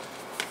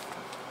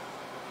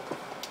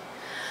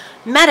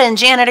 Meta and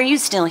Janet, are you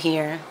still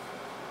here?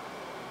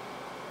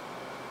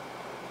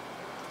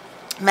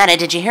 Meta,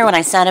 did you hear what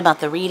I said about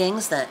the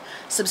readings? That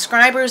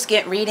subscribers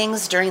get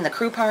readings during the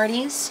crew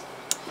parties.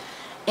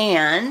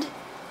 And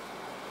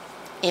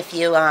if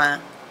you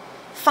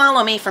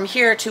follow me from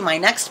here to my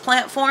next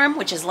platform,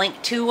 which is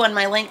link 2 on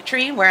my link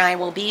tree, where I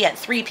will be at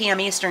 3 p.m.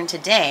 Eastern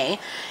today,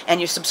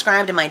 and you're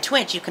subscribed to my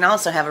Twitch, you can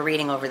also have a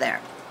reading over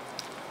there.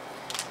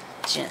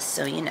 Just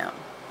so you know.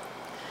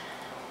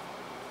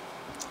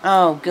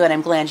 Oh, good.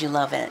 I'm glad you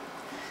love it.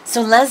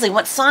 So, Leslie,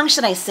 what song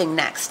should I sing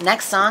next?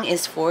 Next song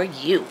is for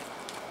you.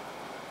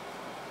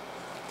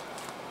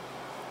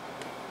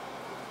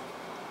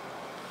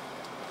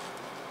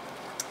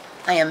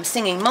 I am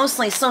singing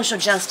mostly social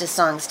justice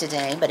songs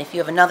today, but if you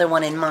have another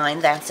one in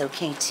mind, that's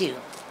okay too.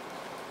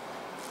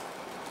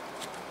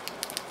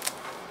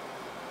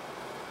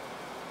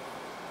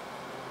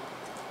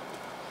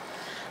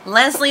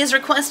 Leslie is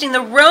requesting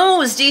The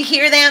Rose. Do you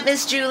hear that,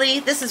 Miss Julie?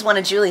 This is one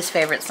of Julie's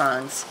favorite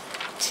songs,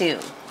 too,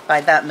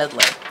 by Bette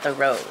Midler, The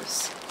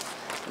Rose.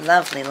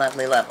 Lovely,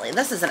 lovely, lovely.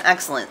 This is an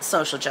excellent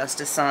social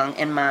justice song,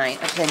 in my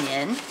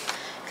opinion,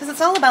 because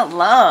it's all about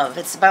love.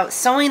 It's about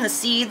sowing the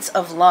seeds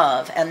of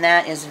love, and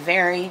that is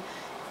very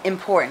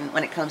important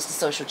when it comes to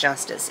social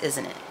justice,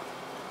 isn't it?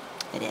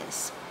 It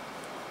is.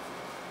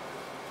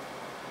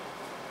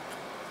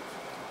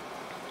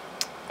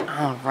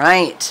 All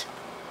right.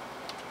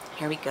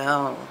 Here we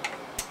go.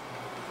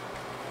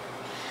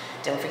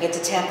 Don't forget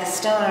to tap the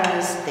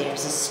stars.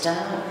 There's a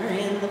star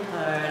in the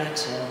party.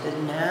 Tap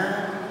it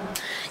now.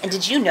 And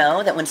did you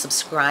know that when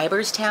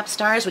subscribers tap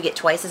stars, we get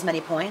twice as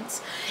many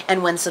points?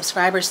 And when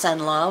subscribers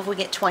send love, we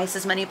get twice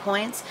as many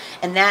points?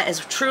 And that is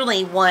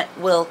truly what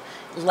will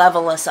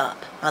level us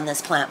up on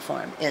this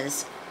platform,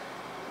 is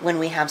when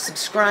we have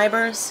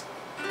subscribers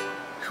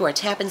who are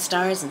tapping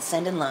stars and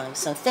sending love.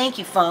 So thank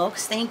you,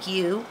 folks. Thank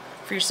you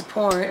for your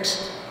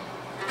support.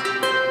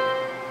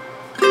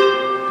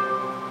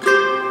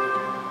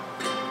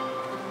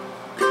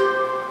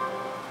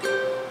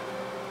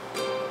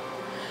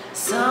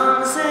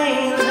 Some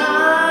say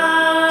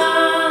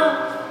love,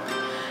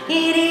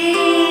 it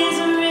is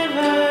a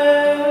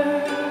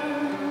river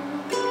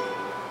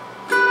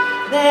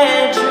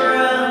that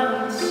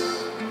drowns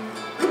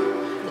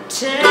the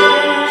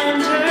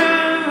tangerine.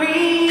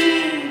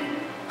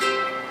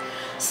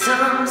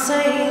 Some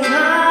say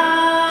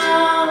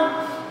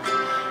love,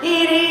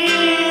 it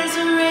is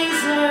a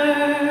razor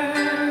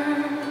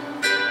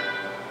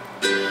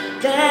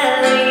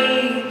that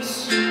leaves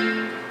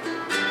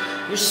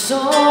your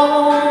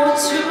soul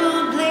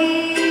to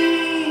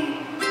bleed.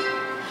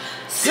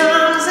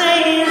 Some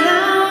say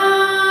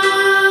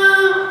love,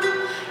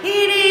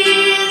 it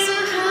is a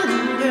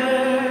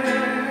hunger,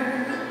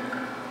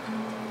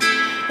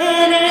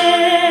 an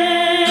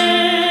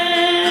endless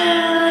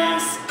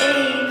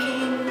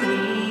aching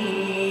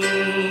need.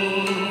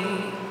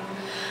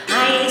 I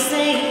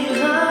say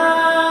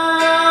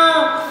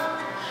love,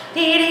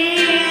 it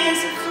is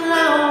a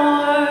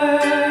flower,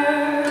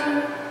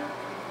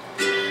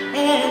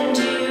 and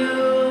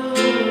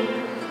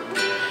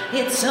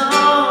it's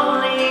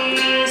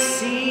only a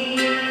seed.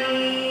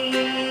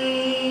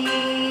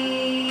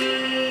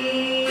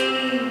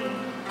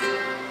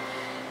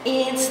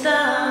 It's the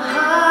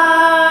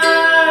heart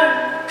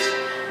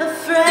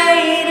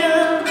afraid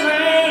of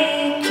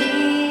breaking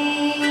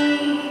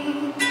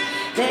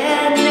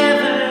that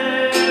never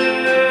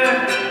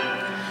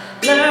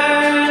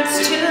learns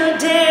to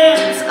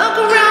dance.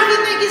 Uncle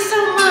Ralphie, thank you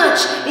so much.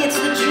 It's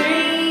the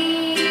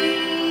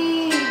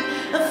dream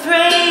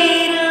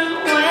afraid of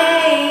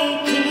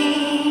waking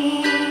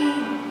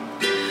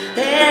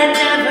that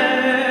never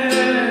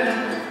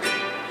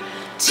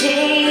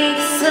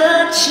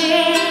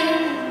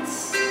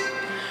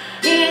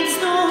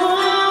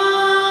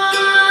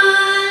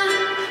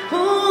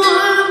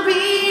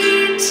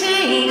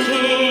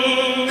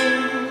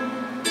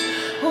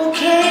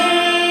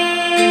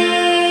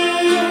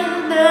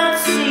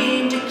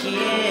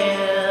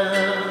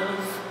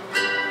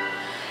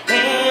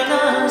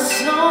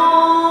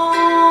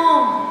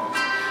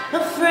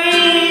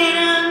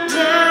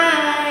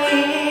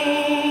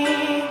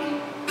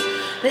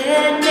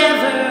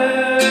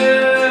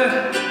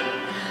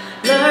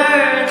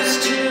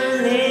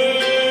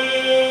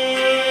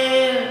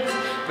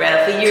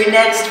you're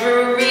next for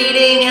a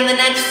reading and the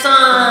next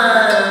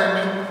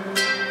song.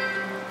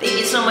 Thank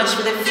you so much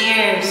for the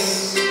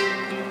fierce.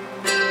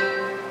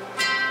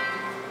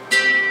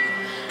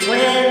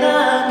 When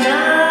the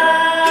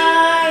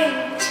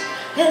night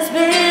has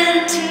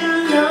been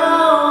too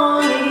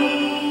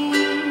lonely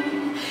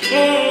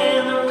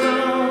and the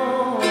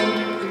road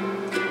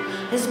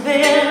has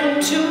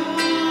been too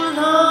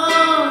long,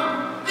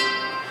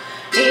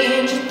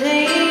 and you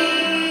think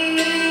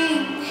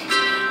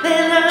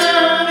that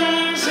love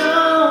is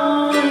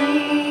only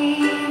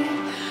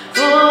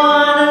for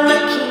the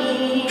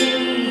lucky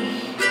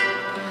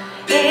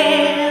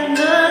and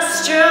the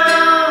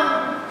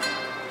strong,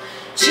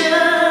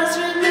 just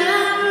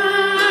remember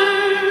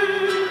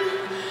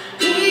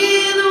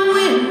in the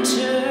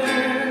winter,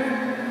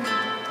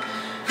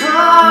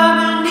 far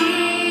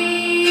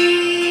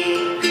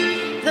beneath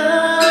the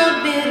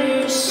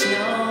bitter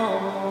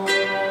snows,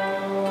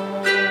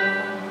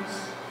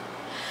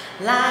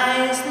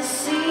 lies the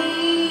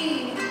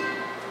sea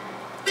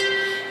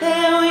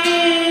that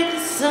with the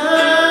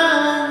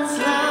sun's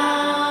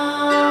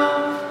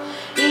love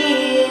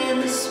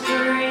in the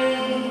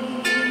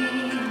spring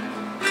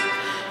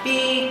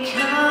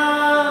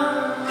becomes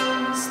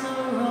the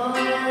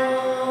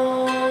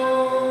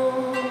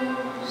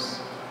rose.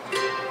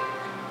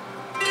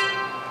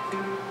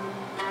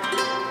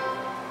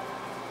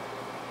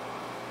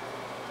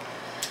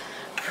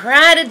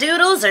 Pride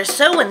Doodles are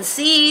sowing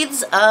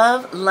seeds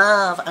of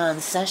love on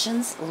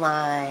Sessions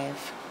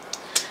Live.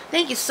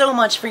 Thank you so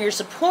much for your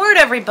support,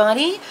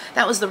 everybody.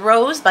 That was The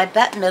Rose by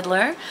Bette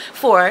Midler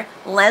for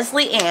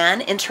Leslie Ann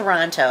in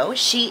Toronto.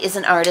 She is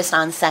an artist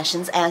on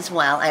Sessions as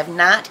well. I have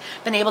not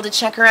been able to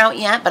check her out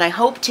yet, but I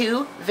hope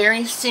to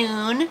very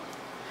soon.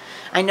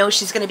 I know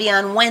she's going to be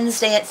on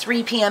Wednesday at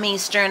 3 p.m.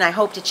 Eastern. I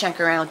hope to check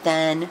her out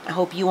then. I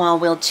hope you all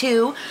will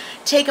too.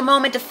 Take a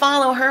moment to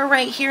follow her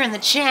right here in the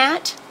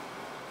chat.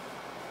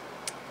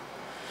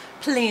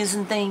 Please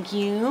and thank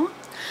you.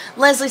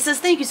 Leslie says,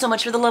 thank you so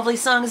much for the lovely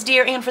songs,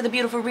 dear, and for the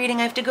beautiful reading.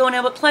 I have to go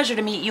now, but pleasure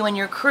to meet you and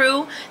your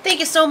crew. Thank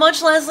you so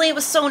much, Leslie. It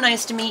was so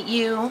nice to meet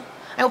you.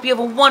 I hope you have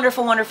a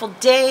wonderful, wonderful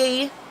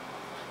day.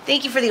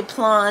 Thank you for the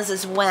applause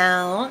as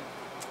well.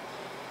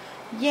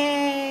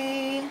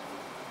 Yay.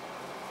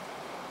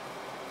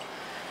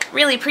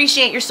 Really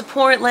appreciate your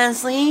support,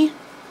 Leslie.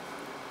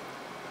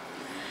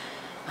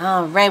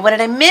 All right, what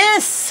did I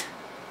miss?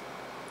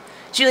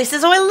 Julie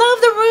says, oh, I love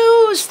the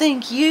ruse.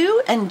 Thank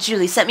you. And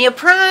Julie sent me a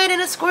pride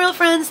and a squirrel,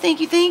 friends. Thank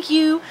you, thank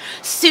you.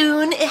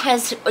 Soon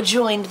has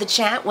joined the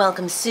chat.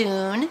 Welcome,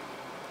 Soon.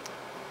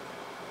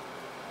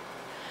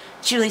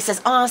 Julie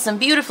says, awesome.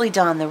 Beautifully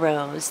done, the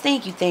rose.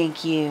 Thank you,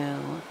 thank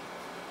you.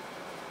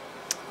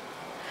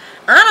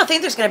 I don't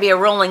think there's going to be a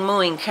rolling,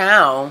 mooing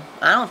cow.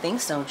 I don't think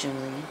so,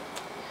 Julie.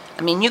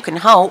 I mean, you can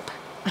hope.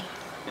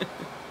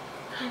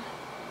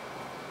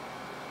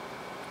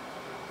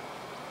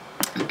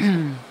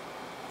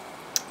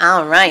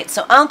 All right,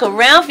 so Uncle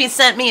Ralphie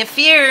sent me a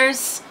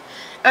fierce.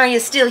 Are you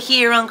still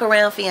here, Uncle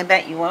Ralphie? I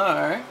bet you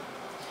are.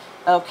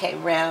 Okay,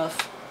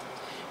 Ralph.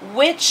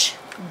 Which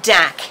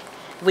deck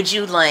would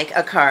you like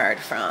a card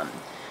from?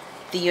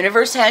 The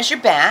Universe Has Your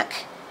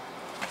Back,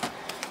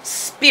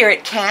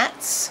 Spirit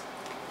Cats,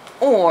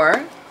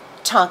 or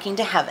Talking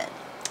to Heaven?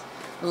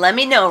 Let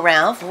me know,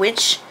 Ralph,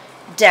 which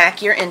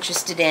deck you're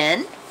interested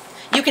in.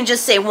 You can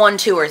just say 1,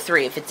 2, or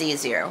 3 if it's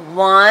easier.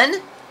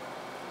 1,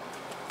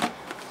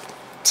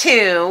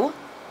 2,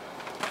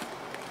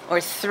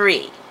 or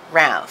 3,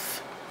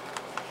 Ralph.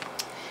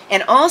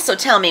 And also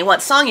tell me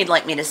what song you'd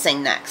like me to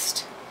sing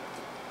next.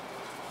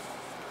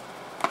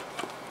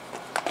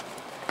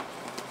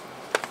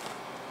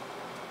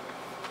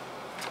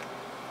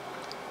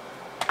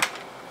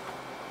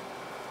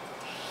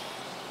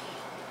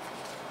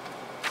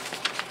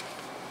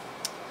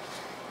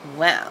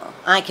 Well,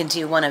 I can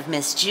do one of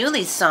Miss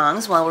Julie's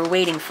songs while we're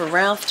waiting for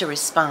Ralph to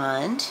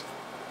respond.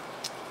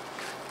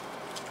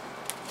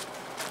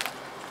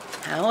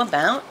 How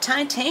about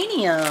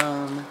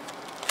Titanium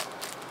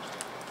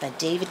by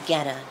David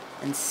Guetta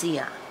and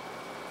Sia?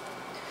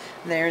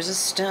 There's a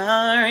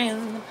star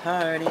in the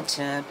party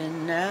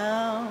tapping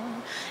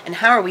now. And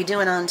how are we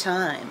doing on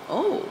time?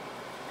 Oh,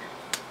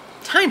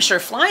 time sure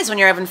flies when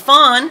you're having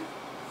fun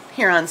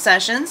here on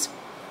Sessions.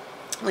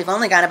 We've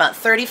only got about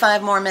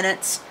 35 more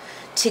minutes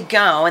to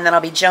go, and then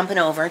I'll be jumping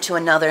over to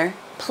another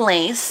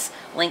place,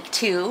 link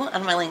 2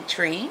 on my link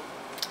tree.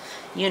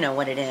 You know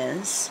what it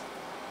is.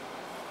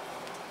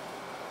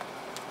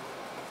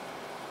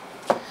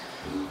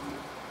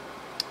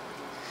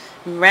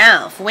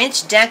 Ralph,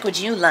 which deck would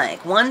you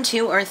like? 1,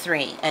 2, or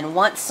 3? And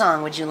what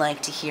song would you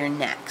like to hear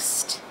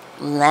next?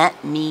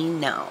 Let me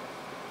know.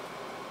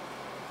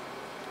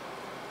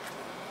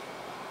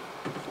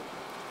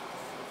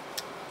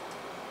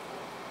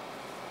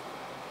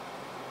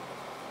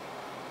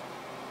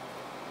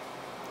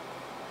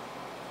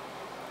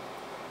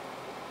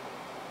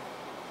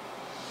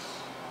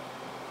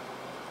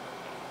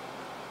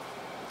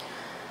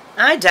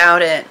 I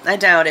doubt it. I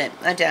doubt it.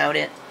 I doubt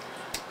it.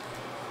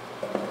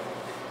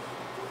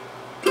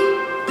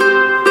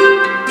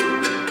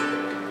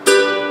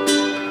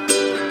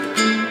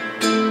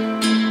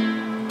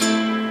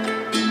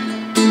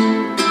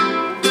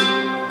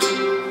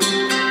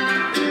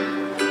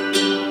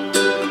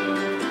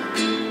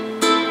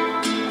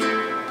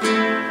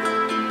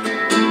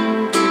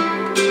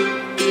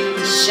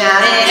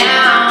 shout it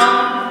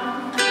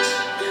out,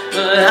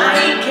 but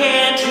I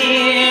can't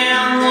hear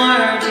a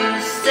word you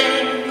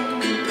say.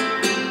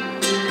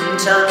 I'm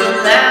talking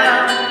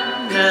loud,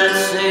 not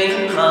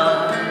saying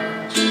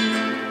much.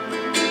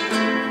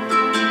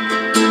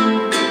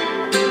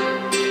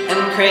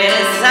 I'm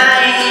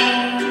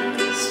criticized,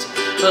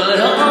 but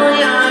all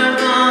your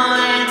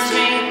bullets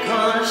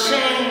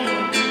ricochet.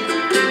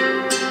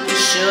 You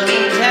shoot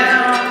me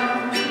down,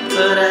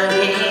 but I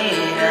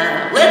get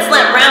up. Let's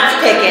let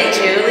Ralph pick it,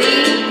 Julie.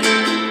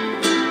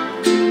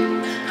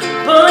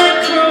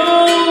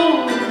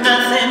 Bulletproof,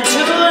 nothing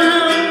to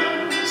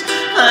lose.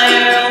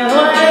 Fire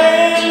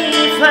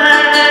away,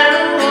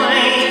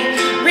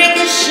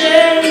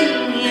 ricochet,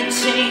 you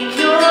take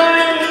your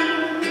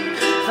aim.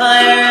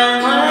 Fire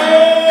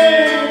away,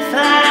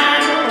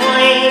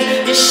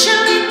 you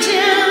shoot me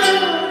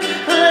down,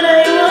 but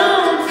I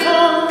won't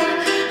fall.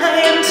 I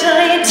am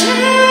titanium.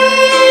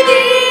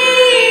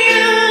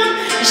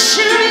 You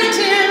shoot me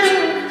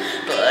down,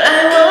 but I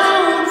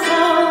won't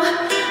fall.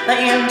 I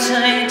am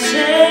titanium.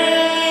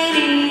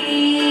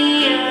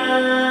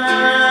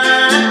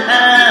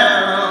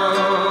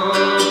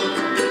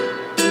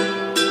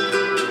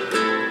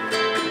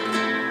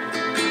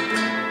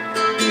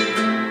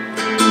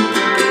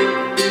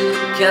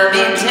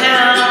 Coming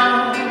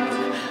down,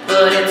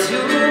 but it's you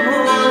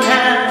who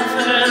have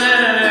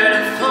further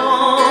to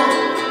fall.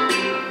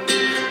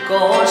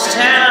 Ghost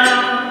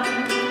town,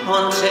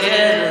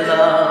 haunted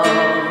love.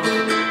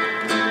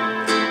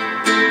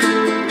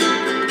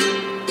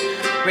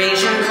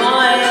 Raise your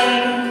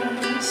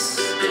voice.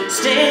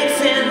 Sticks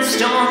and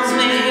stones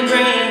may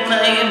break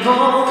my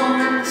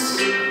bones.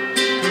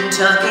 I'm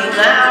talking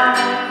loud,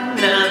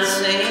 not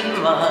saying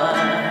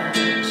much.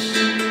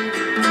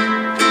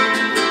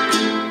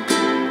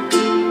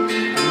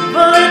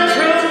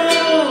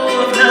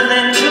 Bulletproof,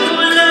 nothing to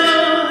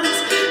lose.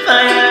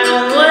 Fire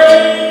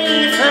away,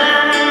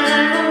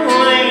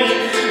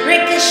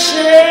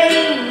 ricochet,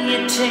 you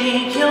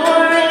take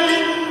your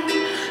aim.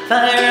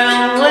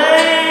 Fire away,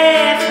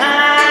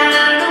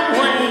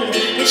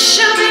 you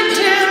shoot me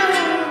down,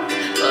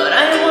 but I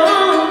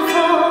won't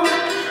fall.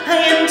 I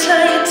am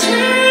titanium.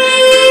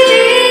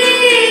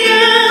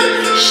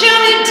 Shoot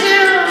me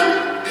down,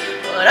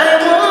 but I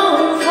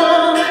won't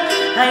fall.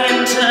 I am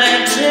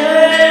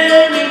titanium.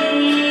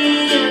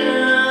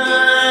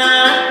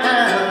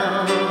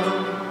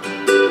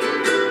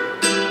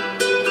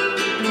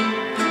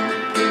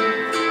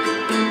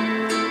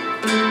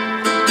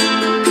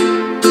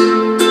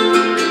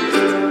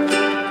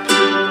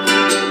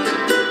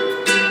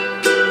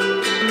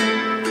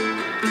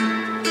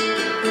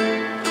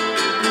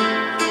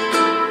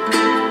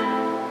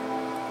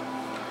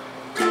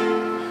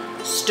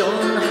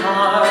 Stone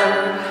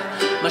hard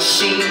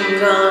machine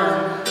gun,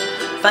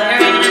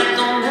 firing at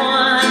the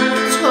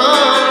ones who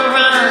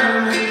run.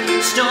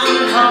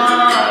 Stone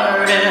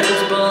hard as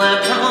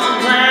bulletproof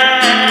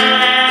glass.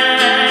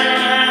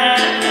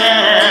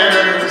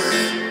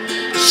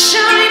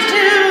 Shoot me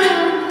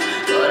down,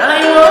 but I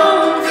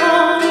won't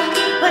fall.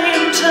 I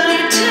am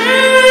titanium.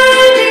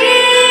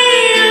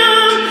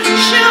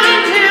 Shoot me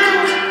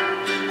down,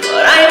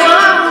 but I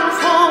won't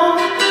fall.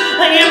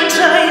 I am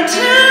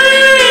titanium.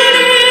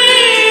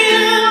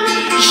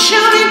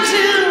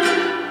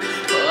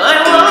 I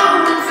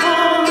won't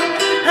fall.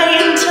 I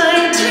am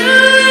titanium.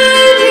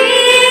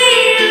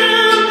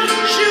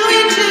 Shoot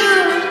me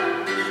down,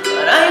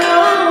 but I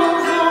won't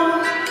fall.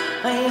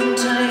 I am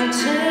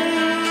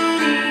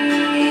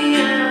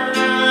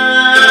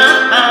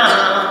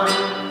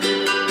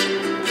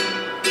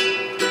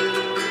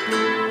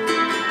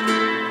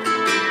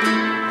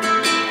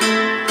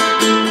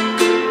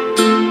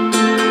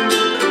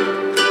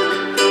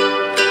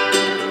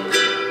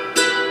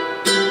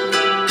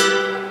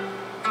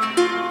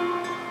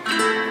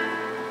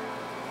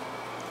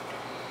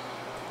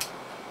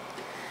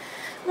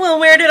Well,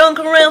 where did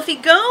Uncle Ralphie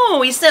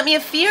go? He sent me a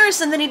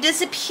fierce and then he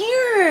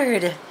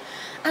disappeared.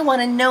 I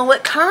want to know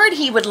what card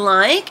he would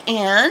like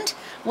and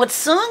what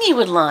song he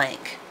would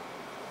like.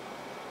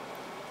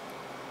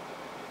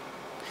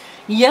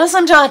 Yes,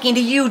 I'm talking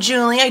to you,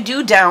 Julie. I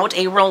do doubt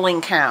a rolling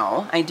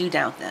cow. I do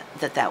doubt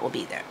that will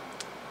be there.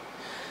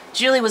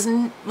 Julie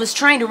was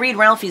trying to read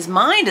Ralphie's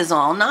mind is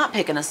all, not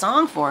picking a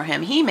song for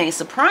him. He may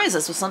surprise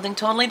us with something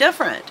totally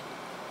different.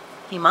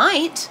 He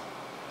might.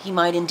 He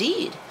might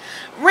indeed.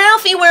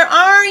 Ralphie, where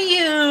are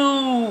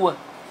you?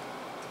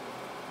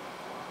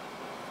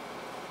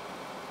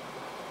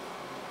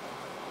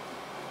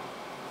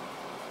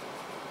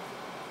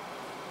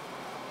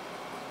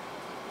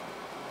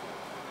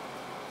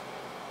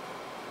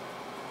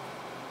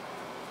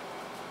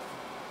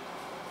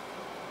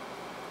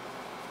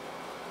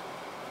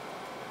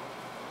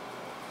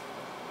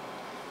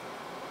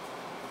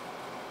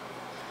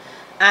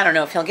 I don't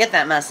know if he'll get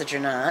that message or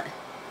not.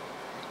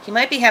 He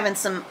might be having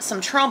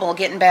some trouble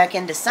getting back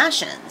into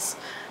sessions.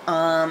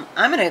 I'm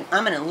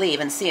gonna leave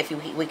and see if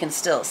we can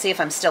still see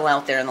if I'm still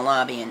out there in the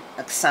lobby and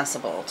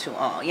accessible to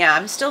all. Yeah,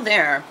 I'm still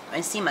there.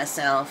 I see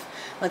myself.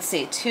 Let's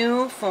see,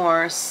 2,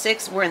 4,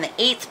 6. We're in the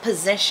 8th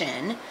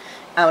position,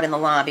 out in the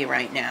lobby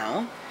right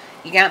now.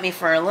 You got me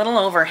for a little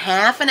over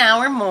half an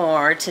hour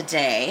more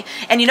today.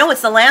 And you know,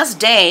 it's the last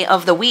day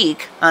of the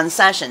week on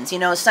Sessions. You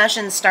know,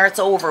 Sessions starts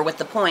over with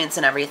the points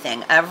and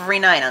everything every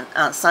night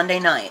on Sunday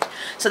night.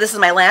 So this is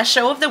my last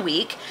show of the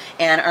week,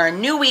 and our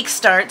new week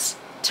starts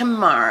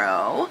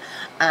tomorrow.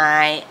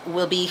 I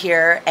will be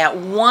here at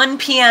 1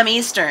 p.m.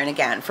 Eastern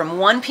again, from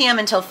 1 p.m.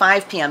 until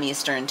 5 p.m.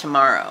 Eastern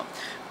tomorrow.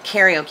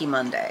 Karaoke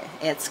Monday.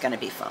 It's going to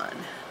be fun.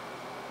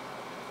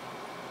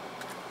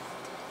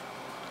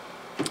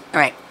 All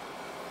right.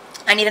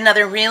 I need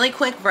another really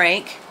quick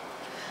break,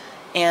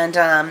 and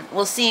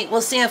we'll see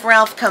if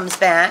Ralph comes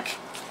back.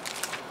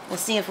 We'll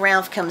see if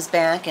Ralph comes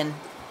back and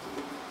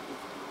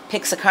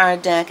picks a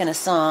card deck and a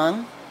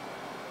song.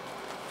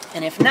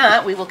 And if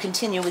not, we will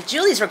continue with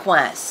Julie's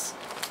requests.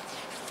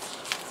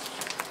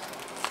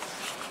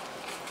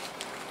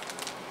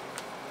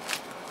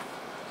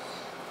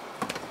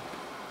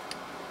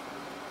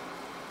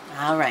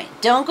 All right,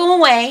 don't go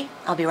away.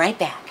 I'll be right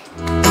back.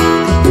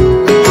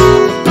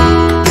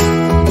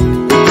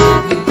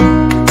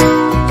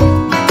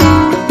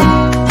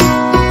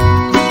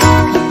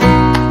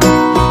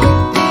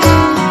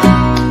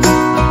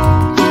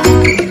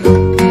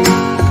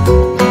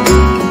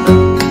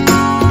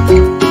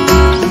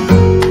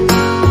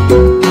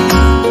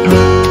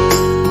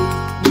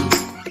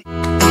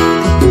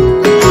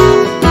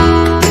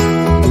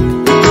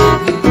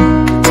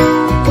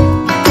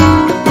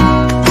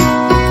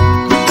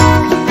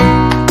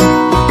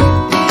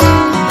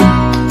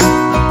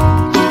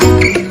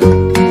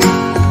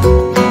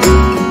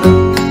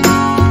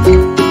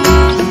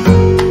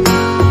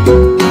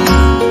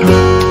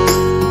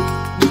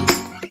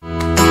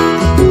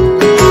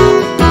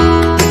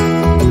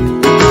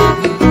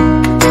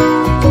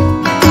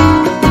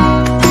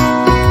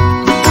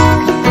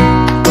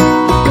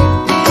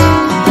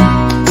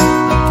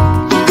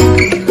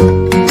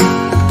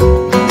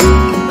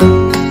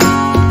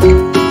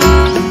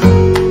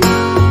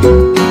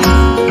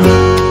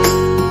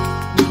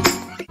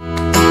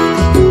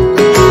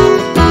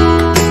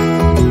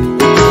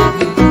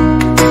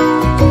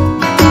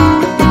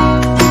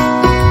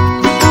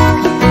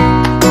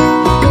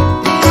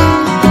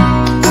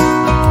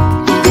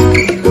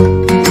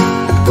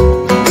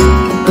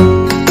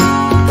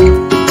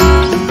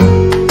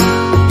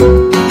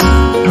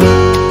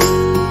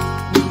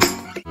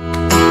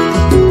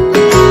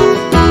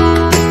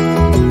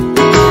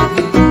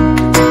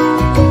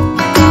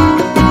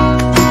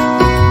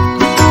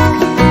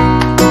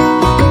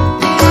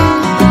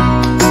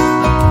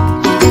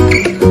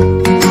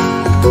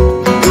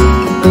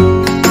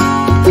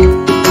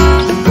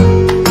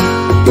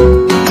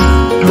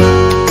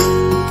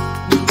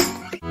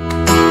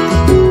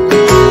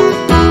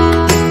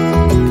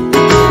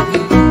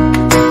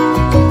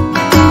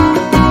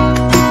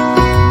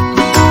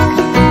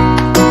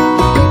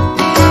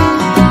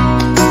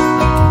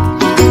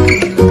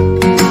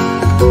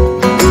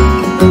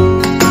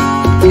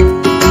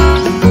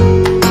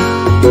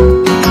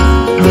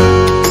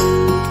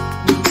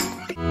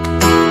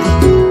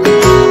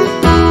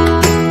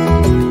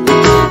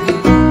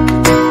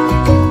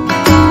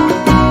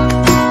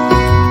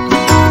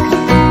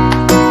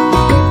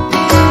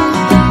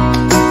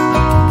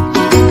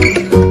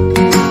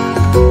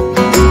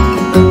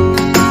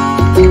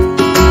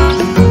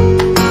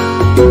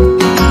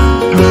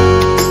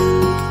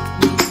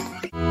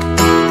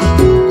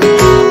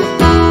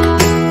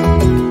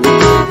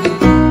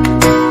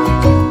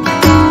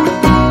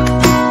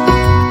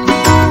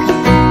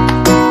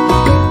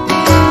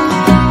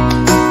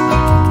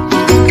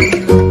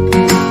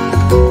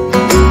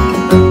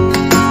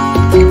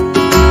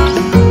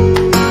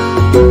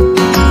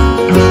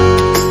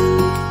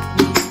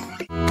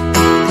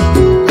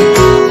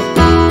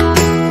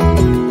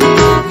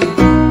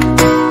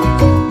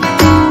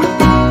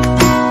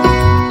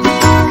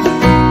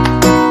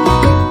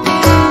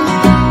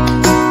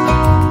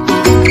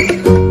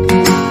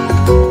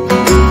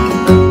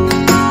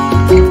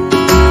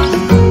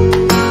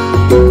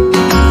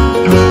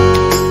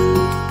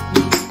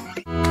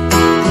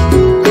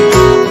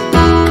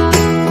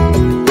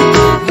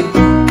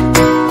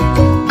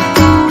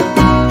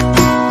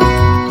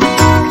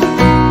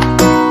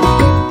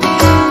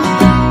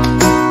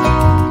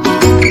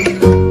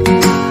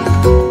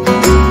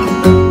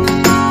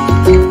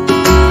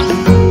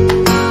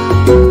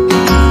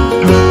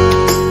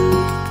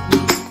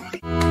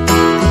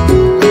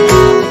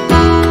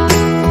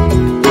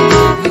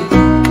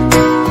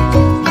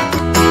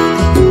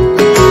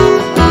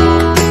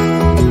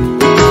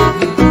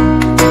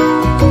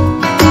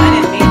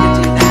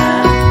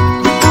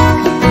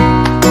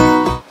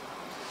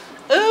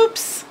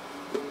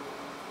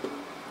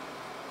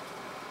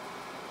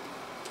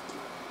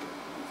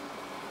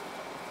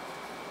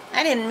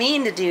 I didn't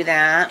mean to do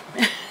that.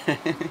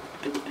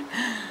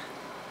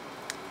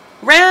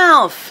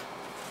 Ralph!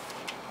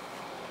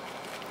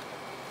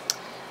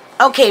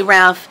 Okay,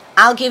 Ralph,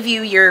 I'll give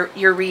you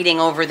your reading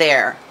over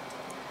there.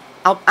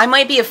 I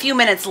might be a few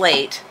minutes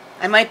late.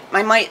 I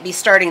might be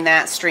starting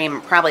that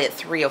stream probably at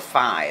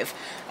 3:05.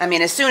 I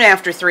mean, as soon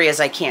after 3 as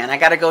I can. I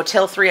got to go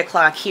till 3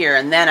 o'clock here,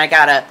 and then I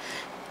got to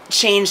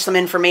change some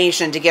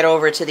information to get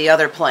over to the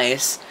other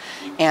place.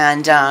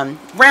 And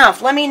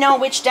Ralph, let me know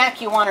which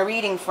deck you want a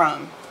reading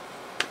from.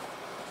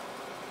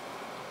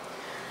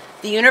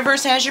 The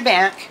Universe Has Your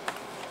Back,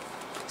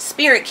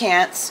 Spirit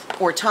Cats,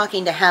 or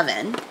Talking to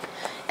Heaven.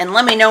 And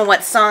let me know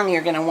what song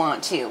you're going to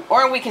want to.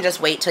 Or we can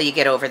just wait till you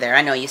get over there.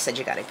 I know you said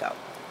you got to go.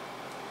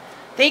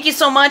 Thank you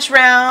so much,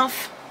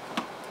 Ralph.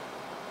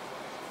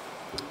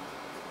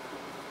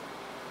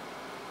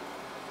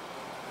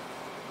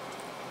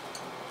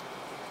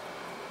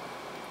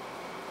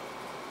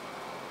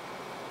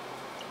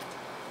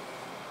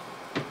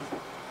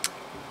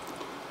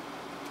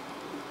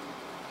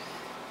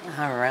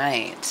 All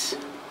right.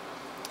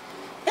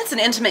 It's an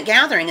intimate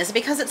gathering. Is it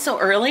because it's so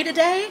early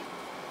today?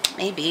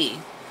 Maybe.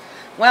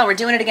 Well, we're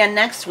doing it again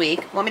next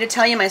week. Want me to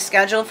tell you my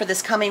schedule for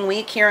this coming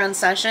week here on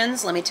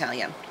Sessions? Let me tell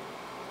you.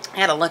 I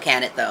had to look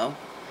at it, though.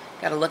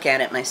 Got to look at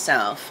it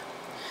myself.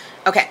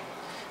 Okay.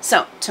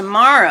 So,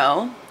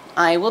 tomorrow,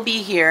 I will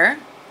be here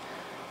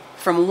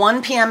from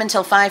 1 p.m.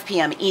 until 5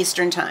 p.m.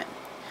 Eastern Time.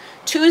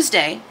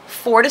 Tuesday,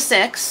 4 to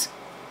 6,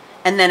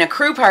 and then a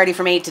crew party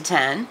from 8 to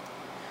 10.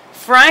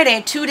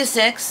 Friday, 2 to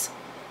 6,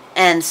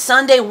 and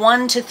Sunday,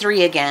 1 to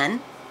 3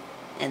 again.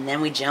 And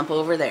then we jump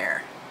over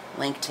there.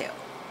 Link 2.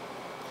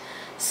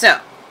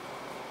 So,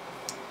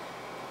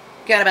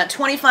 got about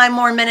 25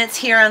 more minutes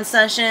here on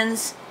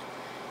Sessions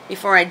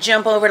before I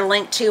jump over to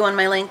link 2 on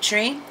my link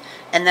tree.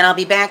 And then I'll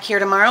be back here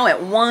tomorrow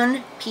at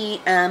 1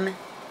 p.m.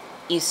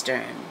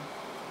 Eastern.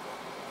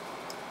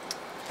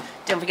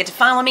 Don't forget to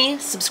follow me,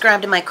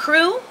 subscribe to my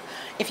crew.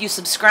 If you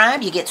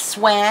subscribe, you get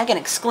swag and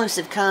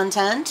exclusive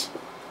content.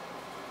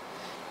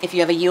 If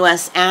you have a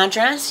U.S.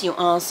 address, you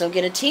also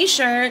get a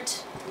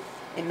t-shirt.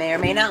 It may or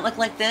may not look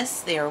like this.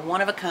 They are one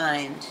of a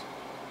kind.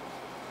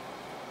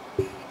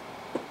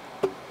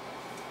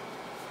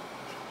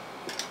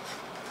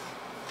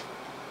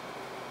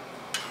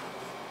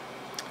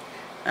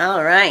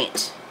 All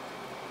right.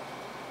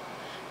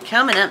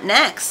 Coming up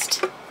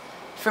next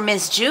for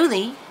Miss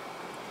Julie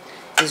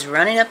is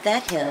Running Up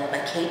That Hill by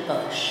Kate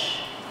Bush.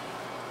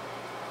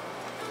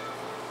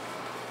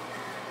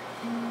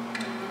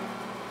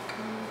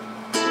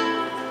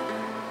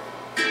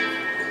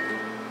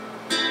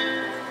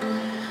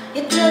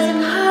 It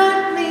doesn't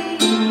hurt me,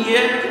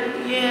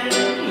 yeah, yeah,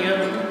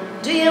 yeah.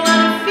 Do you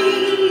want to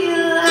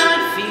feel how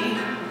it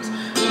feels?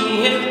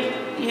 Yeah,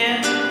 yeah,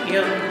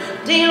 yeah.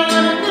 Do you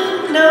want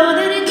to know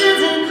that it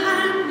doesn't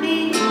hurt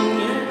me?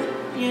 Yeah,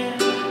 yeah,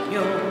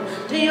 yeah.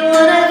 Do you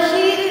want to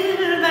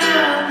hear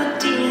about the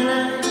deal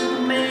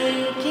I'm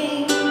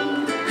making?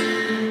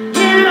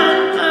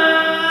 Yeah,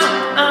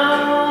 oh, oh.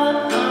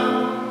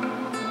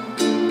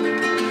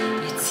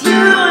 It's you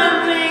and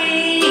me.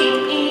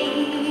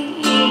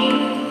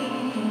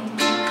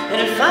 And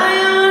if I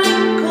only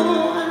go,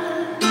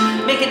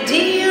 make a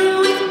deal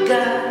with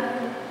God,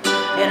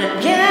 and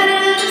I'd get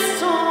it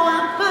so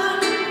up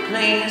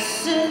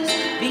places,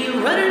 be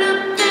running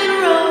up that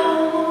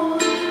road,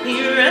 be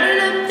running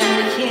up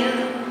that hill,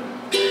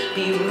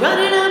 be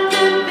running up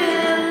that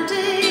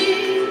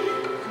building.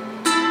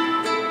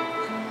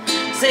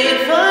 Say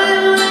if I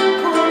only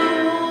go,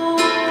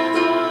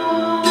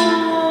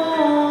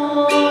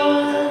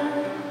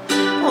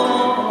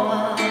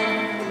 oh,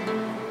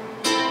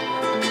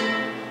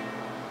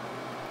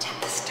 tap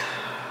the star.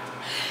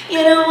 You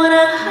don't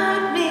wanna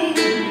hurt me,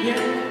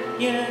 yeah,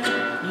 yeah,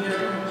 yeah.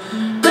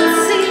 But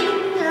see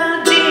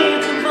how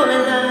deep the boy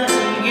lies,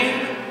 yeah,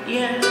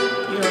 yeah,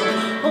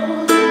 yeah.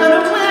 Oh, I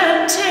don't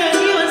wanna tell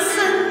you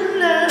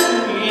asunder,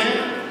 yeah,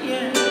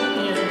 yeah,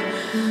 yeah.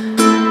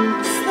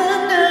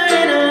 Thunder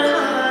in our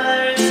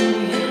hearts,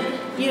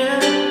 yeah, yeah,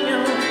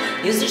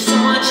 yeah. Is there so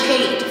much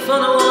hate for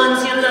the ones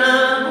you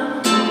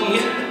love?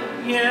 Yeah,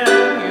 yeah,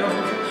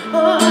 yeah.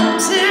 Oh,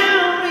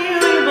 tell me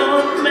we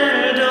both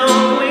matter,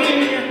 don't we?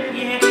 Yeah,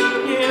 yeah,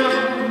 yeah.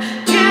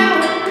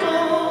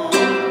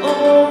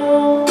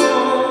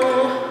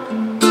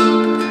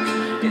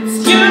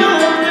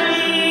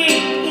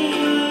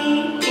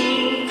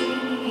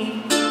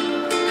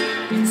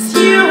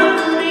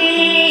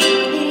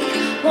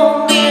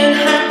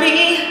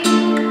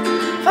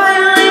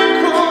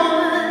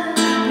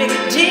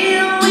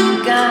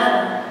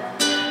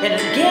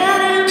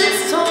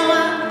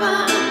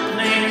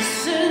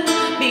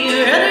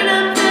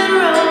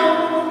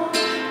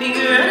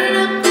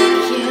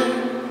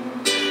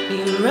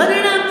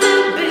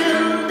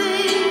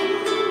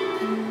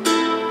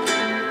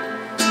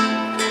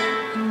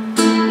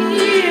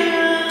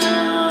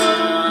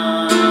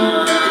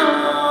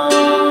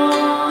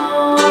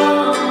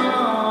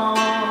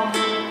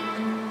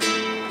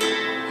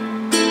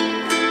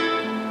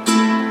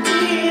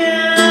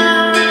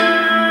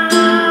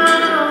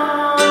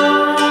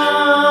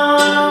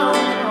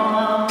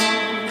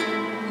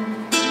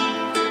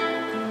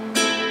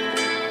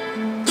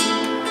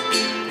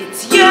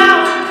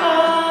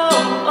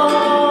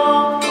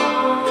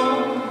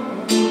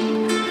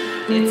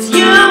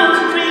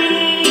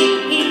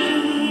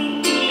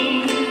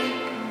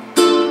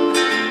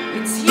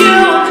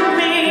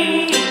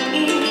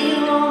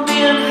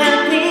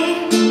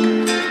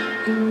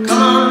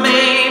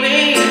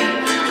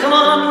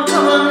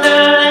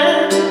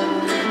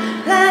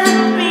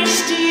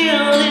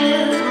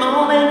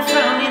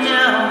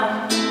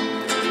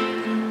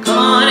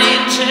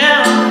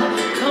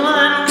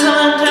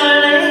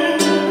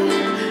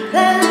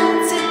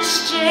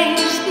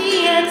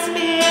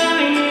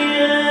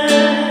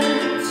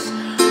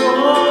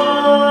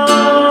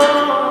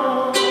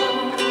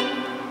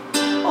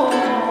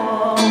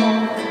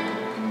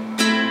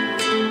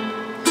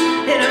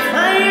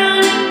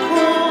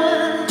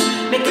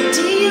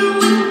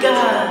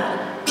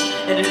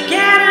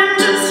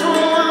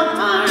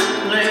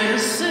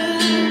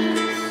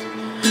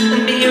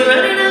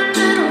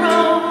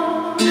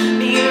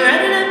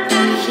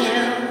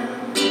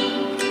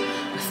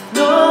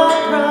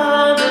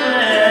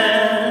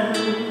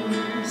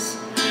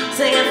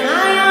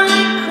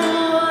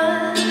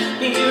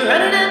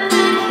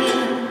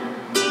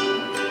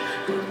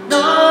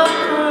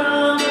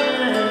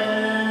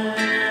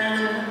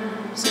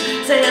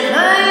 Said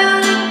I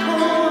only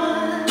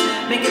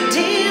could make a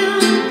deal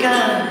with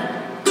God,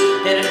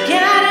 and I'd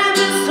get him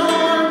in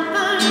some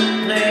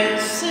fine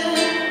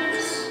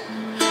places,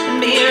 and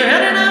be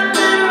running up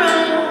that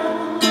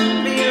road,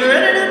 be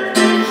running up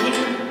that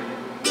hill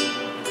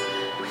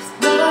with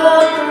no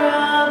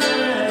problems.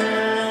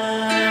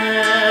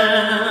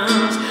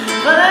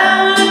 But I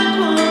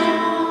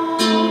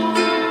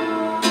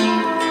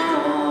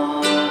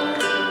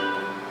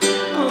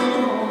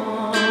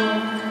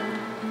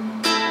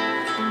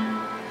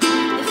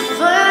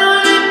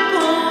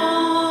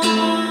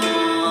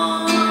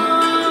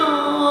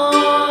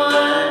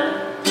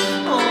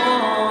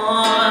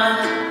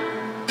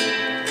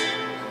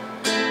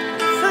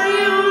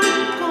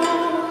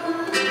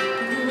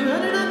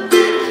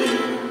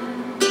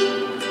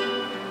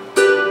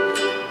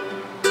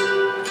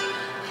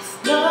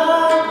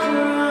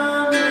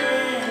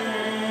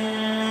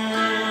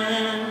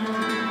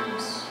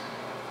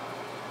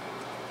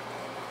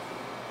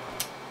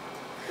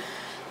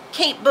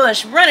Kate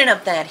Bush, Running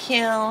Up That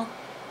Hill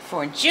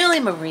for Julie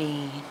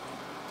Marie.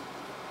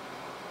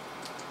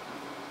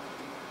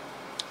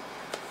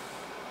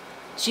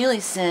 Julie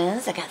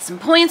says, I got some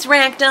points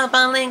racked up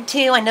on Link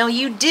 2. I know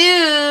you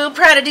do.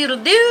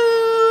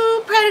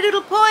 Prada-doodle-doo.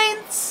 Prada-doodle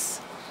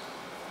points.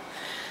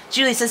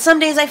 Julie says, some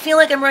days I feel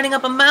like I'm running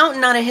up a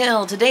mountain, not a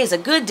hill. Today's a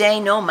good day,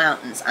 no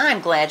mountains.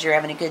 I'm glad you're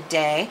having a good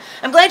day.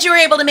 I'm glad you were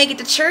able to make it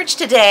to church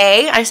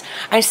today.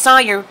 I saw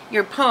your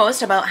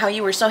post about how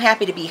you were so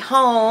happy to be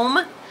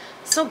home.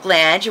 So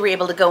glad you were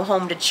able to go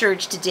home to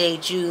church today,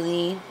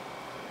 Julie.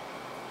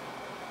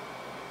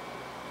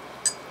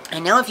 I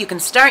know if you can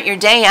start your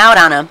day out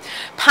on a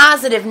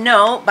positive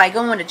note by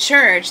going to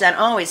church, that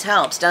always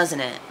helps,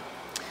 doesn't it?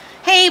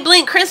 Hey,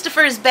 Blink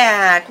Christopher's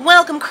back.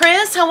 Welcome,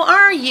 Chris. How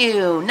are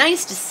you?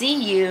 Nice to see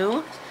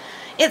you.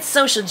 It's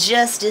Social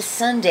Justice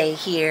Sunday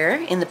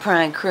here in the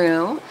Pride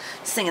Crew,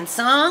 singing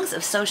songs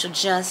of social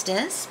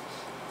justice.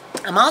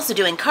 I'm also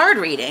doing card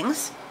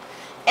readings.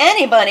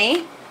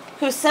 Anybody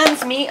who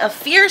sends me a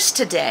fierce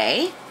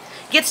today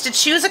gets to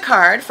choose a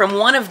card from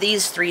one of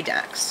these 3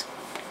 decks.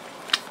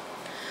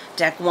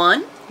 Deck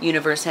 1,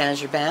 Universe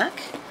Has Your Back.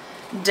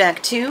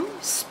 Deck 2,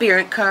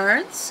 Spirit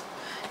Cards.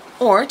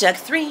 Or Deck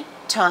 3,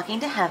 Talking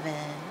to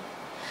Heaven.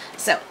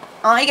 So,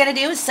 all you gotta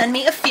do is send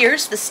me a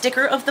fierce, the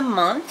sticker of the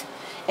month,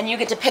 and you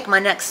get to pick my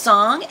next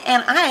song,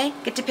 and I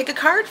get to pick a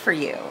card for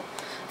you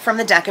from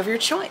the deck of your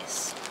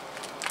choice.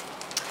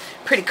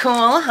 Pretty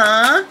cool,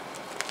 huh?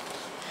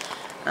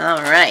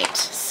 Alright,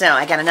 so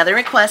I got another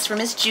request from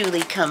Miss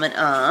Julie coming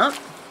up.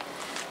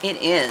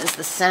 It is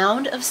The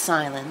Sound of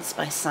Silence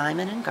by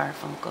Simon and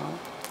Garfunkel.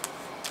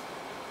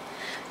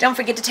 Don't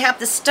forget to tap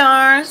the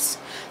stars,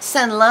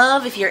 send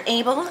love if you're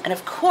able, and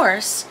of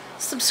course,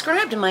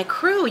 subscribe to my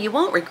crew. You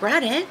won't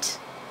regret it.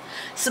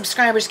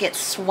 Subscribers get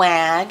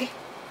swag.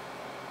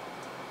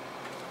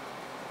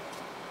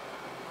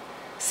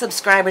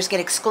 Subscribers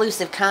get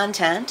exclusive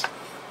content.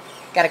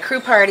 Got a crew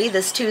party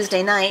this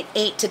Tuesday night,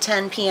 8 to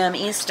 10 p.m.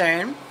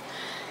 Eastern.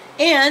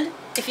 And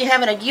if you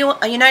have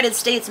a United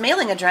States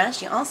mailing address,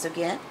 you also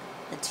get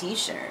a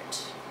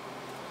t-shirt.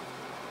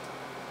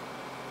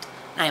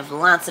 I have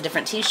lots of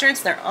different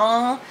t-shirts. They're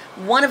all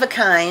one of a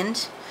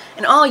kind.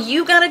 And all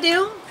you gotta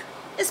do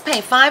is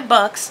pay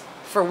 $5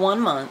 for 1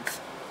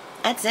 month.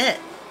 That's it.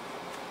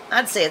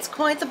 I'd say it's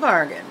quite the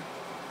bargain.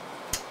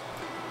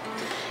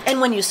 And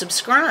when you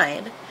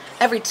subscribe,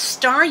 every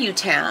star you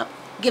tap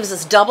gives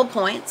us double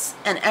points,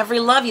 and every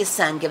love you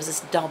send gives us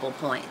double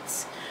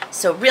points.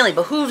 So it really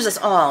behooves us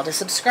all to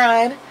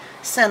subscribe,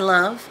 send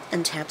love,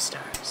 and tap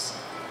stars.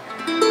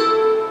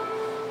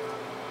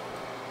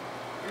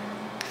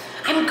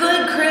 I'm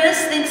good, Chris.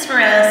 Thanks for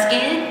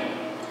asking.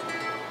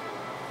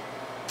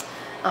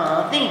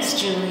 Aw, thanks,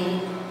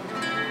 Julie.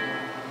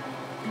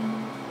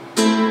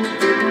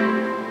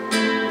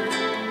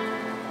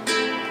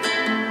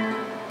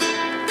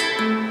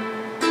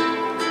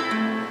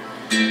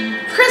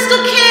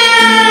 Crystal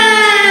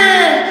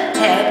Cat,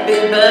 happy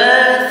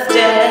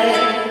birthday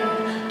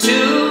to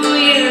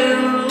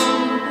you.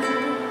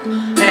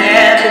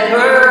 Happy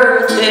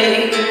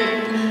birthday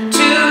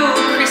to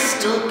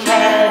Crystal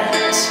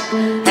Cat.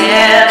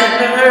 Happy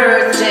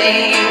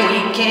birthday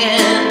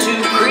weekend to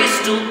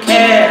Crystal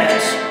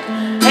Cat.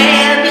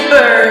 Happy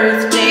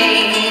birthday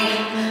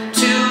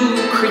to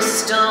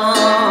Crystal.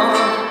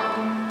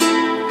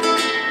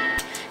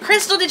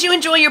 Crystal, did you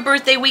enjoy your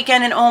birthday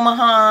weekend in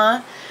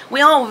Omaha? We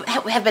all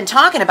have been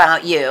talking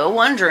about you,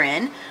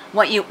 wondering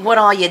what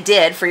all you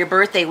did for your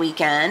birthday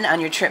weekend on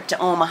your trip to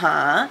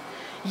Omaha.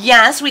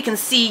 Yes, we can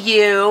see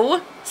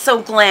you.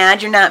 So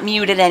glad you're not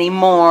muted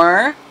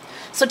anymore.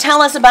 So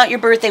tell us about your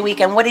birthday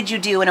weekend. What did you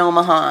do in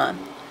Omaha?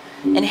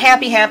 And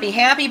happy, happy,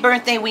 happy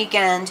birthday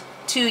weekend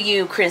to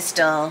you,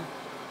 Crystal.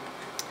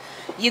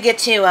 You get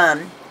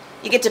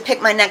to pick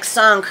my next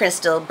song,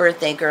 Crystal,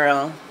 birthday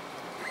girl.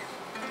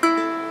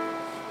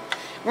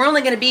 We're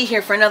only going to be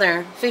here for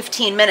another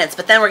 15 minutes,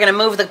 but then we're going to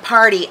move the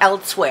party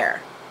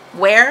elsewhere.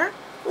 Where?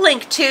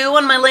 Link 2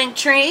 on my link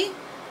tree,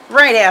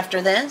 right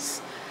after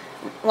this.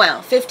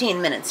 Well,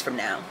 15 minutes from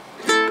now.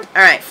 All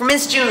right, for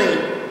Miss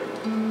Julie,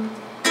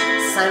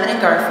 Simon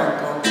and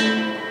Garfunkel.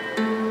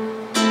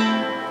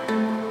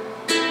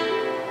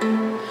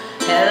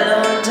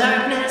 Hello,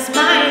 darkness,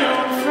 my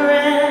old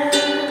friend.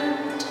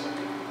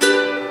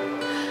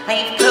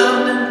 I've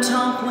come to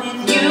talk with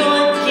you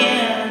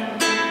again,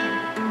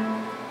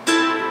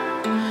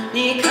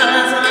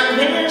 because our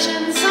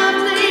vision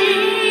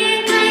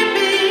softly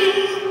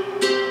creeping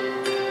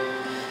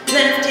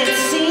left its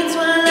seeds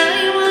while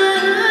I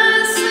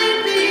was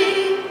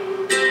sleeping,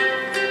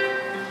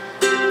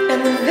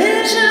 and the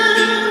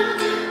vision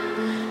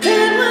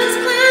that was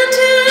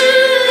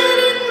planted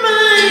in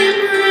my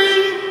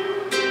brain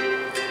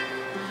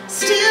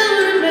still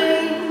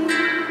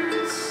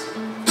remains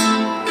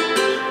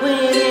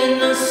within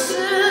the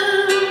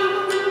sound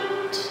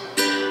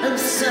of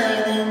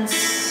silence.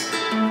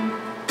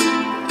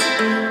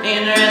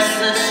 In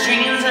restless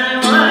dreams I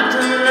walked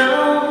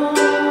alone,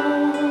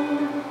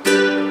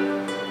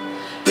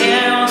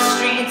 narrow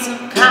streets of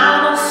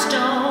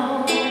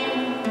cobblestone,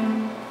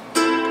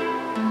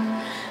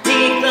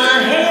 beneath the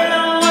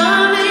halo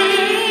of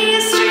a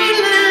street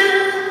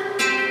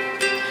lamp.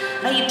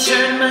 I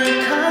turned my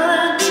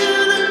collar to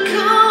the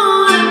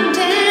cold and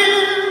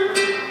damp,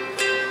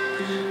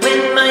 when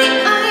my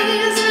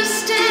eyes were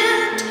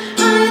stabbed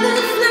by the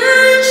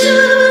flash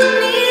of a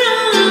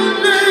neon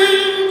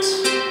light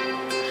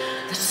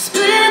that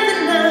split the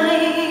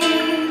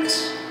night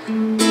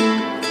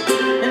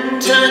and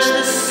touched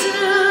the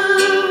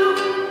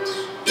sound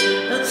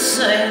of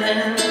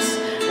silence.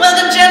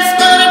 Welcome, Jeff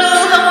Sponigal,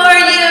 how are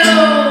you?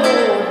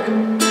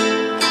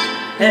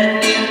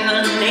 And in the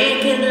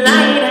naked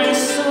light I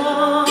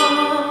saw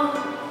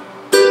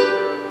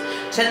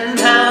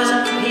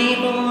 10,000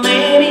 people,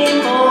 maybe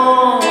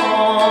more.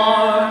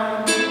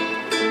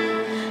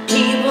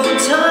 People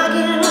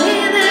talking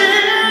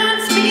without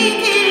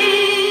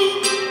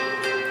speaking,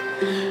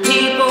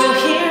 people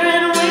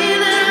hearing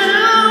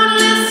without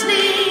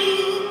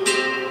listening,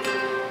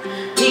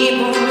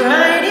 people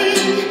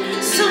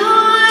writing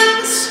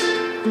songs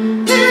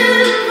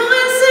that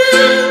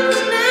voices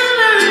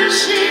never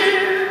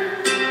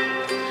share,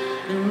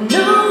 and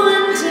no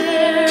one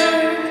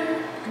dare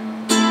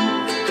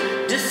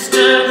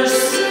disturb the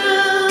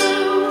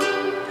sound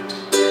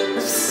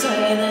of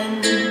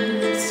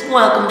silence.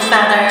 Welcome,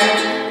 Father.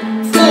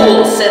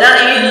 Fool, said I,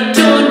 you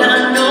do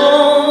not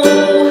know.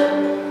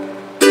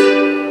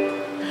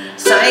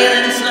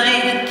 Silence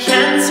like a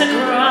cancer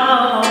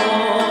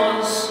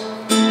grows.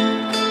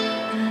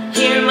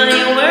 Hear my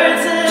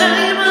words that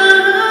I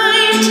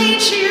might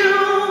teach you.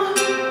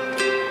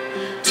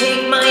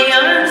 Take my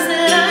arms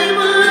that I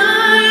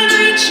might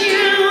reach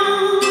you.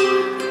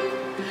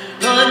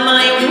 But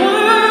my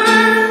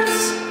words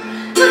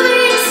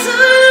like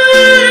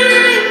silent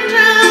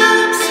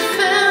raindrops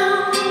fell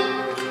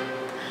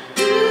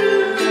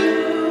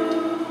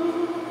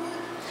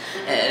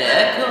and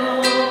echo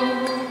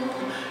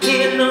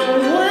in the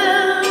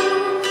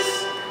wells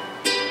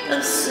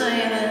of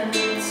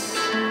silence.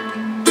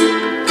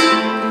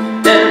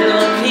 And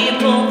the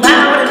people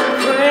bowed and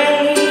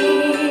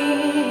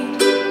prayed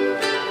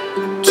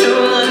to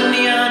the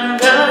neon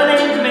god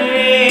they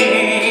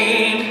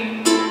made,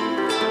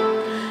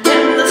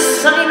 and the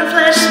sign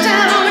flashed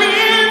out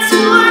its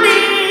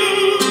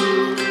warning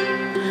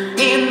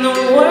in the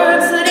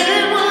words that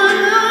it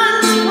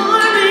was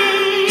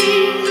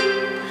forming,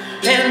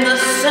 and the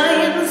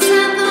science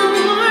that the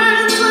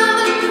words of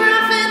the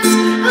prophets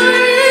are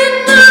written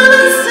on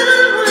the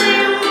subway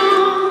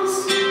walls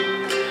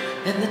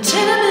and the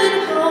tenement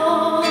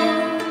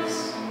halls,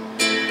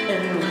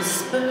 and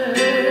whisper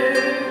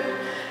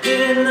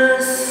in the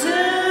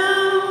sounds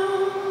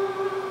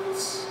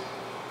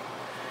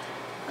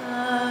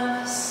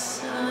of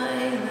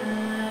silence.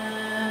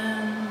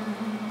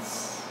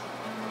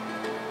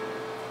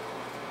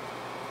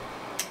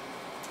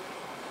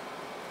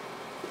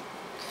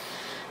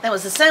 That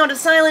was The Sound of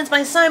Silence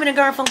by Simon and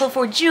Garfunkel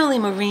for Julie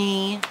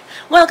Marie.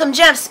 Welcome,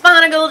 Jeff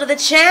Sponigal, to the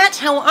chat.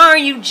 How are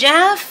you,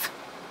 Jeff?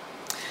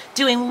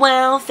 Doing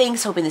well,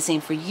 thanks. Hoping the same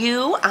for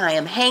you. I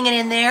am hanging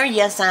in there.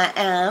 Yes, I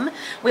am.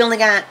 We only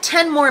got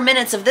 10 more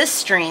minutes of this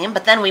stream,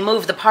 but then we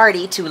move the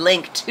party to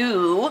link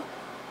 2.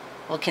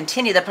 We'll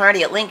continue the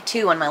party at link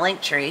 2 on my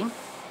link tree.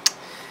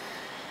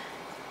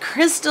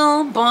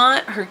 Crystal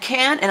bought her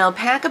cat an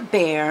alpaca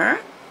bear.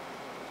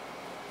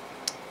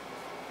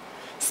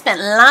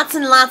 Spent lots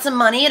and lots of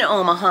money in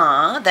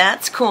Omaha.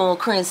 That's cool,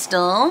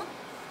 Crystal.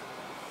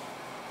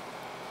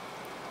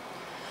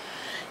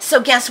 So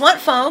guess what,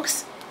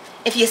 folks?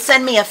 If you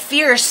send me a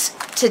fierce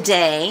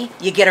today,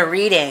 you get a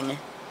reading.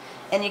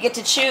 And you get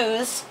to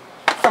choose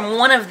from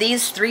one of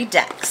these 3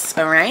 decks,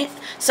 all right?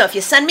 So if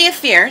you send me a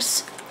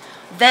fierce,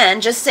 then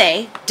just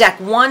say deck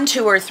 1,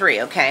 2, or 3,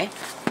 okay?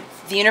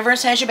 The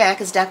Universe Has Your Back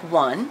is deck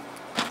 1.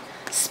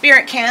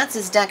 Spirit Cats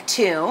is deck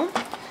 2.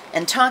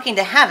 And Talking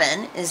to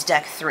Heaven is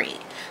deck 3.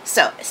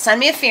 So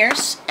send me a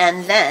fierce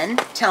and then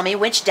tell me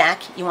which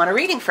deck you want a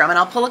reading from, and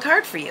I'll pull a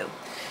card for you.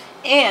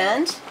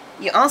 And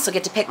you also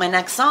get to pick my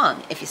next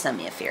song if you send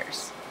me a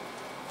fierce.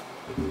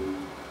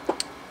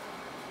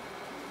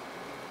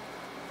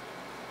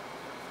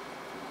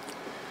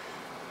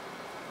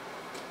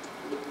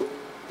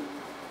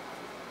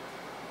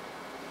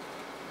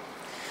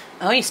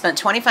 Oh, you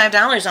spent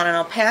 $25 on an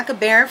alpaca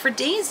bear for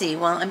Daisy.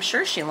 Well, I'm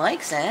sure she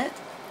likes it.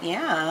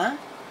 Yeah.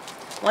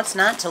 What's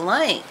not to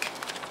like?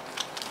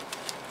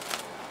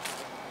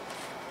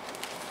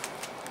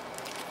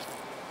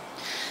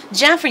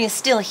 Jeff, are you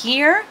still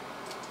here?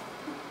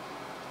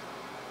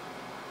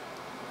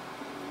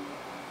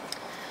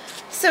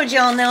 So did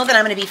y'all know that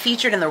I'm going to be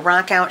featured in the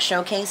Rock Out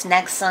Showcase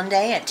next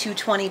Sunday at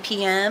 2:20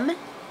 p.m.?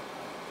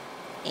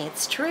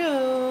 It's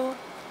true.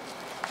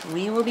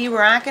 We will be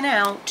rocking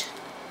out.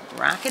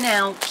 Rocking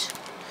out.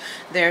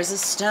 There's a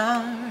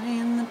star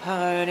in the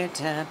party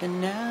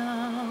tapping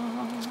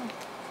now.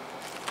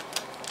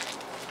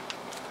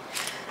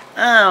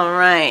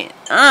 Alright.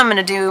 I'm going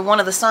to do one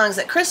of the songs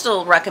that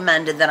Crystal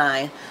recommended that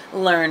I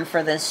learn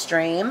for this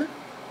stream.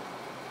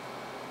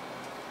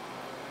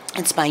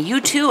 It's by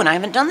U2, and I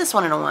haven't done this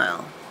one in a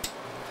while.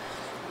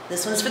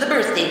 This one's for the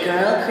birthday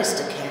girl,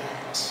 Crystal Cat.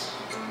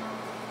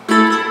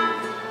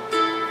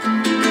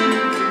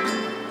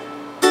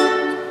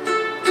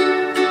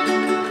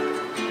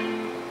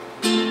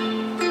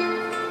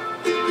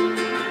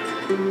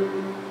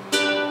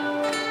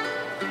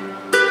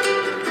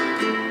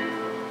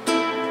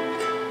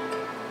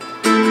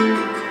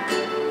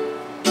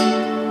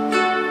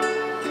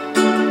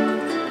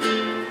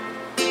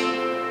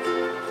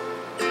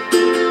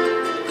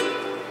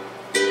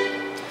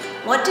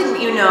 What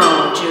didn't you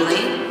know,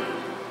 Julie?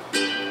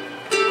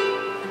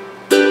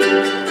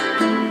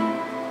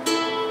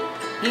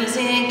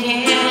 Music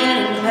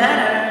getting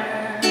better.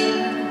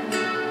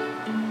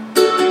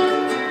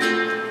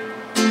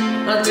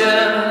 Well, do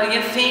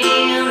you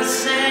feel the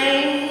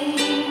same?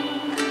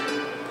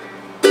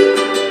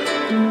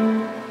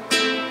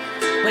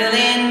 Will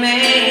it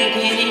make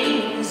it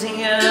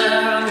easier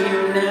on you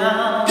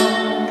now?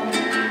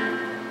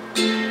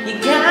 You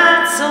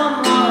got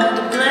someone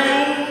to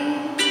blame.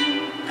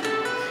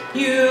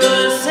 You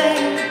say,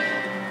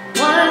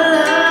 one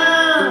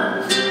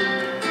love,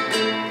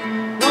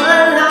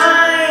 one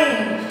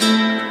life,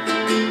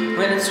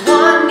 when it's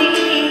one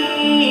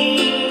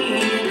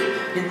need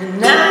in the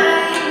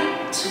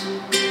night.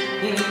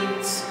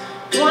 It's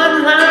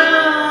one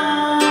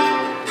love,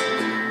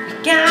 you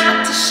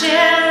got to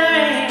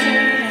share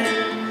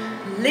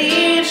it.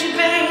 Leaves you,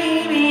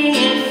 baby,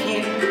 if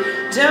you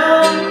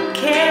don't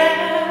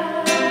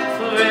care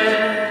for it.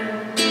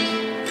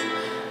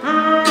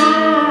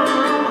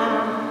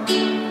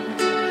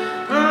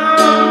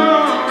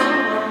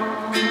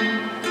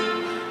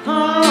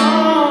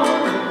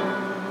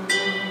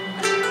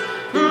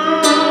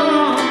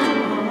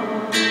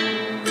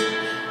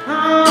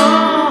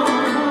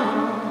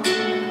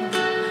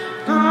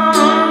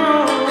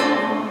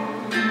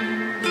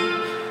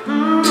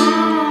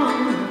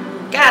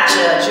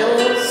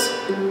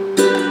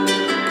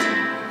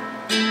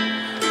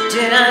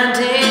 Did I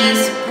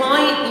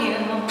disappoint you?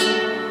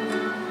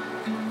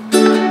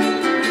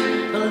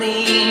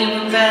 Leave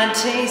a bad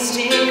taste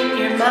in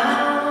your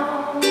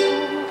mouth.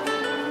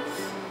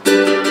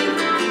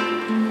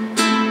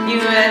 You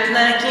act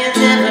like you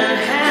never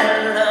had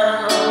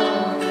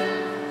love,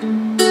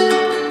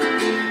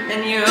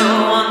 and you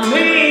want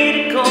me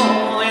to go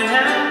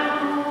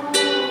without.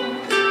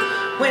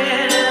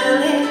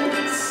 Well,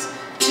 it's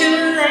too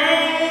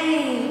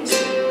late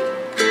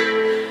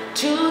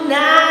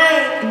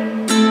tonight.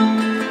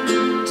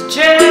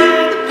 Drag the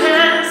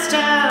past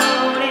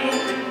out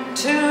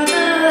into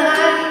the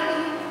light.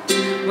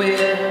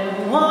 We're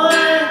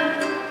one,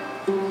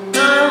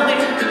 but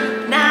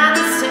we're not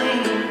the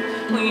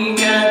same. We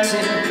got to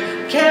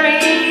carry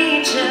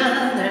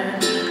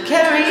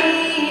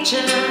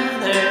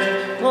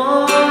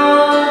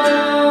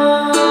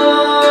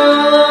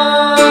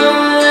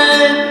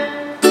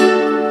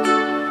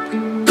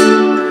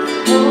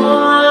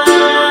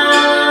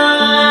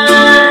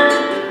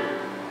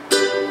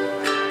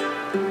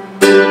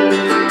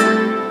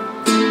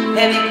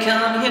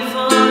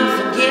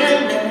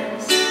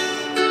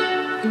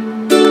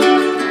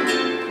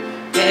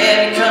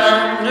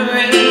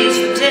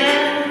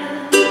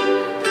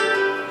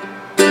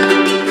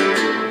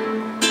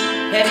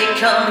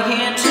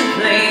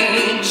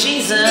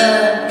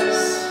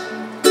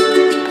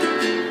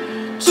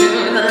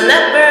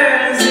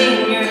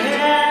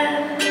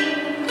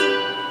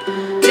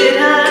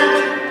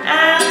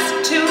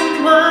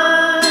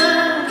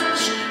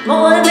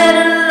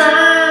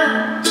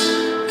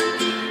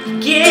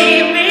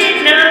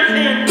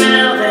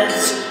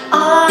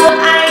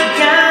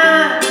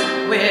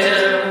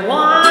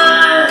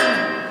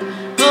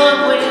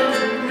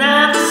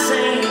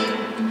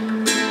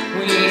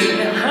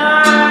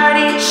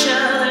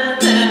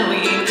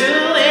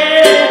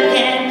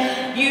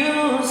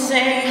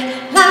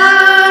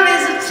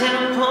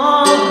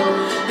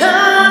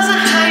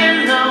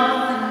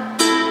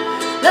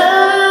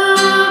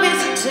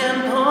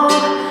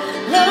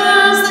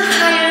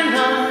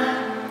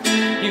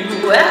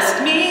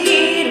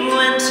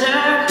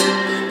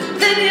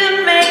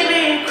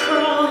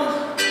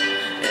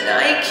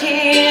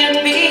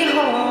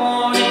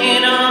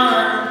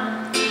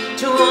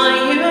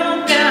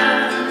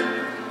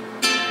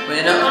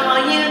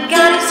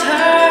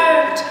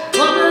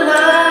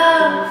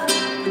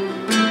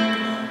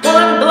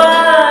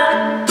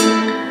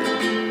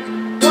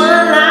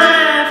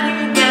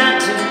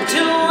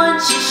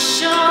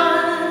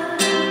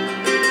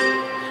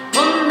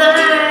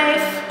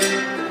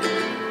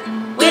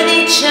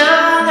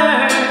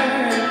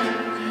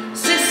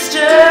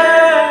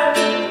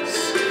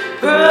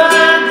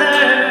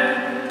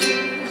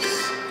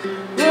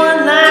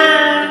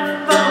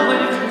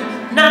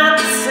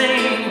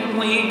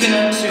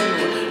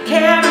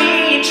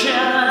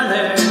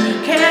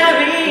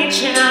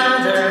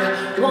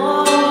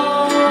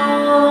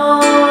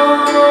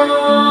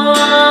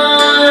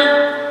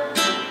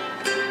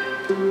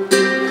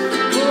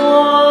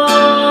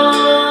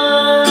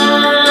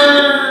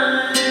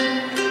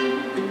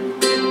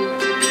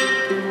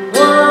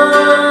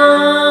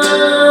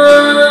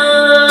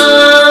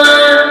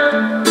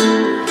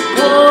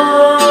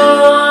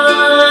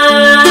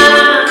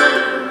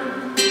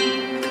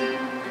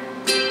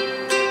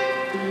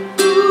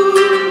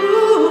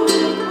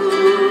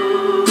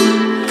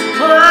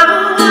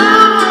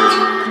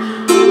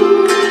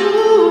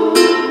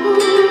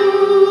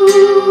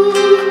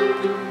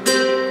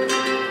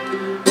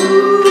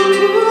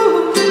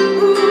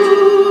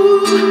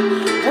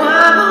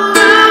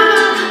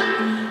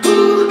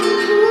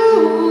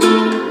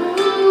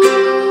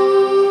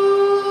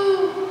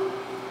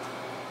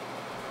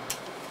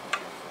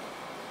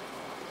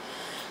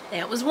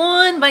That was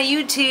won by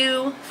you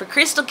two for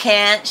Crystal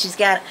Cat. She's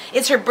got,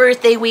 it's her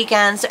birthday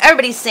weekend, so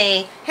everybody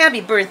say, happy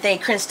birthday,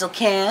 Crystal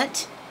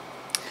Cat.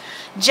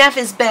 Jeff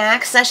is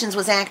back. Sessions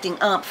was acting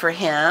up for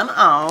him.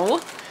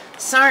 Oh,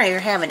 sorry you're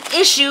having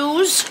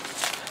issues.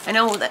 I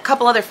know a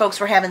couple other folks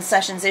were having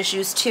Sessions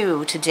issues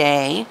too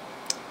today.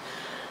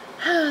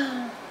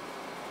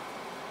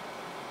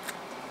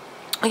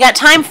 We got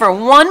time for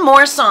one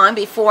more song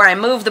before I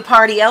move the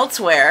party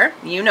elsewhere.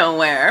 You know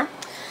where.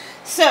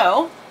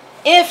 So,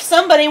 if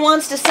somebody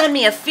wants to send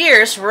me a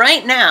fierce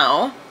right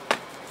now,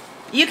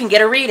 you can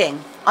get a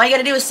reading. All you got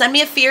to do is send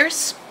me a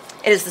fierce.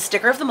 It is the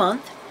sticker of the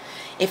month.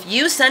 If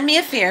you send me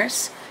a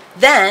fierce,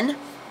 then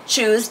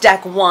choose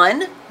deck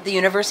 1, The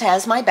Universe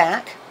Has My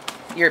Back,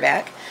 your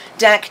back.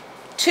 Deck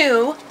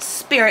 2,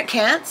 Spirit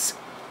Cats,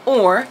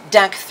 or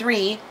deck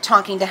 3,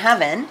 Talking to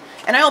Heaven.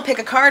 And I will pick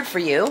a card for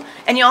you,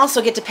 and you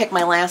also get to pick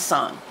my last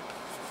song.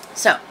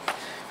 So,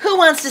 who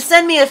wants to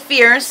send me a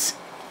fierce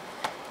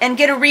and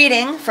get a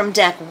reading from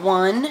deck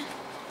 1,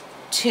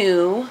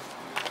 2,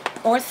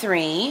 or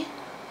 3,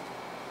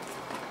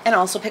 and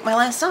also pick my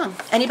last song?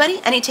 Anybody?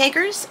 Any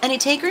takers? Any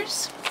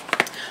takers?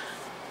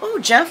 Oh,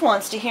 Jeff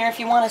wants to hear if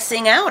you want to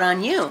sing out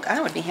on Uke.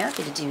 I would be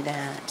happy to do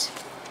that.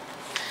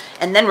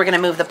 And then we're going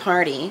to move the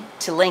party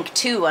to link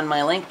 2 on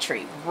my link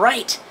tree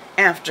right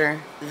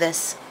after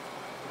this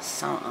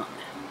song.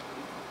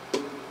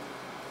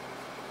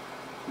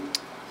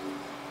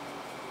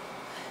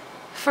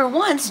 For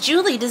once,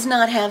 Julie does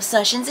not have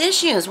Sessions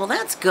issues. Well,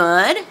 that's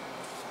good.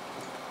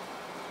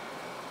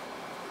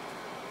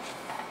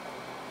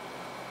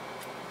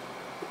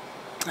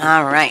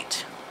 All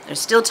right. There's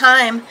still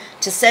time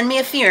to send me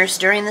a fierce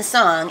during the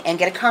song and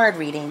get a card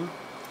reading.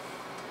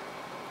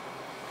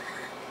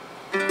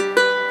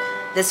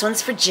 This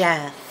one's for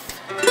Jeff.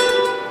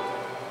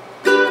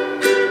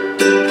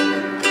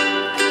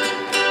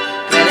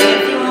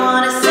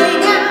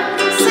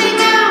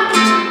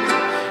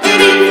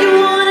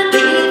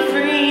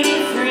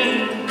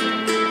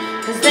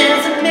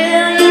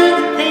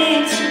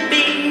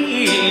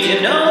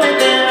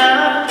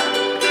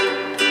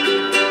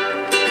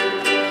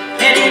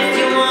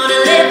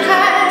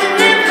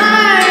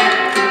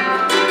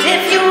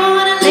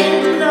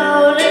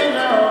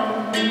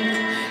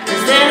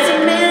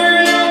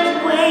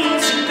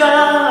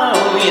 Go.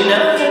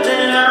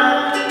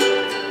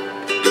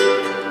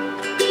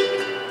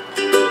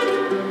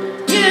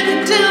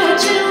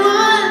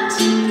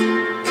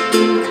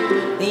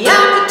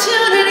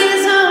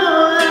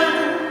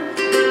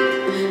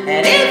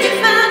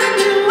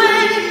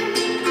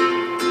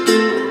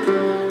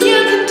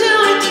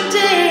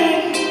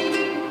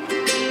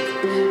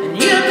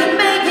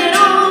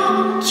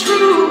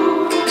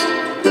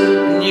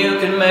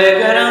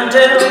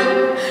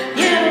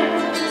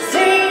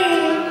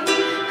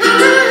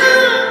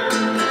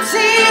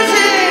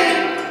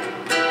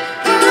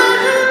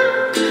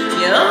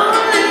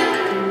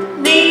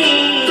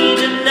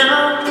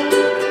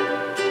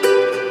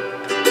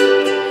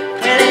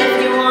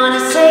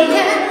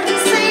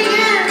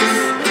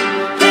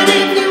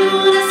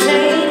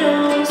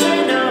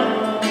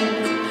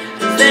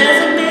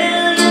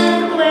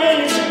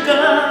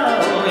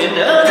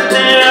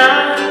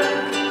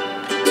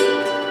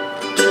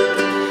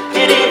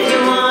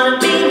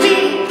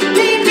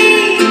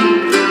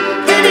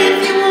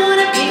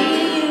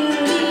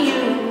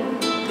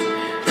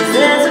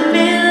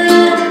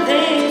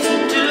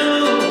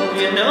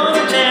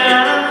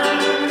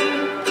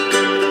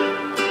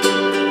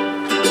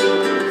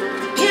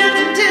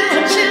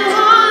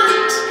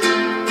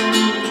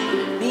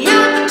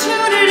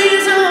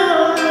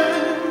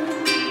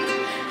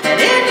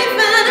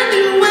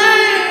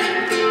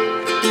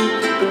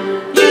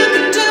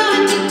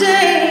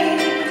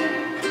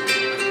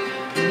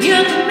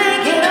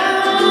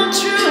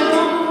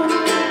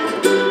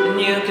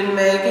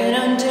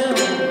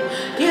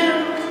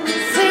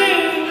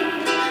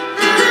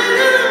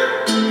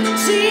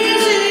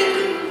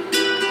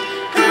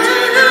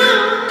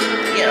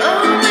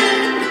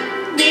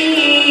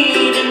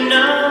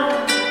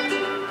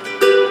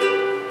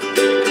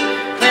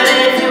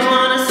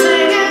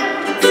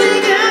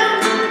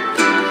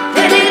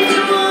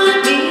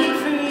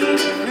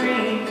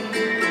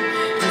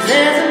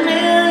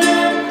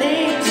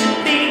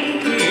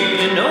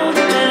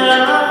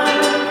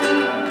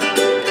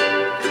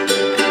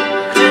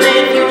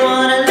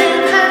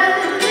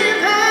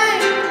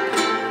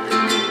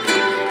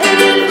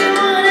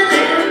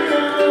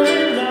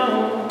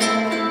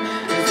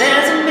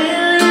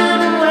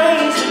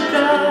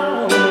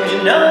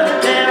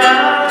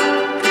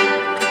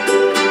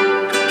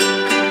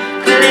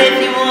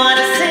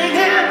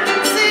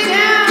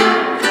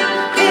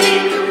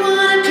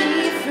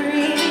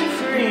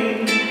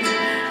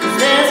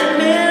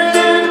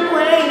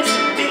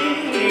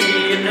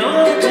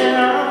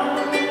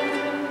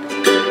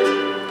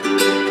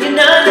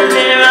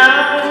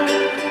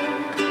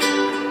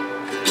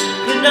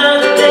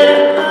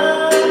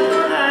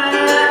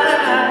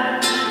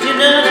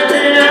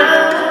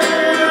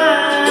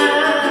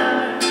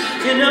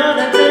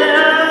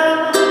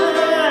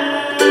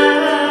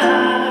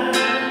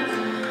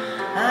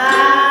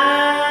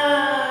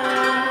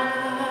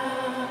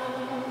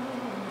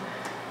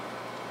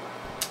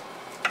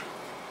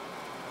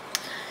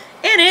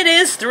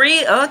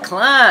 3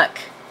 o'clock.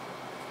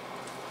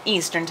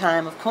 Eastern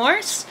time, of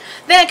course.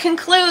 That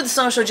concludes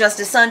Social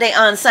Justice Sunday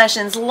on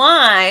Sessions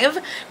Live,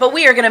 but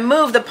we are going to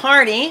move the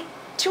party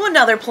to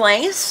another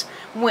place,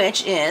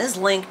 which is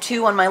link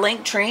 2 on my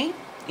link tree.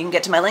 You can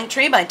get to my link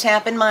tree by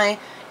tapping my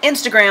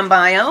Instagram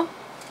bio.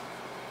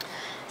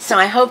 So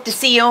I hope to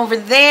see you over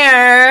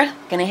there.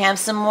 Gonna have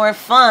some more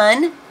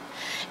fun.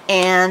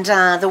 And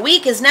the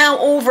week is now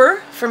over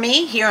for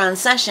me here on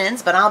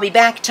Sessions, but I'll be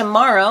back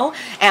tomorrow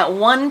at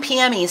 1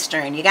 p.m.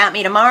 Eastern. You got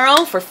me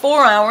tomorrow for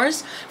 4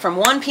 hours from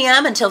 1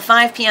 p.m. until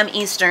 5 p.m.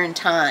 Eastern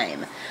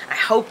time. I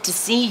hope to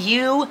see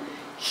you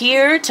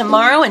here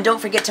tomorrow, and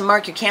don't forget to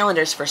mark your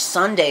calendars for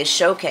Sunday's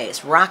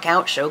showcase, Rock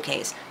Out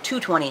Showcase,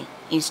 2:20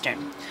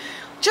 Eastern.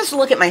 Just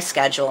look at my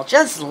schedule.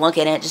 Just look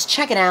at it. Just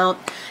check it out.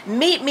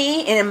 Meet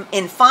me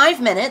in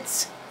 5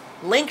 minutes.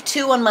 Link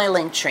 2 on my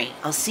link tree.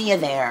 I'll see you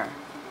there.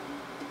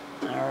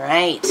 All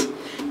right.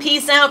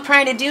 Peace out,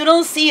 Pride of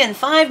Doodles. See you in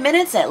 5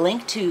 minutes at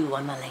link 2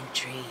 on my link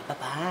tree.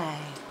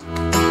 Bye-bye.